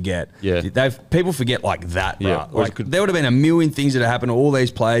people forget. Yeah. People forget like that. Yeah. Right? Or it Like could- there would have been a million things that happened to all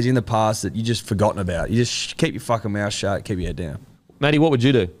these players in the past that you just forgotten about. You just keep your fucking mouth shut, keep your head down. Matty, what would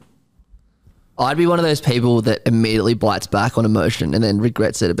you do? I'd be one of those people that immediately bites back on emotion and then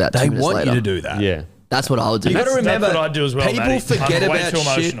regrets it about 2 They minutes want later. you to do that. Yeah. That's what I would do. You got to That's remember, what I'd do as well, people Matty. forget I'm way about too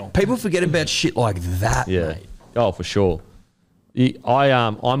shit. emotional. People forget about shit like that, Yeah. mate. Oh, for sure.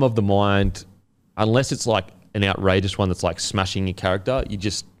 I'm of the mind, unless it's like an outrageous one that's like smashing your character, you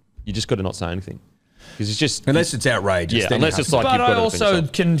just got to not say anything. Because it's just Unless it's outrageous. yeah, then you unless have it's to. like But you've got I to also finish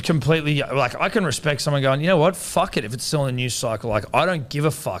up. can completely, like, I can respect someone going, you know what, fuck it. If it's still in the news cycle, like, I don't give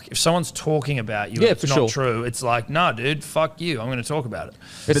a fuck. If someone's talking about you Yeah, and it's for not sure. true, it's like, nah, dude, fuck you. I'm going to talk about it.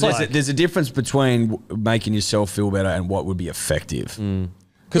 But It's there's a difference between making yourself feel better and what would be effective. Because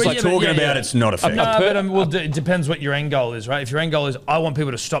Well, like yeah, but talking yeah, about yeah. it's not effective. No, but well, it depends what your end goal is, right? If your end goal is, I want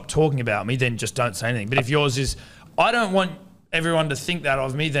people to stop talking about me, then just don't say anything. But if yours is, I don't want everyone to think that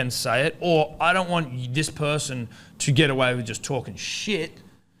of me, then say it. Or I don't want this person to get away with just talking shit.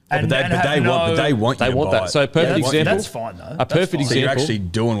 But they want you They to want buy that. it. So a perfect example. That's fine, though. A perfect So you're example. actually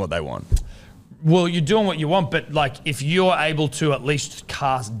doing what they want. Well, you're doing what you want, but like if you're able to at least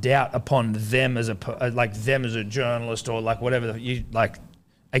cast doubt upon them as them as a journalist or like whatever you like,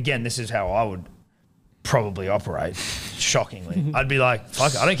 again, this is how I would probably operate. Shockingly, I'd be like,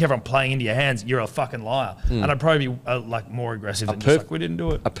 "Fuck! I don't care if I'm playing into your hands. You're a fucking liar," and I'd probably be like more aggressive than just like, "We didn't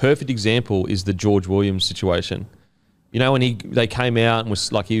do it." A perfect example is the George Williams situation. You know, when they came out and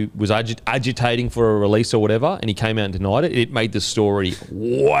was like he was agitating for a release or whatever, and he came out and denied it. It made the story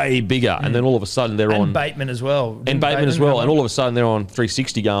way bigger, and then all of a sudden they're And on Bateman as well. and Didn't Bateman as well, have and one? all of a sudden they're on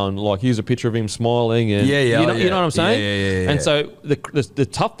 360 going like, here's a picture of him smiling, and Yeah, yeah, you know, oh, you know what I'm saying? Yeah. And so the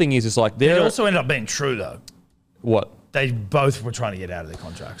tough thing is like It they're also ended up being true though. what They both were trying to get out of their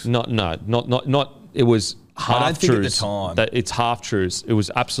contracts. not it was half don't think at the truths. time. That it's half truths. It was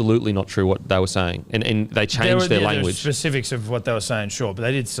absolutely not true what they were saying, and they changed their there were language. specifics of what they were saying, sure, but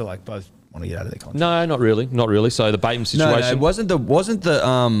they did still like both want to get out of their contract. No, not really. So the Bateman situation. wasn't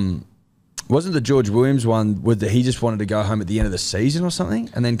the George Williams one with he just wanted to go home at the end of the season or something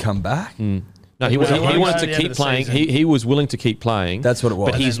and then come back? No, he Well, he wanted wanted to to keep end of the playing. season. He was willing to keep playing. That's what it was.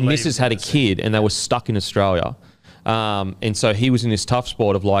 But And his then leave missus at had the a end of the kid, and they were stuck in Australia. And so he was in this tough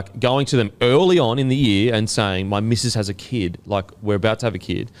spot of like going to them early on in the year and saying, "My missus has a kid. Like we're about to have a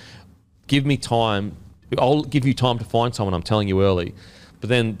kid. Give me time. I'll give you time to find someone. I'm telling you early." But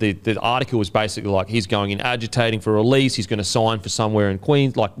then the article was basically like he's going in agitating for a release. He's going to sign for somewhere in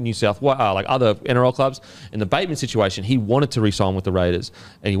Queens, like New South Wales, like other NRL clubs. In the Bateman situation, he wanted to re-sign with the Raiders,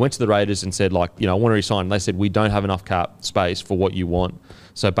 and he went to the Raiders and said, like, you know, I want to re-sign. And they said, we don't have enough cap space for what you want.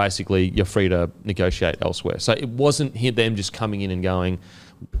 So basically, you're free to negotiate elsewhere. So it wasn't them just coming in and going,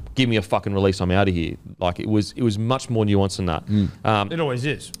 give me a fucking release, I'm out of here. Like it was much more nuanced than that. It always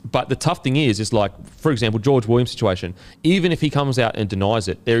is. But the tough thing is like, for example, George Williams' situation, even if he comes out and denies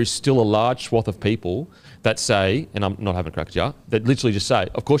it, there is still a large swath of people that say, and I'm not having a crack at you, that literally just say,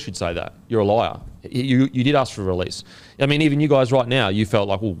 of course you'd say that. You're a liar. You did ask for a release. I mean, even you guys right now, you felt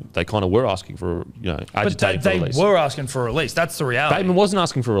like, well, they kind of were asking for, you know, agitating But for a they release. were asking for a release. That's the reality. Bateman wasn't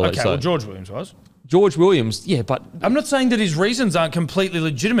asking for a release. Okay, though. well, George Williams was. George Williams, yeah, but I'm not saying that his reasons aren't completely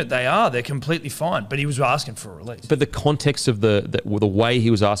legitimate. They are. They're completely fine. But he was asking for a release. the context of the way he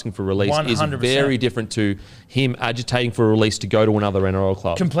was asking for a release is 100%. very different to him agitating for a release to go to another NRL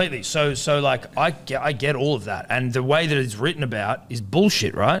club. Completely. So like I get all of that, and the way that it's written about is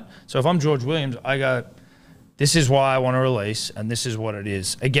bullshit, right? So if I'm George Williams, I go, this is why I want to release, and this is what it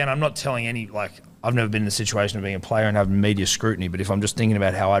is. Again, I'm not telling any like. I've never been in the situation of being a player and having media scrutiny, but if I'm just thinking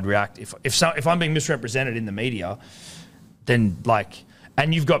about how I'd react if I'm being misrepresented in the media, then like,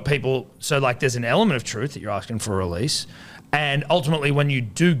 and you've got people, so like there's an element of truth that you're asking for a release, and ultimately when you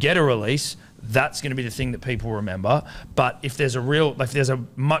do get a release, that's going to be the thing that people remember. But if there's a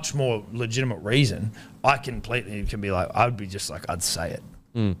much more legitimate reason, I completely can be like, I'd be just like, I'd say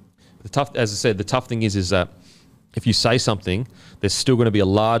it. As I said, the tough thing is that if you say something, there's still going to be a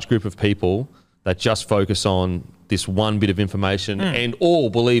large group of people that just focus on this one bit of information and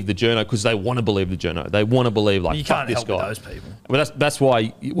all believe the journo because they want to believe the journo. They want to believe like, You fuck can't this help guy. with those people. Well, that's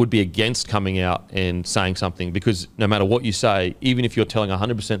why it would be against coming out and saying something, because no matter what you say, even if you're telling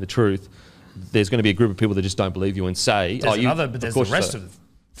 100% the truth, there's going to be a group of people that just don't believe you and say, There's you, but there's the rest of the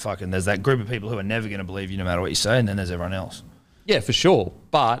fucking, there's that group of people who are never going to believe you no matter what you say, and then there's everyone else. Yeah, for sure.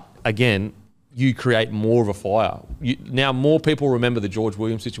 But again, you create more of a fire. Now more people remember the George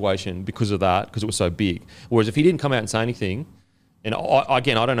Williams situation because of that, because it was so big. Whereas if he didn't come out and say anything, and I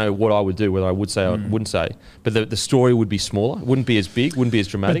don't know what I would do, whether I would say or wouldn't say, but the story would be smaller, wouldn't be as big, wouldn't be as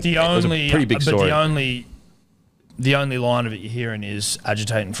dramatic. But the it was only, a pretty big story. the only line of it you're hearing is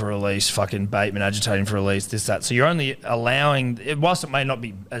agitating for release, fucking Bateman agitating for release, this, that. So you're only allowing, whilst it may not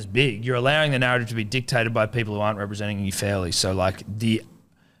be as big, you're allowing the narrative to be dictated by people who aren't representing you fairly. So like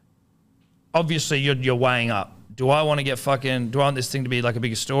obviously you're weighing up. Do I want this thing to be like a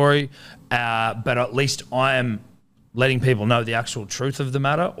bigger story? But at least I am letting people know the actual truth of the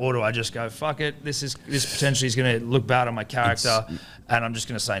matter, or do I just go, fuck it, this potentially is going to look bad on my character, and I'm just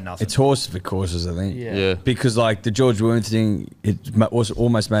going to say nothing? It's horses for courses, I think. Yeah. Because like the George Williams thing, it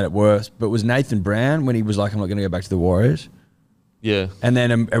almost made it worse. But it was Nathan Brown when he was like, I'm not going to go back to the Warriors. Yeah. And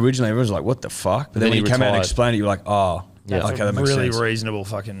then originally everyone was like, what the fuck? But then when he came out and explained it, you were like, oh, Yeah, okay, that makes really sense. reasonable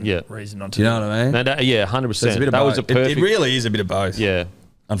fucking reason not to. Do you know what I mean? No, yeah, 100%. That was a perfect. It really is a bit of both. Yeah.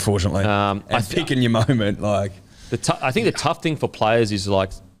 Unfortunately. I picking your moment, like. I think the tough thing for players is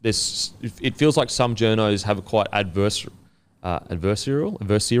like this. It feels like some journos have a quite adversarial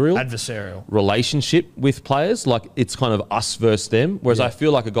relationship with players. Like it's kind of us versus them. Whereas I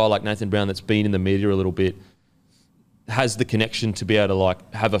feel like a guy like Nathan Brown that's been in the media a little bit has the connection to be able to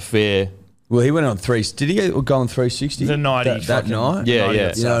like have a fair. Well, he went on Did he go on 360? The 90 that night? Yeah.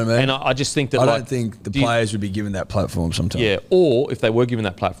 You know what I mean? And I just think that I don't think the players would be given that platform sometimes. Yeah, or if they were given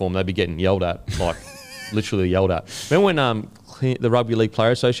that platform, they'd be getting yelled at, like literally yelled at. Remember when the Rugby League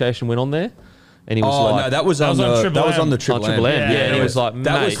Player Association went on there? And he was like, no, that was on the Triple M. Yeah, and he was like,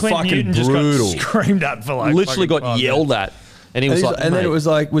 that was Clint fucking Newton brutal. Just got screamed at for like literally got yelled at. And he was like, and then it was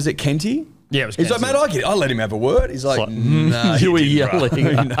like, was it Kenty? Yeah, it was He's like, mate, I get it. I let him have a word. He's like, no, you were didn't, bro.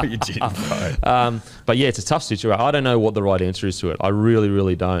 yelling. No, you didn't, bro. But yeah, it's a tough situation. I don't know what the right answer is to it. I really,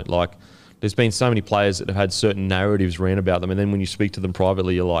 really don't. Like, there's been so many players that have had certain narratives ran about them, and then when you speak to them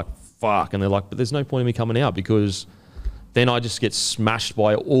privately, you're like, fuck. And they're like, but there's no point in me coming out because then I just get smashed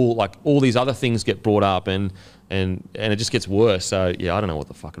by all these other things get brought up and it just gets worse. So yeah, I don't know what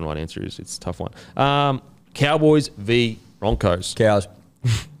the fucking right answer is. It's a tough one. Cowboys v Broncos. Cows.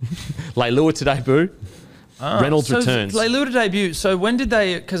 Leilua to debut. Reynolds returns. Leilua to debut. So when did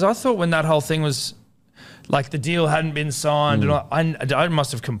they? Because I thought when that whole thing was, like the deal hadn't been signed, and I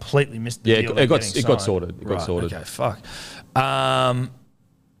must have completely missed the deal. It got sorted. It got sorted. Okay, fuck.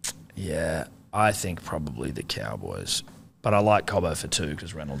 Yeah, I think probably the Cowboys, but I like Cobbo for 2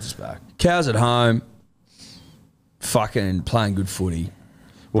 because Reynolds is back. Cows at home, fucking playing good footy.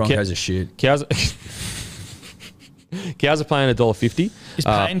 Broncos are shit. Cows are playing $1.50. Is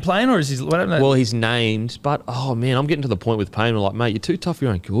Payne playing or is he? Well, he's named, but oh man, I'm getting to the point with Payne. I'm like, mate, you're too tough. You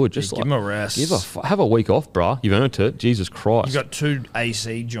ain't good. Just give him a rest. Have a week off, bruh. You've earned it. Jesus Christ. You've got 2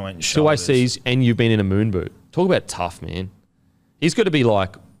 AC joint shoulders. 2 shoulders. ACs, and you've been in a moon boot. Talk about tough, man. He's got to be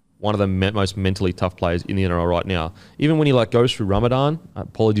like one of the most mentally tough players in the NRL right now. Even when he like goes through Ramadan.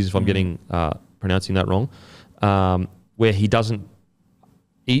 Apologies if I'm getting pronouncing that wrong. Where he doesn't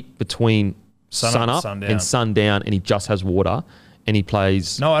eat between sun up and sundown, and he just has water, and he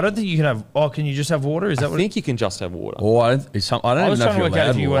plays. No, I don't think you can have. Oh, can you just have water? Is that I think you can just have water. Oh, I don't even know if you're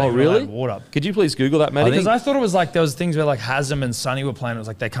allowed water. Oh, really? Water. Could you please Google that, Matty? Because I thought it was like there was things where like Haslam and Sonny were playing. It was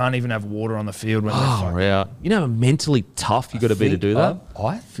like they can't even have water on the field when they're yeah. You know how mentally tough you got to be to do that.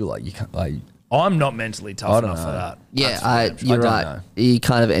 I feel like you can't. Like, I'm not mentally tough enough for that. Yeah, you're right. You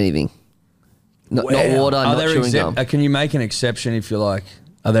can't have anything. Not water, not chewing gum. Can you make an exception if you're like?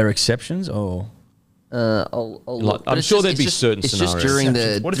 Are there exceptions or? I'll look. I'm sure there'd be certain scenarios. It's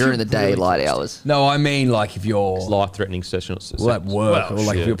just during the daylight hours. No, I mean like if you're life-threatening sessions. Well, at work or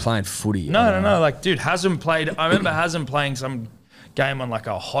like if you're playing footy. No. Like, dude, Haslam played. I remember Haslam playing some game on like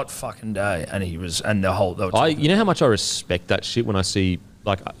a hot fucking day, and he was and the whole. You know how much I respect that shit when I see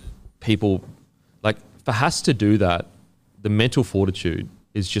like people like for Has to do that. The mental fortitude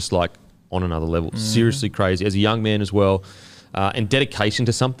is just like on another level. Seriously crazy. As a young man as well. And dedication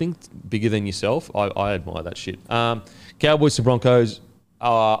to something bigger than yourself. I admire that shit. Cowboys to Broncos.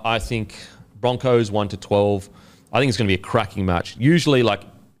 I think Broncos 1-12. I think it's going to be a cracking match. Usually, like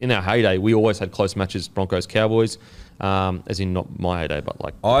in our heyday, we always had close matches. Broncos Cowboys. as in not my heyday, but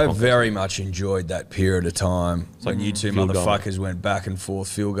like I Broncos. very much enjoyed that period of time when you two field goal. motherfuckers went back and forth,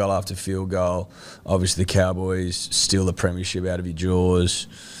 field goal after field goal. Obviously, the Cowboys steal the premiership out of your jaws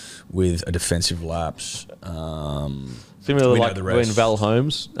with a defensive lapse. Similar we know like the when rest. Val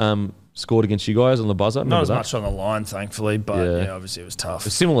Holmes scored against you guys on the buzzer. Not Remember as that? much on the line, thankfully, but Yeah. yeah, obviously it was tough.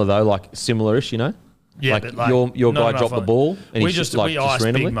 It's similar though, like similar-ish, you know. Yeah, like, but your not guy enough dropped the on it. ball and We he just like we just iced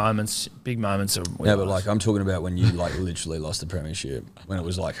randomly. big moments. Yeah, but like I'm talking about when you like literally lost the premiership, when it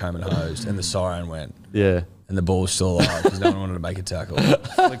was like home and hosed, and the siren went, Yeah. and the ball was still alive because no one wanted to make a tackle.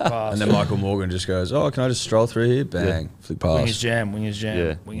 flick pass. And then Michael Morgan just goes, "Oh, can I just stroll through here?" Bang, flick Wingers pass. jam, wingers jam,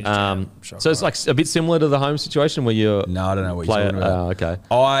 Yeah. wingers jam. So it's like a bit similar to the home situation where you're No, I don't know what you're talking about. okay.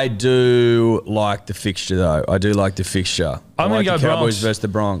 I do like the fixture though. I do like the fixture. I'm I gonna like go the Cowboys Bronx. versus the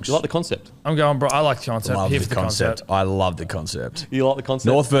Bronx. You like the concept? I'm going, bro. I like the concept. love Here the for the concept. I love the concept. You like the concept?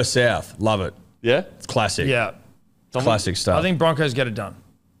 North versus South, love it. Yeah. It's classic. Yeah, Classic stuff. I think Broncos get it done.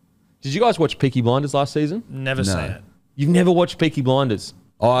 Did you guys watch Peaky Blinders last season? Never seen it. You've never watched Peaky Blinders.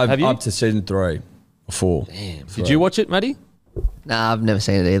 I've Have you? up to season 3 or 4. Damn. Did you watch it, Matty? Nah, I've never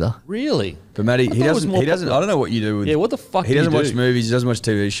seen it either. Really? But Matty, thought he it was doesn't. more He doesn't. popular. I don't know what you do with. Yeah, what the fuck He do you doesn't watch do? movies. He doesn't watch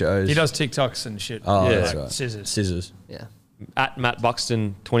TV shows. He does TikToks and shit. Oh, yeah, that's like right. scissors. Scissors. Yeah. At Matt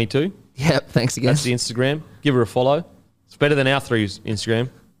Buxton 22. Yep. Thanks again. That's the Instagram. Give her a follow. It's better than our three's Instagram.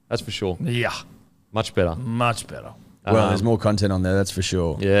 That's for sure. Yeah, Much better. much better. Well, there's more content on there, that's for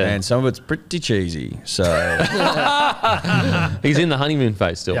sure. Yeah. And some of it's pretty cheesy. So, He's in the honeymoon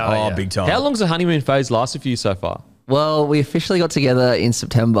phase still. Yeah. big time. How long's the honeymoon phase lasted for you so far? Well, we officially got together in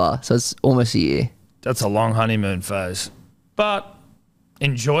September, so it's almost a year. That's a long honeymoon phase, but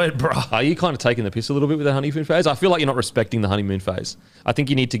enjoy it, bro. Are you kind of taking the piss a little bit with the honeymoon phase? I feel like you're not respecting the honeymoon phase. I think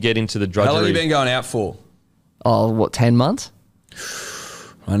you need to get into the drudgery. How long have you been going out for? Oh, what, 10 months?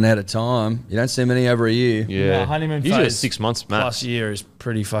 Running out of time. You don't see many over a year. Yeah. honeymoon Usually phase it's 6 months max. plus year is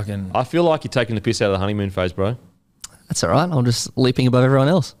pretty fucking. I feel like you're taking the piss out of the honeymoon phase, bro. That's all right. I'm just leaping above everyone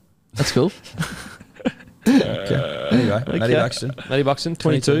else. That's cool. There you go. Matty Buxton. Matty Buxton,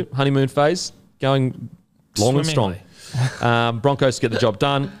 22, honeymoon phase, going long and strong. Broncos get the job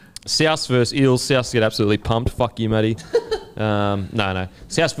done. South versus Eels. South get absolutely pumped. Fuck you, Matty. No.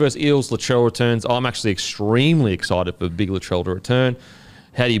 South versus Eels. Latrell returns. I'm actually extremely excited for Big Latrell to return.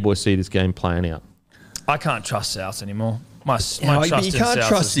 How do you boys see this game playing out? I can't trust South anymore. My trust you in can't South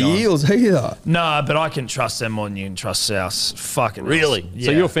trust is the gone. Eels either. No, but I can trust them more than you can trust South. Fucking Really? Yeah.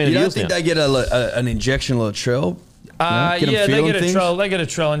 So you're a fan You of the don't Eels think now? they get an injection of Latrell? Yeah, Get 'em they feeling get a things? trail. They get a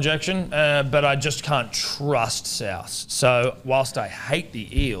trail injection, but I just can't trust South. So whilst I hate the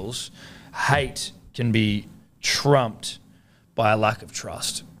Eels, hate can be trumped by a lack of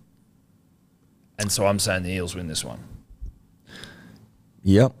trust. And so I'm saying the Eels win this one.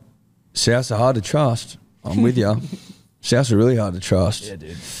 Yep. Souths are hard to trust. I'm with you. Souths are really hard to trust. Yeah,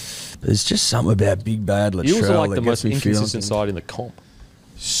 dude. But there's just something about big bad Latrell Eels are like that the gets most me feeling inconsistent things. side in the comp.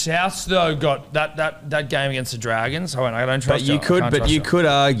 Souths though got that game against the Dragons. I don't trust. But you could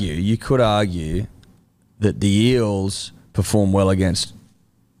argue that the Eels perform well against,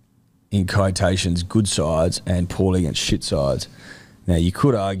 in quotations, good sides and poorly against shit sides. Now you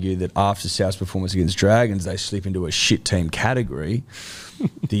could argue that after South's performance against Dragons, they slip into a shit team category.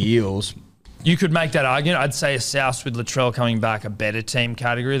 The Eels. You could make that argument. I'd say South with Latrell coming back, a better team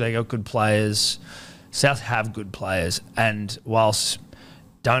category. They got good players. South have good players, and whilst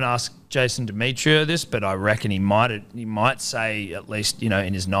don't ask Jason Demetrio this, but I reckon he might say, at least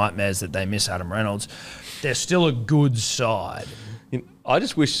in his nightmares, that they miss Adam Reynolds. They're still a good side. I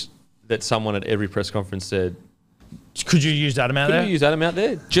just wish that someone at every press conference said, Could you use Adam out "Could there? you use Adam out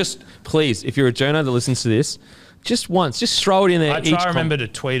there?" Just please, if you're a journo that listens to this, just once, just throw it in there. I try to remember to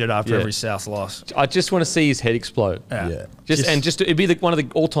tweet it after Yeah. every South loss. I just want to see his head explode. Yeah. It'd be one of the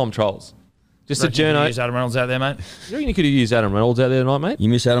all-time trolls. Just a Reckon you could journo. use Adam Reynolds out there, mate. You reckon you could have used Adam Reynolds out there tonight, mate? You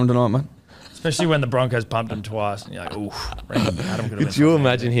miss Adam tonight, mate? Especially when the Broncos pumped him twice. And you're like, ooh, Adam could have been Could you fucking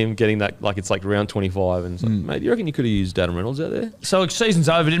imagine him getting that, like it's like round 25 and it's like, mate, you reckon you could have used Adam Reynolds out there? So season's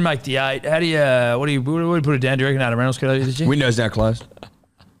over, didn't make the 8. How do you what do you put it down? Do you reckon Adam Reynolds could have this year? Windows now closed.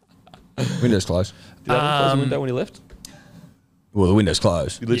 Windows closed. Did Adam close the window when he left? Well, the window's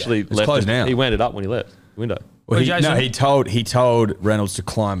closed. He literally It's left. closed now. He wound it up when he left the window. Well, Jason- he told Reynolds to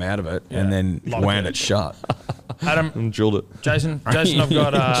climb out of it and then Lock wound it. it shut. Adam, And drilled it. Jason, I've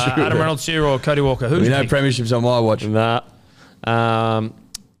got Adam Reynolds here or Cody Walker. Who's We know pick? premierships on my watch. Nah. I'm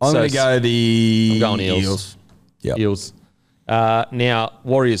going to go the I'm going Eels. Yep. Eels. Now,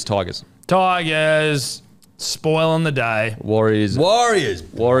 Warriors, Tigers. Tigers spoiling the day. Warriors. Warriors.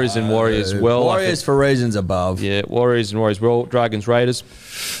 Warriors and Warriors. Well, Warriors for reasons above. yeah, Warriors and Warriors. Well, Dragons, Raiders.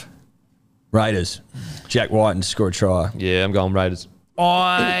 Raiders. Jack Whiten to score a try. Yeah, I'm going Raiders.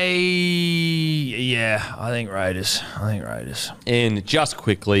 I think Raiders. And just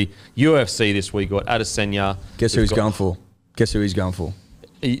quickly, UFC this week got Adesanya. Guess who he's going for? Guess who he's going for?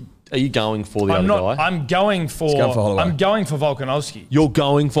 Are you going for the other guy? I'm going for Holloway. I'm going for Volkanovski. You're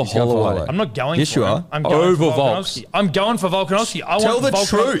going for Holloway. I'm not going Yes, for you him. are. I'm going Over for Volks. Volkanovski. I'm going for Volkanovski. Tell the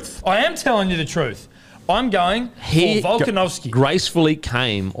truth. I am telling you the truth. I'm going He for Volkanovski. gracefully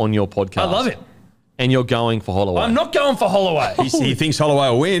came on your podcast. I love it. And you're going for Holloway. I'm not going for Holloway. He thinks Holloway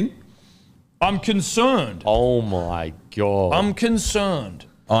will win. I'm concerned. Oh my God. I'm concerned.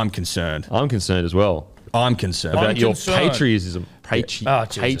 I'm concerned. I'm concerned as well I'm concerned. about your concerned. patriotism. Oh,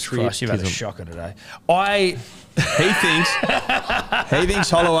 Jesus Christ, you've had a shocker today. He thinks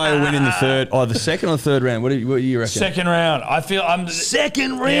Holloway will win in the third, the second or third round. What do you reckon? Second round. I feel I'm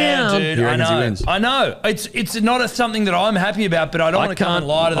Second round. Yeah, dude. He I reckons he know. wins. I know. It's not something that I'm happy about, but I don't want to come and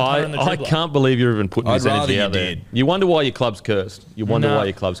lie to the punter and the I dribbler. can't believe you're even putting this I'd rather energy you out there. did. You wonder why your club's cursed. You wonder No. why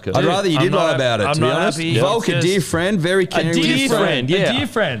your club's cursed. I'd rather you I'm did not lie happy- about it, I'm to be not honest. happy. Volk, a Just- dear friend, very A caring with dear his friend. yeah. A dear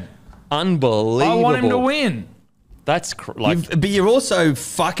friend. Unbelievable. I want him to win. That's But you're also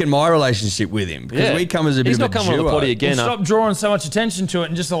fucking my relationship with him because we come as a bit He's of not a coming on the duo. potty again. Well, stop drawing so much attention to it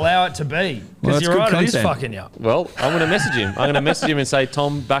and just allow it to be. Well, Because that's you're good right, it is content. fucking you. Well, I'm going to message him. I'm going to message him and say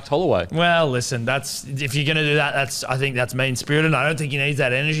Tom backed Holloway. Well, listen, if you're going to do that, I think that's mean-spirited. I don't think he needs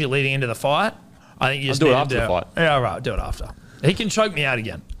that energy leading into the fight. I think you just do it need after to the fight. Yeah, right. Do it after. He can choke me out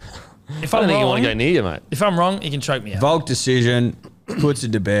again. If I don't I'm think you wrong, want to go near you, mate. if I'm wrong, he can choke me out. Volk decision, puts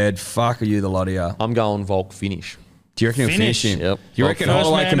it to bed. Fuck you, the lot of you. I'm going Volk finish. Do you reckon he'll finish Finish. him? Yep. Do you reckon First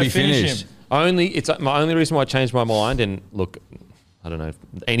Holloway man can to be finish finished? him. It's my only reason why I changed my mind. And look, I don't know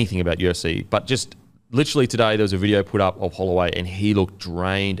anything about UFC, but just literally today there was a video put up of Holloway, and he looked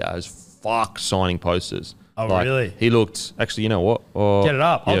drained as fuck signing posters. Oh, really? He looked. Actually, you know what? Oh, Get it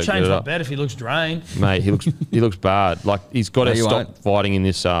up. I'll yeah, change get it my up. bet if he looks drained. Mate, he looks bad. Like he's got No, to you stop won't. fighting in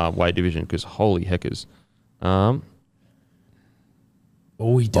this weight division because holy heckers. Oh,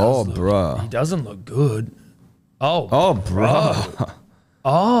 he does. Oh, bruh. He doesn't look good. Oh. Oh, bro.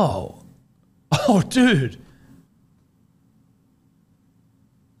 Oh. Oh, dude.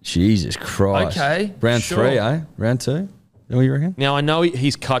 Jesus Christ. Okay, Round sure. 3, eh? Round 2? Is that what you reckon? Now I know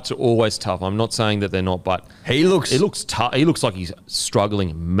his cuts are always tough. I'm not saying that they're not, but He looks... it looks tough. He looks like he's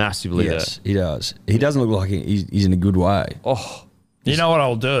struggling massively Yes, he does. He doesn't look like he's in a good way. there. Oh, You know what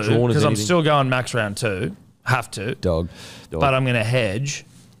I'll do? Drawn as Because I'm anything. still going max round 2. Have to. Dog. But I'm going to hedge.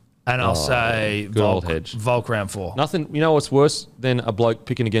 And I'll say good old Volk, hedge. Volk round 4. nothing. You know what's worse than a bloke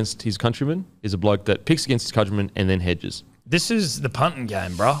picking against his countrymen is a bloke that picks against his countrymen and then hedges. This is the punting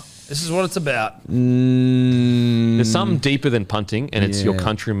game, bro. This is what it's about. There's something deeper than punting, and it's your Yeah.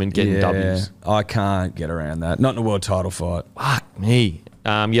 countrymen getting W's. I can't get around that. Not in a world title fight. Fuck me.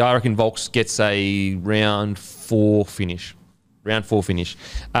 Yeah, I reckon Volks gets a round 4 finish. Round 4 finish.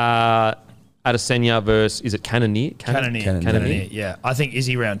 Adesanya versus, is it Cannonier? Cannoneer. Yeah. I think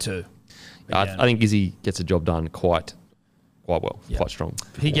Izzy round 2. I think Izzy gets the job done quite well, quite strong.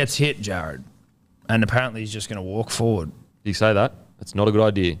 He gets hit, Jared. And apparently he's just going to walk forward. You say that? That's not a good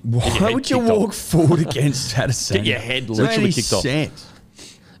idea. Get your Why head would you kicked off. walk forward against Adesanya? Get your head Doesn't literally make any kicked off. sense.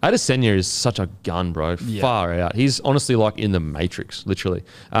 Adesanya is such a gun, bro. Yeah. Far out. He's honestly like in the Matrix, literally.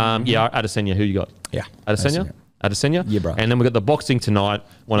 Yeah, Adesanya, who you got? Yeah, Adesanya? Adesanya? Yeah, bro. And then we've got the boxing tonight,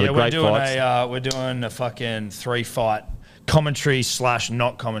 one of the great fights. We're doing a fucking 3-fight commentary /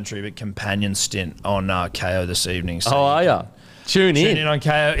 not commentary, but companion stint on KO this evening. So Oh, are ya? Tune tune in. in on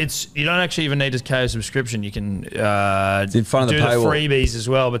KO. You don't actually even need a KO subscription. You can It's in front of do the the paywall. freebies as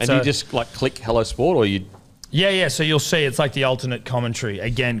well. But And so, you just like click Hello Sport, or you. yeah. So you'll see it's like the alternate commentary.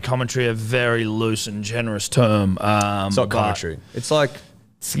 Again, commentary, a very loose and generous term. It's not commentary. It's like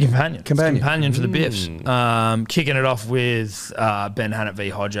It's the companion. Companion. It's companion for the Biffs. Kicking it off with Ben Hannett v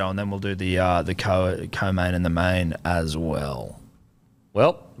Hodjo, and then we'll do the co-main and the main as well.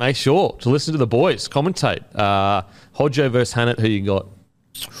 Well, make sure to listen to the boys commentate. Hodjo versus Hannett, who you got?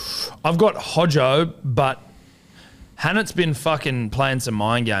 I've got Hodjo, but Hannett's been fucking playing some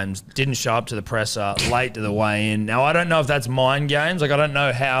mind games. Didn't show up to the presser, late to the weigh-in. Now, I don't know if that's mind games. Like, I don't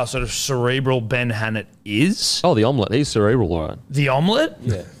know how sort of cerebral Ben Hannett is. Oh, the omelette. He's cerebral, all right. The omelette?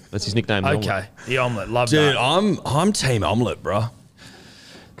 yeah. That's his nickname. The Okay, Omelette. the omelette. Love Dude, that. I'm team omelette, bro.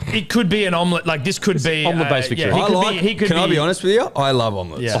 It could be an omelette. Like, this could be... omelette-based victory. Can I be honest with you? I love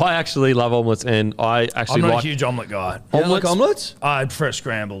omelettes. Yeah. I actually love omelettes, and I actually I'm not like a huge omelette guy. You don't like omelettes? I prefer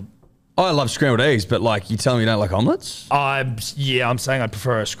scrambled. I love scrambled eggs, but like you tell me you don't like omelettes? I'm saying I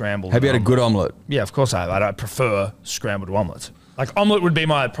prefer a scrambled. Have you had a good omelet? Yeah, of course I have. I prefer scrambled omelets. Like omelette would be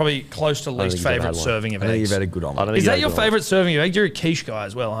my probably close to least think you've ever favourite had one. serving of I think eggs. you've had a good I don't omelette. think Is you that had your a good one. favourite serving of eggs? You're a quiche guy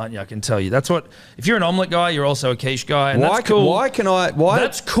as well, aren't you? I can tell you. That's what. If you're an omelette guy, you're also a quiche guy, and that's cool. Why can I? Why?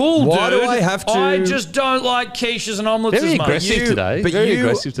 That's cool, why dude. do I have to? I just don't like quiches and omelettes Very as much. aggressive today. Very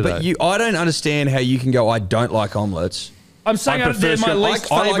aggressive today. I don't understand how you can go, I don't like omelettes. I'm saying I they're my prefer least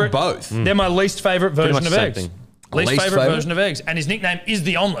scrambled- I like favourite. both. They're my least favourite Pretty version much of the same eggs. thing. Least Least favourite favourite? version of eggs, and his nickname is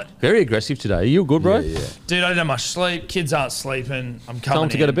the omelette. Very aggressive today. Are you good, bro? Yeah. Dude, I didn't have much sleep. Kids aren't sleeping. I'm coming Tell them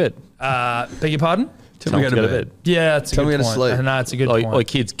to go to bed. Beg your pardon? Tell me to go to bed. Yeah, it's a Tell me good to point. sleep. No, it's a good Oi, point. oi,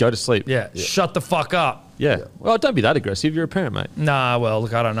 kids, go to sleep. Yeah, shut the fuck up. Yeah. Well, don't be that aggressive. You're a parent, mate. Nah, well,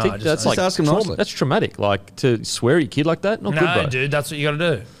 look, I don't know. I That's just, like ask 'em nicely. that's traumatic. Like to swear at your kid like that. Not good, no, bro. dude, that's what you got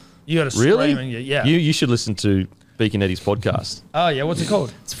to do. You got to Really? scream and yeah. You should listen to Beak and Eddy's podcast Oh yeah, what's it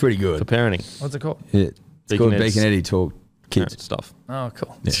called? It's pretty for good. parenting. What's it called? Yeah. It's Beak called and Beak Eddy's and Eddie Talk Parent Kids. stuff. Oh,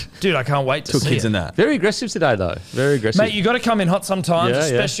 cool. Dude, I can't wait to Talk see kids it. in that. Very aggressive today, though. Very aggressive. Mate, you got to come in hot sometimes, Yeah, yeah.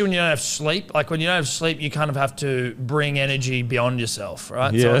 especially when you don't have sleep. Like when you don't have sleep, you kind of have to bring energy beyond yourself,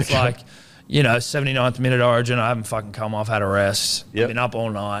 right? Yeah, So it's okay. like, 79th minute Origin. I haven't fucking come off, had a rest. Yep. I've been up all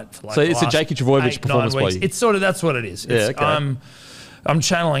night. For like So it's the a last Jakey Trbojevic 8-9 performance by weeks. you. It's sort of that's what it is. It's, okay. I'm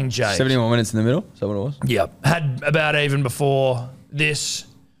channeling Jake. 71 minutes in the middle? Is that what it was? Yep. Had about even before this.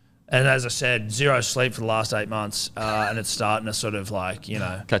 And as I said, zero sleep for the last 8 months. And it's starting to sort of like,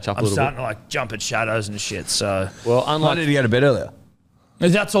 Catch up a I'm little starting bit. to like jump at shadows and shit. So Well, Why unlike did he go to bed earlier?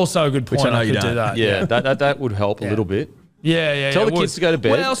 that's also a good point. I know I you could do don't. that. yeah, that would help a little bit. Yeah. Tell it the kids would. to go to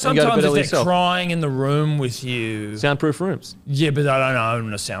bed Well, and go to bed sometimes if early they're yourself. crying in the room with you. Soundproof rooms. Yeah, but I don't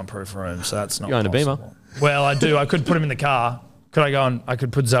own a soundproof room, so that's not You own a Beamer. possible. Well, I do. I could put him in the car. Could I go on? I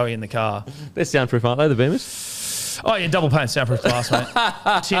could put Zoe in the car. They're soundproof, aren't they? The Beamers. Oh, yeah, double pane soundproof glass, mate.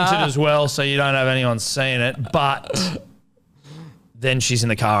 Tinted as well, so you don't have anyone seeing it. But then she's in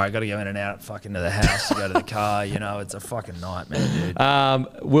the car. I got to go in and out fucking to the house to go to the car. It's a fucking nightmare,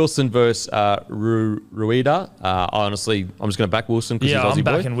 dude. Wilson versus Ruida. Honestly, I'm just going to back Wilson because Yeah, he's Aussie I'm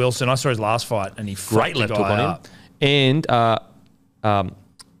boy. backing Wilson. I saw his last fight, and he Great fucked left the hook guy on him. up. And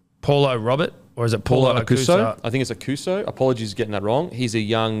Paulo Robert, or is it Paulo Akuso. Akuso? I think it's Akuso. Apologies for getting that wrong. He's a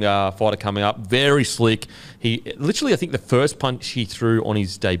young fighter coming up. Very slick. He literally, I think the first punch he threw on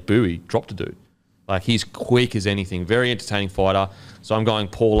his debut, he dropped a dude. Like, he's quick as anything. Very entertaining fighter. So I'm going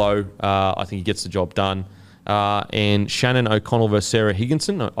Paulo. I think he gets the job done. And Shannon O'Connell versus Sarah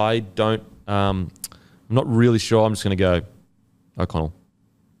Higginson. I'm not really sure. I'm just going to go O'Connell.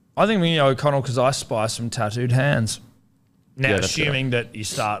 I think we go O'Connell because I spy some tattooed hands. Now, Yeah, that's assuming that you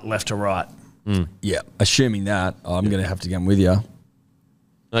start left to right. Yeah. Assuming that, I'm going to have to go with you.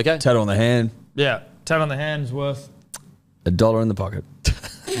 Okay. Tattoo on the hand, Yeah, tat on the hand's worth. $1 in the pocket.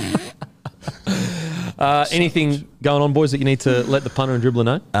 Anything going on, boys, that you need to let the punter and dribbler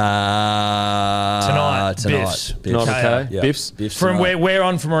know? Tonight, Tonight. Biffs. Not KO. okay. Yeah. Biffs. Biffs From tonight. we're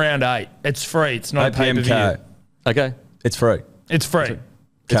on from around 8. It's free. It's not a 8 p.m. pay-per-view. KO. Okay. It's free. It's free.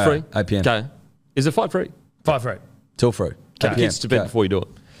 It's KO. free. 8 p.m. Okay. Is the fight free? 5 free. Till free. Take the kids to bed before you do it.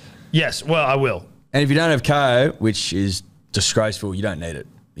 Yes, well, I will. And if you don't have KO, which is disgraceful, you don't need it.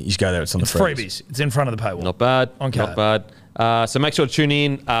 You just go there. It's on It's the freebies. freebies. It's in front of the paywall. Not bad. On Not card. bad. So make sure to tune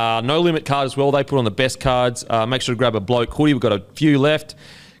in. No Limit card as well. They put on the best cards. Make sure to grab a Bloke hoodie. We've got a few left.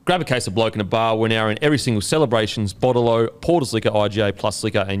 Grab a case of Bloke in a bar. We're now in every single Celebrations, Bottle-O, Porter's Liquor, IGA, Plus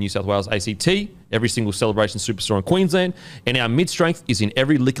Liquor, and New South Wales ACT. Every single Celebration superstore in Queensland. And our mid-strength is in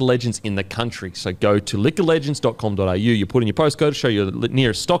every Liquor Legends in the country. So go to liquorlegends.com.au. You put in your postcode, show your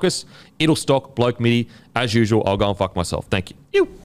nearest stockist. It'll stock Bloke Midi. As usual, I'll go and fuck myself. Thank you.